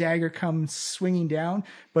the dagger come swinging down,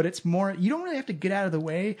 but it's more, you don't really have to get out of the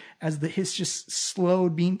way as his just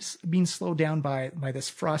being slowed down by this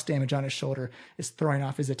frost damage on his shoulder is throwing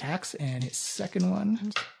off his attacks. And his second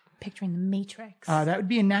one, Picturing the Matrix. that would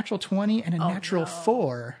be a natural 20 and a natural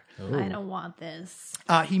 4. I don't want this.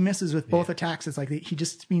 He misses with both attacks. It's like he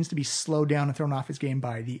just means to be slowed down and thrown off his game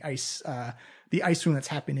by the ice wound that's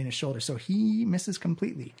happened in his shoulder. So he misses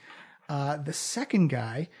completely. The second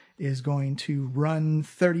guy is going to run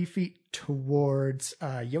 30 feet towards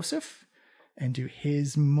Yosef and do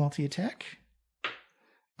his multi-attack.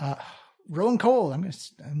 Rolling cold. I'm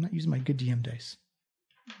not using my good DM dice.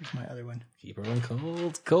 Here's my other one. Keep rolling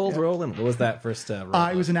cold rolling. What was that first roll?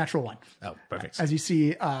 It was a natural 1. Oh, perfect. As you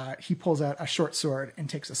see, he pulls out a short sword and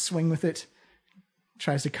takes a swing with it.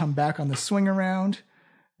 Tries to come back on the swing around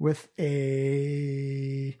with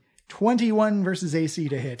a 21 versus AC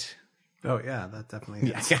to hit. Oh, yeah, that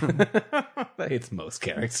definitely is. That hits most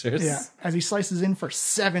characters. Yeah. As he slices in for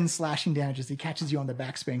 7 slashing damages, he catches you on the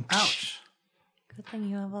backspin. Ouch. Good thing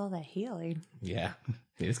you have all that healing. Yeah.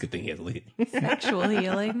 It's a good thing he has lead. Actual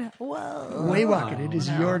healing. Whoa. Waywocket, it is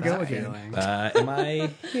your go That again. feeling. Am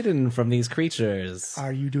I hidden from these creatures?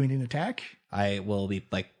 Are you doing an attack? I will be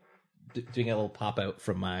doing a little pop out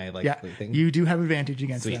from my thing. You do have advantage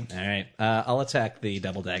against Sweet. them. All right. I'll attack the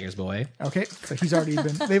double daggers boy. Okay, so he's already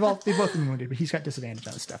been. They've both been wounded, but he's got disadvantage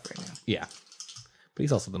on his stuff right now. Yeah, but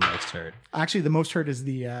he's also the most hurt. Actually, the most hurt is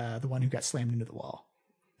the one who got slammed into the wall.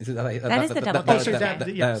 Is it, that is the double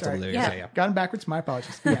daggers. Sorry. Yeah. Got him backwards. My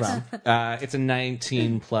apologies. No problem. It's a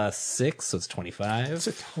 19 plus 6, so it's 25. It's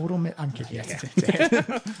a total. I'm kidding. Yes,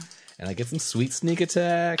 And I get some sweet sneak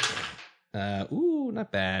attack.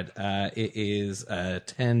 Not bad. It is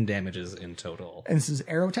 10 damages in total. And this is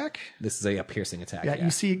arrow attack? This is a piercing attack. Yeah, you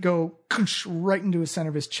see it go right into the center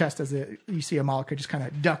of his chest as you see Amalika just kind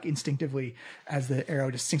of duck instinctively as the arrow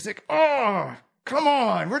just sinks. Like, oh, come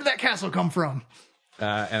on. Where did that castle come from?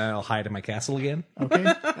 And I'll hide in my castle again.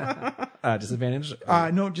 Okay. Disadvantage?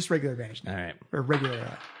 No, just regular advantage. All right. Or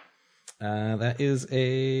regular. That is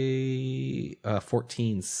a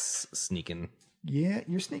 14 sneaking. Yeah,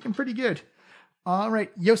 you're sneaking pretty good. All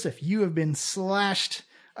right, Yosef, you have been slashed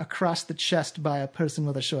across the chest by a person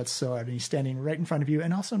with a short sword, and he's standing right in front of you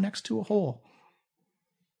and also next to a hole.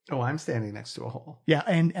 Oh, I'm standing next to a hole. Yeah,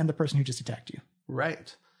 and the person who just attacked you.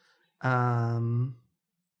 Right.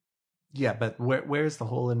 Yeah, but where's the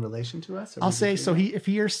hole in relation to us? I'll say so. If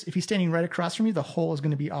he's standing right across from you, the hole is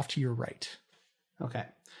going to be off to your right. Okay.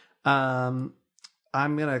 I'm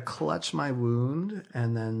gonna clutch my wound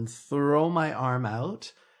and then throw my arm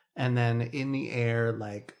out, and then in the air,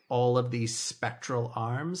 like all of these spectral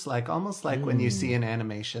arms, like almost like when you see an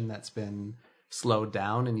animation that's been slowed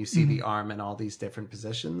down and you see the arm in all these different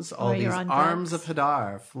positions. All these arms of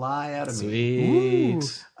Hadar fly out of me.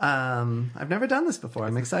 Sweet. I've never done this before.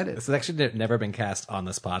 I'm excited. This has actually never been cast on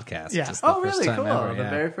this podcast. Yeah. It's the first really? time Cool. ever, The yeah.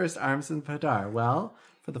 very first arms of Hadar. Well,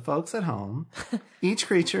 for the folks at home, each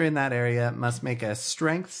creature in that area must make a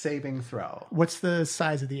strength saving throw. What's the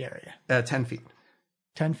size of the area? 10 feet.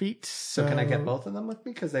 10 feet. So can I get both of them with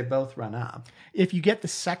me? Because they both run up. If you get the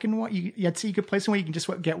second one, you could place one where you can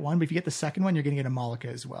just get one, but if you get the second one, you're going to get a Malika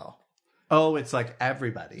as well. Oh, it's like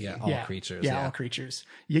everybody. Yeah, all creatures. Yeah, all creatures.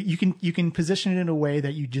 You can position it in a way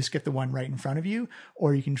that you just get the one right in front of you,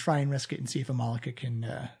 or you can try and risk it and see if a Malika can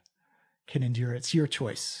endure it. It's your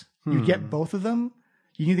choice. You get both of them.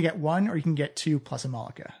 You can either get one or you can get two plus a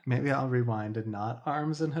Malika. Maybe I'll rewind and not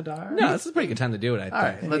arms and Hadar. No, this is a pretty good time to do it, I think. All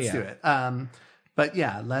right, let's do it. But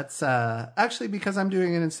yeah, let's actually, because I'm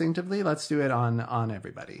doing it instinctively, let's do it on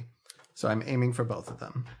everybody. So I'm aiming for both of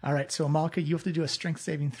them. All right, so Amalika, you have to do a strength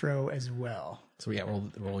saving throw as well. So yeah,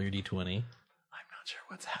 roll your d20. I'm not sure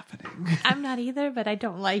what's happening. I'm not either, but I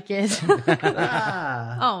don't like it.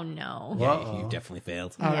 Oh no. Yeah, you definitely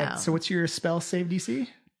failed. All Yeah. right, so what's your spell save DC?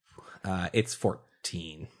 It's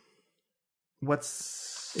 14.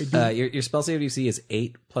 What's Your spell save DC is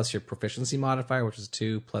 8 plus your proficiency modifier, which is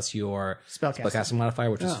 2, plus your spellcasting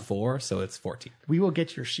modifier, which is 4, so it's 14. We will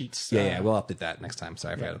get your sheets. Yeah, we'll update that next time.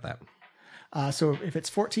 Sorry, I forgot about that. So if it's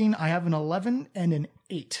 14, I have an 11 and an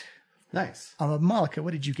 8. nice? Malika,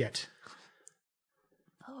 what did you get?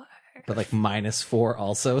 But like -4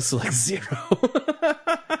 also, so like 0.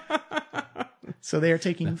 So they are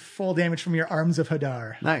taking full damage from your arms of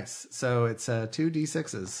Hadar. Nice. So it's 2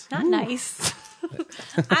 d6s. Not nice.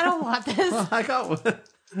 I don't want this. Well, I got one.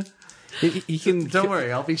 You can Don't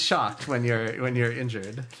worry, I'll be shocked when you're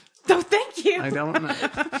injured. No, thank you. I don't know. I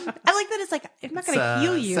like that it's like, I'm not going to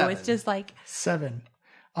heal you. 7. It's just like 7.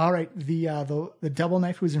 All right, the double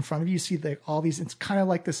knife who's in front of you, see all these, it's kind of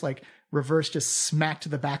like this like reverse just smack to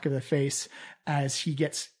the back of the face as he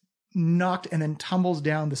gets knocked and then tumbles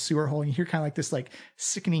down the sewer hole, and you hear kind of like this like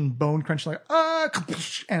sickening bone crunch, like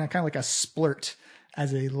and kind of like a splurt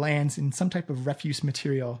as it lands in some type of refuse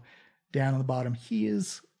material down on the bottom. He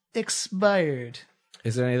is expired.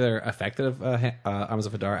 Is there any other effective Arms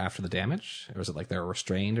of Hadar after the damage? Or is it like they're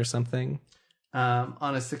restrained or something?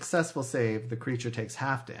 On a successful save, the creature takes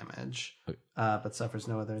half damage, but suffers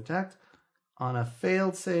no other attack. On a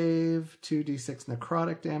failed save, 2d6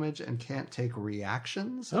 necrotic damage and can't take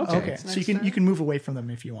reactions. Okay. So you can move away from them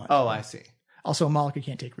if you want. Oh, I see. Also, Malika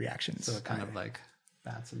can't take reactions. So it kind of like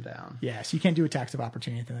bats him down. Yeah, so you can't do attacks of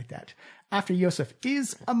opportunity, anything like that. After Yosef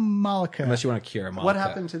is a Malika. Unless you want to cure him. What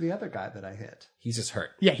happened to the other guy that I hit? He's just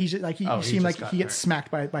hurt. Yeah, he's just, like he seemed like he gets hurt.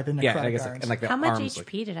 smacked by the necrotic Yeah, I guess arms. and like the how much arms,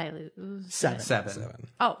 HP did I lose? 7. 7.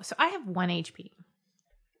 Oh, so I have 1 HP.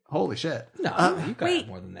 Holy shit. No, you got wait.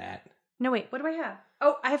 more than that. No, wait, what do I have?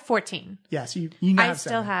 Oh, I have 14. Yeah, so you now I have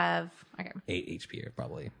still 7. have, okay. 8 HP or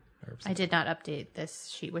probably. Or I did not update this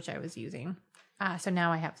sheet, which I was using. So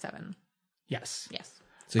now I have 7. Yes. Yes.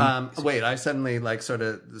 So Wait, I suddenly like sort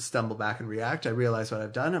of stumble back and react. I realize what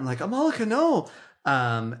I've done. I'm like, Amalika, no.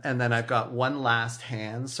 And then I've got one last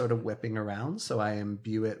hand sort of whipping around. So I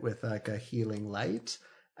imbue it with like a healing light.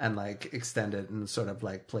 and like extend it and sort of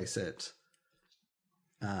like place it.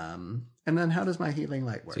 And then how does my healing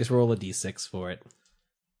light work? So just roll a d6 for it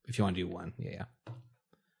if you want to do one. Yeah.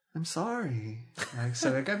 I'm sorry. Like,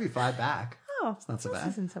 so it got me 5 back. Oh, It's not so this bad.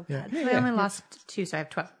 isn't so Yeah. bad. Yeah, So I yeah. only lost 2, so I have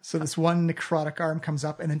 12. So this one necrotic arm comes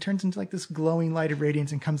up and then turns into like this glowing light of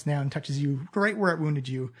radiance and comes down and touches you right where it wounded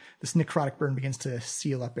you. This necrotic burn begins to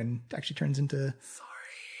seal up and actually turns into...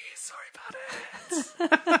 Sorry about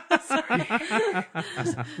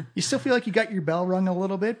it. You still feel like you got your bell rung a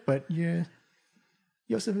little bit, but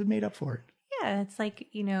Yosef had made up for it. Yeah, it's like,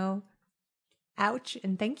 ouch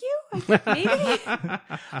and thank you, maybe?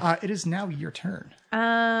 It is now your turn.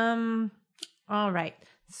 All right.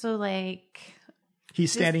 So, like...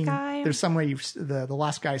 He's standing... guy? There's some way the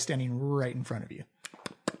last guy is standing right in front of you.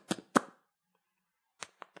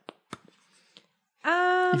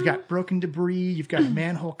 You've got broken debris, you've got a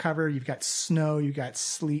manhole cover, you've got snow, you've got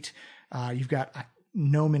sleet, you've got a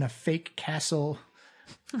gnome in a fake castle.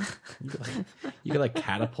 You could like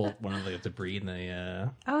catapult one of the debris in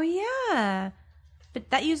the... Oh, yeah. But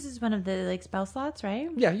that uses one of the like spell slots, right?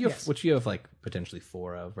 Yeah, you have, Yes. which you have like potentially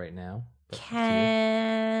 4 of right now. But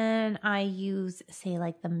Can I use, say,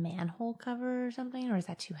 like the manhole cover or something, or is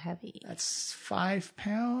that too heavy? That's 5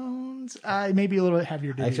 pounds. Maybe a little bit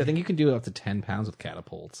heavier. actually, I think you can do up to 10 pounds with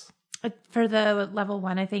catapults. For the level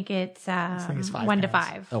 1, I think it's think it's 5 1 to pounds.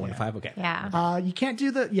 5. Oh, 1 to 5? Okay. Yeah. You can't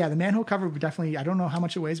do the manhole cover would definitely, I don't know how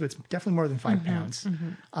much it weighs, but it's definitely more than 5 pounds.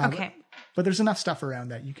 Okay. But there's enough stuff around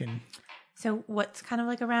that you can. So what's kind of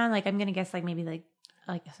like around? Like I'm gonna guess like maybe like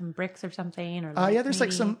some bricks or something. Or Yeah, there's like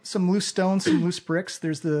maybe- some loose stones, some loose bricks.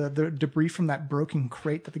 There's the debris from that broken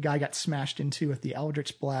crate that the guy got smashed into with the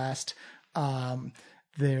Eldritch Blast.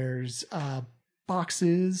 There's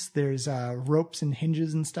boxes. There's ropes and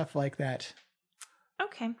hinges and stuff like that.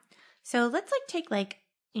 Okay. So let's like take like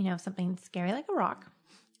something scary like a rock.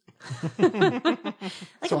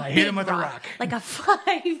 So I hit him with a rock. Like a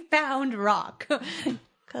 5-pound rock.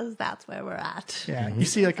 Because that's where we're at. Yeah, you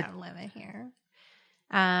see like Our limit here.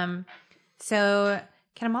 So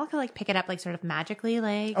can Amalika like pick it up like sort of magically,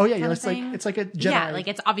 like? oh yeah, kind of it's like thing? it's like a Jedi. Yeah, like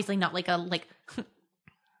it's obviously not like a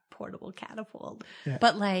portable catapult, Yeah.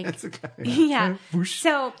 but like It's okay. yeah. Whoosh.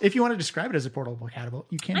 So If you want to describe it as a portable catapult,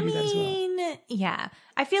 you can I do that as well. mean, yeah,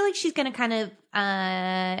 I feel like she's gonna kind of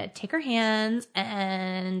take her hands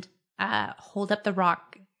and hold up the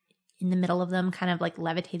rock in the middle of them, kind of like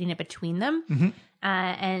levitating it between them. Mm-hmm.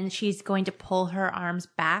 And she's going to pull her arms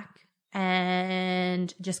back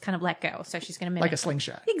and just kind of let go. So she's going to mimic Like a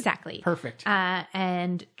slingshot. Exactly. Perfect.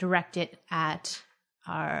 And direct it at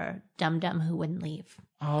our dum-dum who wouldn't leave.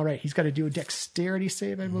 All right, he's got to do a dexterity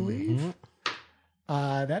save, I believe.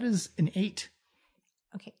 That is an 8.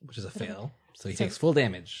 Okay. Which is a fail. So he takes full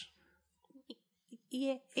damage.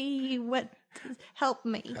 Yay, what? Help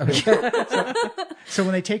me. So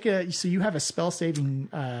when they take so you have a spell saving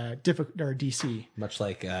DC. Much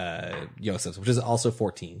like Yosef's, which is also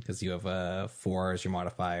 14, because you have 4 as your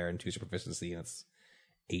modifier and 2 as your proficiency, and it's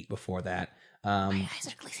 8 before that. My eyes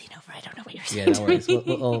are glazing over. I don't know what you're Yeah, saying. no worries.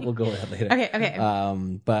 We'll go with that later.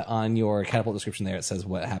 Okay. But on your catapult description there, it says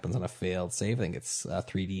what happens on a failed save. I think it's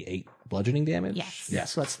 3d8 bludgeoning damage. Yes. Yeah,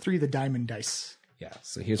 so that's 3 of the diamond dice. Yeah.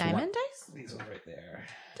 So here's one. Diamond dice? These ones right there.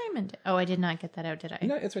 Diamond. Oh, I did not get that out, did I?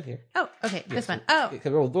 No, it's right here. Oh, okay. This one. Oh. Okay,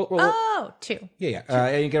 roll. Oh, 2. Yeah.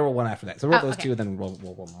 And you get to roll 1 after that. So roll those okay. 2, and then roll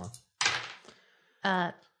 1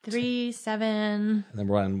 more. 3, 7, And then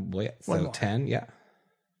run. Well, yeah. So One more. 10. Yeah.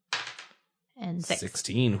 and 6.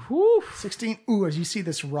 16. Whew. 16. Ooh, as you see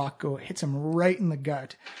this rock go, it hits him right in the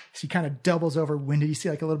gut. So he kind of doubles over, winded. You see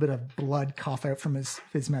like a little bit of blood cough out from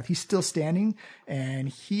his mouth. He's still standing, and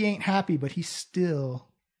he ain't happy, but he's still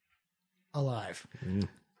alive.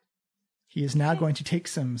 He is now going to take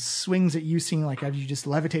some swings at you, seeing like as you just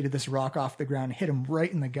levitated this rock off the ground, hit him right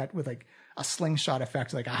in the gut with like a slingshot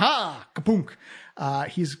effect, like aha, kapoonk.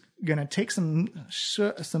 He's gonna take some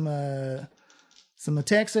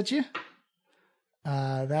attacks at you.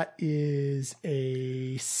 That is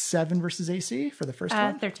a 7 versus AC for the first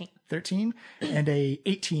one. 13. 13, and a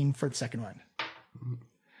 18 for the second one.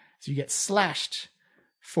 So you get slashed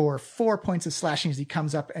for 4 points of slashing as he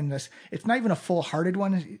comes up, and it's not even a full-hearted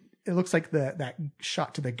one. It looks like that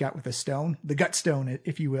shot to the gut with a stone, the gut stone,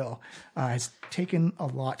 if you will, has taken a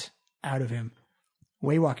lot out of him.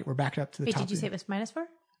 Waywalk it. We're back up to the Wait, top. did you say it was -4?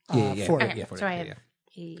 Yeah. 4. Yeah, So I have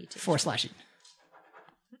 8. 4 slashing.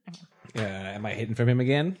 Am I hidden from him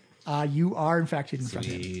again? You are, in fact, hidden from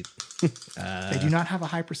him. Sweet. They do not have a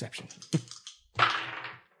high perception.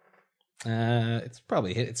 It's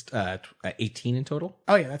probably hit. It's 18 in total.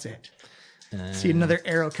 Oh, yeah, that's it. See another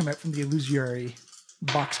arrow come out from the illusory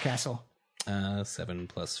box castle. 7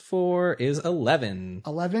 plus 4 is 11.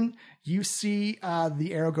 11. You see the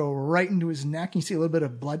arrow go right into his neck. You see a little bit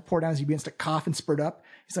of blood pour down as he begins to cough and spurt up.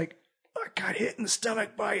 He's like, I got hit in the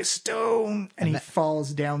stomach by a stone. And he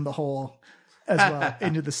falls down the hole as well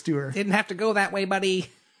into the sewer. Didn't have to go that way, buddy.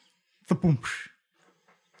 Boom.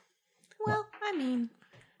 Well, I mean,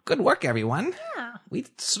 Good work, everyone. yeah. We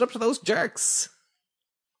stood up to those jerks.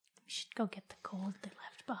 We should go get the gold they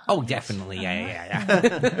left behind. Oh, definitely.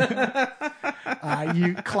 Yeah.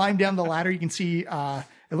 You climb down the ladder. You can see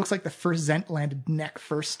it looks like the first Zent landed neck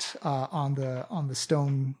first on the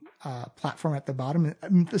stone platform at the bottom.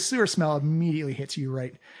 The sewer smell immediately hits you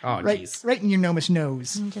right in your gnomish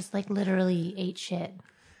nose. And just like literally ate shit.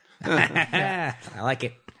 I like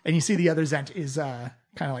it. And you see the other Zent is kind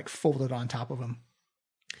of like folded on top of him.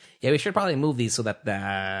 Yeah, we should probably move these so that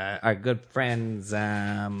our good friends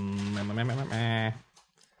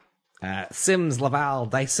Sims, Laval,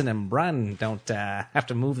 Dyson, and Brun don't have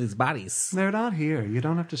to move these bodies. They're not here. You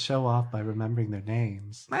don't have to show off by remembering their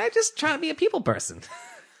names. I'm just trying to be a people person.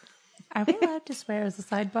 Are we allowed to swear as a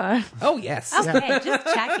sidebar? Oh, yes. Okay,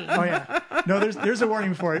 just checking. Oh yeah. No, there's a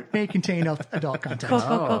warning for it. May contain adult content.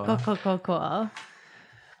 Cool.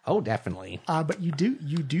 Oh, definitely. But you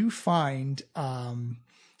do find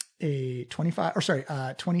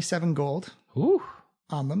 27 gold Ooh.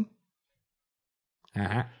 on them.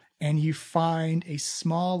 Uh-huh. And you find a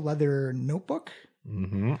small leather notebook.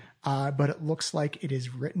 Mm-hmm. But it looks like it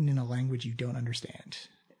is written in a language you don't understand.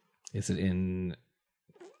 Is it in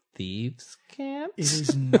Thieves' Cant? It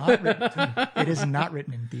is not written. It is not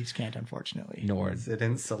written in Thieves' Cant, unfortunately. Nor Is it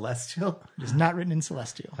in Celestial? It is not written in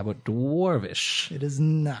Celestial. how about Dwarvish? It is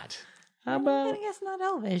not. How I about guess not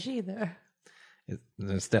Elvish either.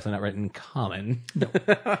 it's definitely not written in Common.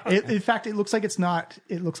 In fact, it looks like it's not.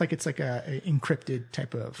 It looks like it's like a encrypted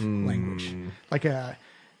type of language, like a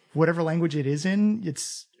whatever language it is in.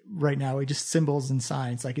 It's right now it's just symbols and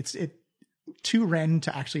signs. Like it's too Ren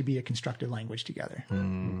to actually be a constructed language together.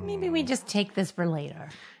 Maybe we just take this for later.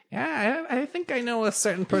 Yeah, I think I know a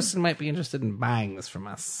certain person might be interested in buying this from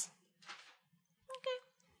us.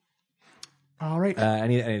 All right.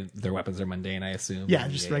 Their weapons are mundane, I assume. Yeah,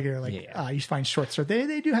 just regular. Like you find short sword.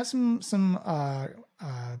 They do have some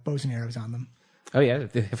bows and arrows on them. Oh yeah,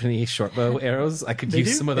 if they have any short bow arrows, I could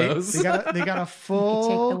use some of those. They got a Take the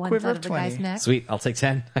full ones quiver out of of the guy's 20. neck. Sweet, I'll take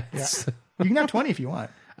 10. Yeah. You can have 20 if you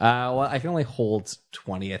want. Well, I can only hold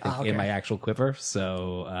 20, I think, okay. in my actual quiver.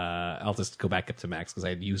 So I'll just go back up to max because I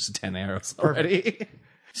had used 10 arrows already.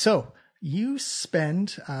 So you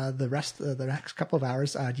spend the rest of the next couple of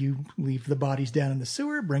hours. Do you leave the bodies down in the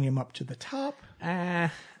sewer, bring them up to the top?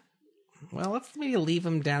 Well, let's maybe leave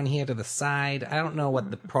them down here to the side. I don't know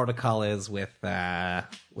what the protocol is with the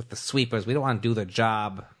sweepers. We don't want to do their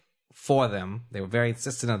job for them. They were very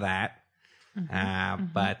insistent of that.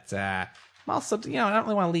 But also, I don't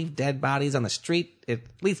really want to leave dead bodies on the street. It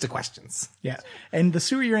leads to questions. Yeah. And the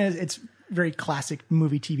sewer you're in, it's very classic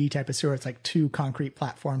movie TV type of sewer. It's like two concrete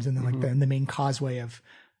platforms and then like the main causeway of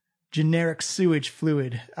generic sewage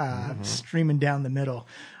fluid streaming down the middle.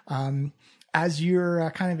 As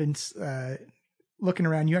you're kind of looking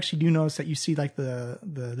around, you actually do notice that you see like the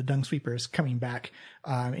Dungsweepers coming back.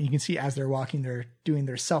 And you can see as they're walking, they're doing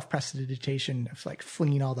their self-prestidigitation of like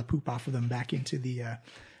flinging all the poop off of them back into the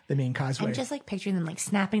main causeway. I'm just like picturing them like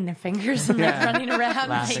snapping their fingers and like running around.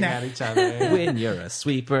 Laughing Like, at each other. When you're a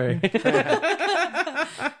sweeper.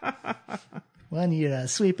 When you're a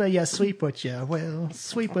sweeper, you sweep what you will,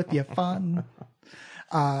 sweep with your fun.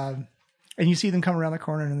 And you see them come around the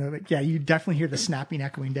corner, and they're like, "Yeah, you definitely hear the snapping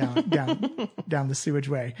echoing down the sewage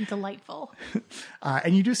way." delightful.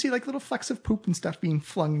 And you do see like little flecks of poop and stuff being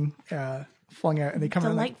flung out, and they come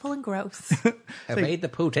around. Delightful and gross. Evade the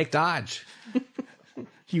poo, take dodge.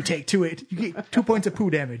 You take 2 points of poo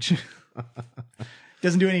damage.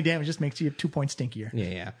 Doesn't do any damage, just makes you 2 points stinkier.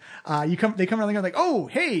 Yeah. They come around and they're like, "Oh,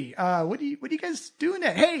 hey, what are you guys doing?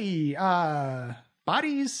 Hey,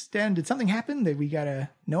 bodies? Dan, did something happen that we gotta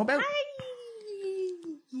know about?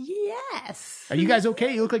 Yes. Are you guys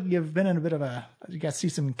okay? You look like you've been in a bit of you guys see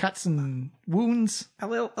some cuts and wounds. A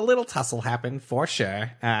little tussle happened for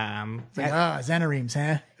sure. Xanaremes,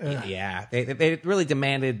 huh? Yeah, they really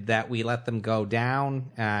demanded that we let them go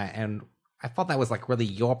down, and I thought that was like really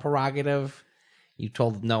your prerogative. You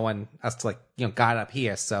told us to guide up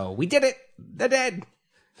here, so we did it. They're dead.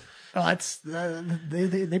 Well, that's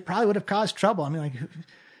they probably would have caused trouble. I mean, like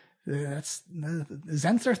that's the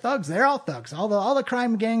Zents are thugs. They're all thugs. All the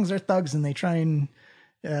crime gangs are thugs, and they try and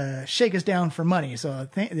shake us down for money. So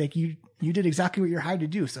you did exactly what you're hired to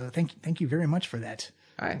do. So thank you very much for that.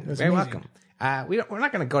 All right, It was very amazing. welcome. We're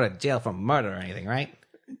not going to go to jail for murder or anything, right?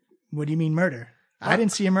 What do you mean murder? I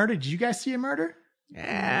didn't see a murder. Did you guys see a murder?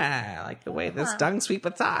 Yeah, I like the way this dung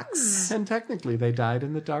sweeper talks. And technically, they died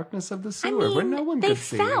in the darkness of the sewer where no one they could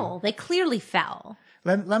see. fell. They clearly fell.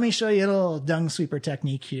 Let me show you a little dung sweeper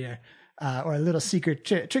technique here, or a little secret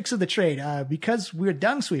tricks of the trade. Because we're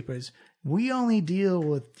dung sweepers, we only deal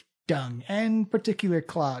with dung and particular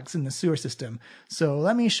clogs in the sewer system. So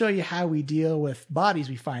let me show you how we deal with bodies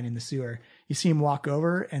we find in the sewer. You see him walk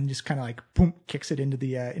over and just kind of like boom, kicks it into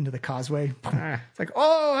the causeway. It's like,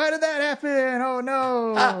 oh, how did that happen? Oh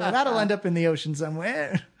no, that'll end up in the ocean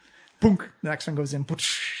somewhere. Boom, the next one goes in.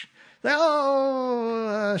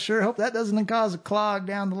 Oh, sure hope that doesn't cause a clog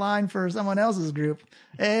down the line for someone else's group.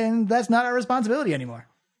 And that's not our responsibility anymore.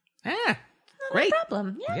 Great. No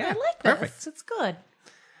problem. Yeah, I like perfect. this. It's good.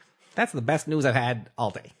 That's the best news I've had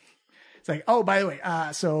all day. It's like, oh, by the way,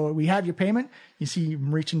 so we have your payment. You see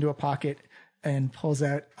him reach into a pocket and pulls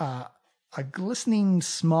out a glistening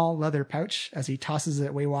small leather pouch as he tosses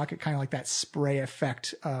it away. Walk it kind of like that spray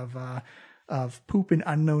effect of poop and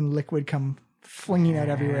unknown liquid come flinging out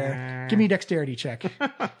everywhere. Give me a dexterity check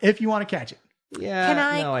if you want to catch it. Yeah. Can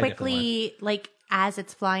I no, quickly, like, as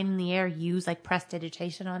it's flying in the air, use like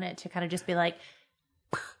prestidigitation on it to kind of just be like,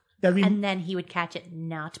 and then he would catch it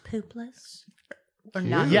not poopless? Or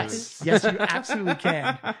not Yes, you absolutely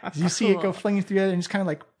can. You see it go flinging through it and just kind of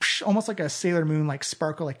like, almost like a Sailor Moon, like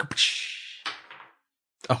sparkle, like.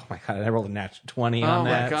 Oh my God, I rolled a natural 20 on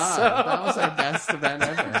that. Oh my God, that was our best event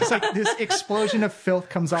ever. Just like this explosion of filth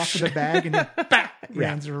comes off of the bag and then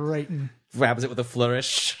lands right in. Grabs it with a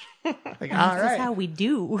flourish. Like, all This right. is how we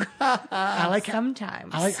do. I like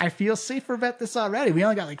sometimes. I feel safer about this already. We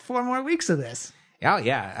only got like 4 more weeks of this. Oh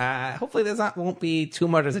yeah. Hopefully won't be 2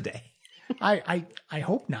 murders a day. I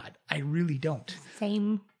hope not. I really don't.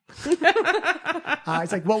 Same.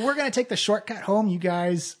 It's like, well, we're gonna take the shortcut home. You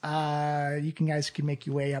guys, guys can make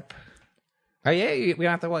your way up. Oh yeah, we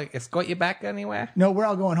don't have to escort you back anywhere. No, we're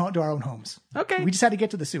all going home to our own homes. Okay. We just had to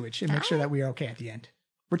get to the sewage and make sure that we are okay at the end.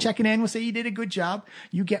 We're checking in. We'll say you did a good job.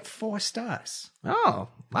 You get 4 stars. Oh,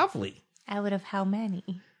 lovely. Out of how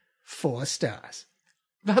many? 4 stars.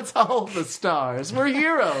 That's all the stars. We're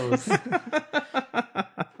heroes.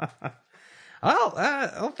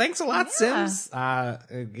 Well, thanks a lot, Yeah. Sims.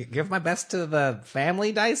 Give my best to the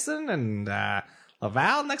family, Dyson, and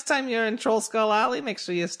Laval. Next time you're in Troll Skull Alley, make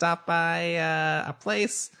sure you stop by a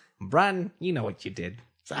place. Brun, you know what you did.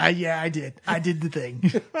 Yeah, I did. I did the thing.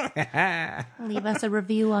 Leave us a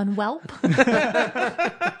review on Whelp.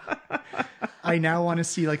 I now want to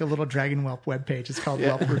see like a little Dragon Whelp webpage. It's called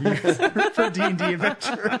Whelp Reviews for D&D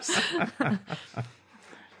adventurers.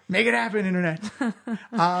 Make it happen, internet.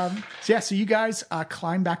 So you guys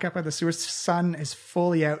climb back up by the sewer. Sun is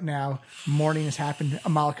fully out now. Morning has happened.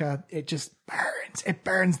 Amalka, it just burns. It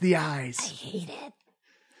burns the eyes. I hate it.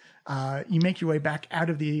 You make your way back out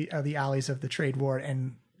of the alleys of the trade ward,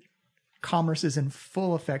 and commerce is in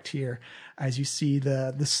full effect here as you see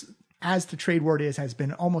as the trade ward has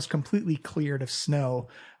been almost completely cleared of snow.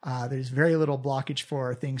 There's very little blockage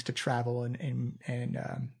for things to travel and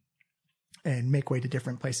make way to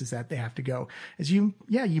different places that they have to go. As you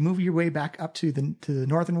move your way back up to the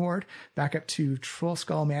northern ward, back up to Troll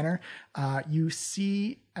Skull Manor. You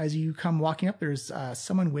see as you come walking up, there's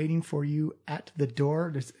someone waiting for you at the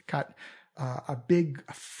door. There's got a big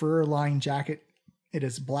fur-lined jacket. It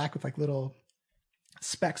is black with like little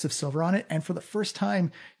specks of silver on it. And for the first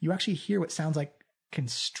time, you actually hear what sounds like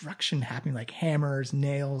construction happening, like hammers,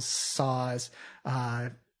 nails, saws,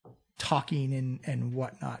 talking and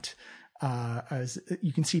whatnot. As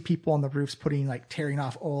you can see people on the roofs tearing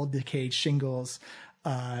off old decayed shingles,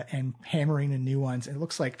 and hammering in new ones. And it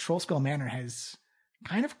looks like Troll Skull Manor has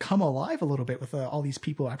kind of come alive a little bit with all these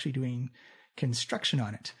people actually doing construction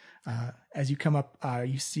on it. As you come up,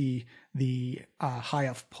 you see the high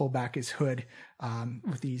elf pull back his hood,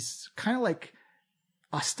 with these kind of like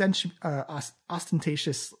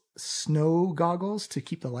ostentatious snow goggles to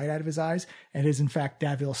keep the light out of his eyes. And it is in fact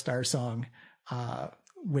Davil Starsong,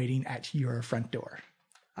 waiting at your front door.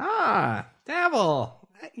 Ah, Davil.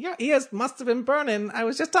 Your ears must have been burning. I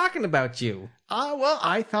was just talking about you. Well,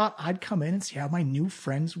 I thought I'd come in and see how my new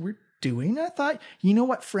friends were doing. I thought, you know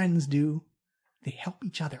what friends do? They help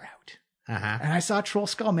each other out. Uh-huh. And I saw Troll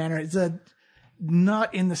Skull Manor is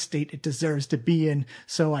not in the state it deserves to be in.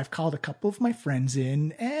 So I've called a couple of my friends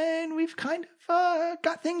in, and we've kind of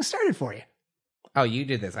got things started for you. Oh, you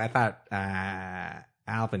did this. I thought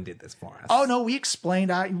Alvin did this for us. Oh no, we explained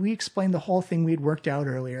the whole thing we'd worked out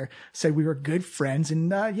earlier. Said we were good friends,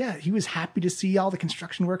 and he was happy to see all the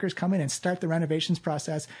construction workers come in and start the renovations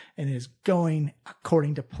process, and it is going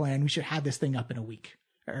according to plan. We should have this thing up in a week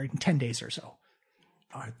or in 10 days or so.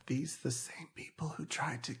 Are these the same people who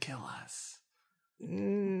tried to kill us?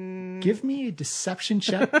 Give me a deception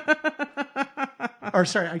check. Or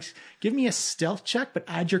sorry, give me a stealth check, but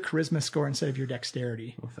add your charisma score instead of your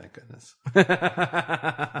dexterity. Oh, thank goodness. It's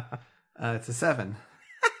a 7.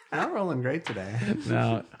 Not rolling great today.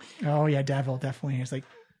 No. Oh yeah, Davil definitely is like,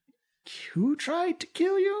 who tried to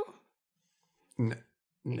kill you?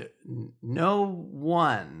 No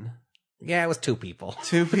one. Yeah, it was 2 people.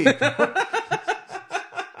 2 people.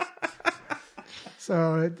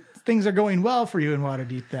 So things are going well for you in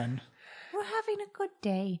Waterdeep then. We're having a good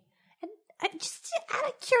day. And just out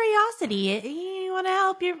of curiosity, you want to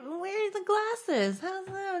help wear the glasses? How's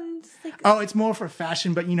that? Oh, it's more for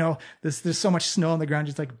fashion, but there's so much snow on the ground,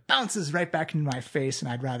 just like bounces right back into my face, and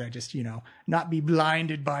I'd rather just, not be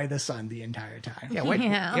blinded by the sun the entire time. Yeah,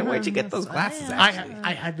 where'd you get those glasses, actually?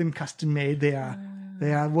 I had them custom made. They are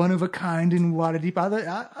one of a kind in Waterdeep.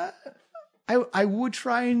 I would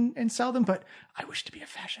try and sell them, but I wish to be a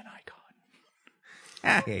fashion icon.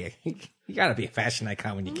 Hey, you gotta be a fashion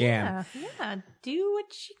icon when you can. Yeah, do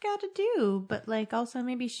what you gotta do, but also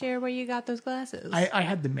maybe share where you got those glasses. I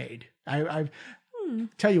had them made. I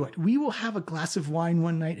tell you what, we will have a glass of wine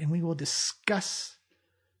one night and we will discuss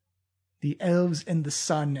the elves and the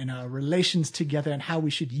sun and our relations together and how we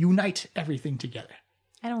should unite everything together.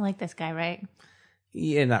 I don't like this guy, right?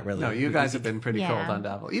 Yeah, not really. No, you guys have been pretty cold on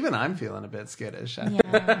Davil. Even I'm feeling a bit skittish.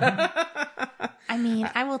 Yeah. I mean,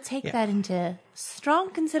 I will take that into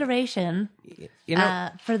strong consideration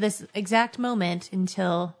for this exact moment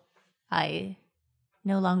until I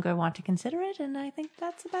no longer want to consider it, and I think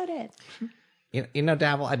that's about it.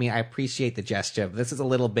 Davil, I mean, I appreciate the gesture, but this is a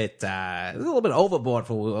little bit overboard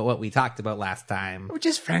for what we talked about last time. We're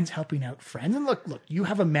just friends helping out friends. And look, you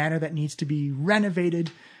have a manor that needs to be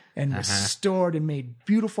renovated and restored and made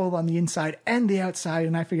beautiful on the inside and the outside,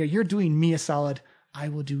 and I figure you're doing me a solid. I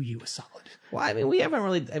will do you a solid. Well, I mean, we haven't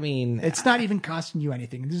really, it's not even costing you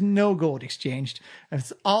anything. There's no gold exchanged.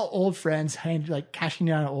 It's all old friends, cashing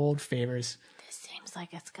in on old favors. This seems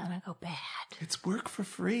like it's gonna go bad. It's work for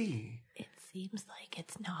free. It seems like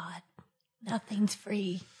it's not. Nothing's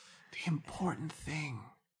free. The important thing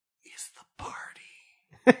is the party.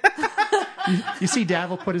 You see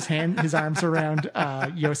Davil put his arms around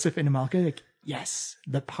Yosef and Amalka, like, yes,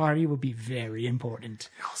 the party will be very important.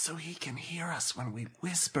 Also, he can hear us when we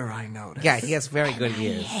whisper, I notice. Yeah, he has very good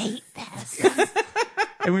ears. I hate this.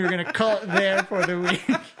 And we were going to call it there for the week.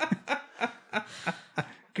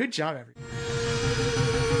 Good job, everyone.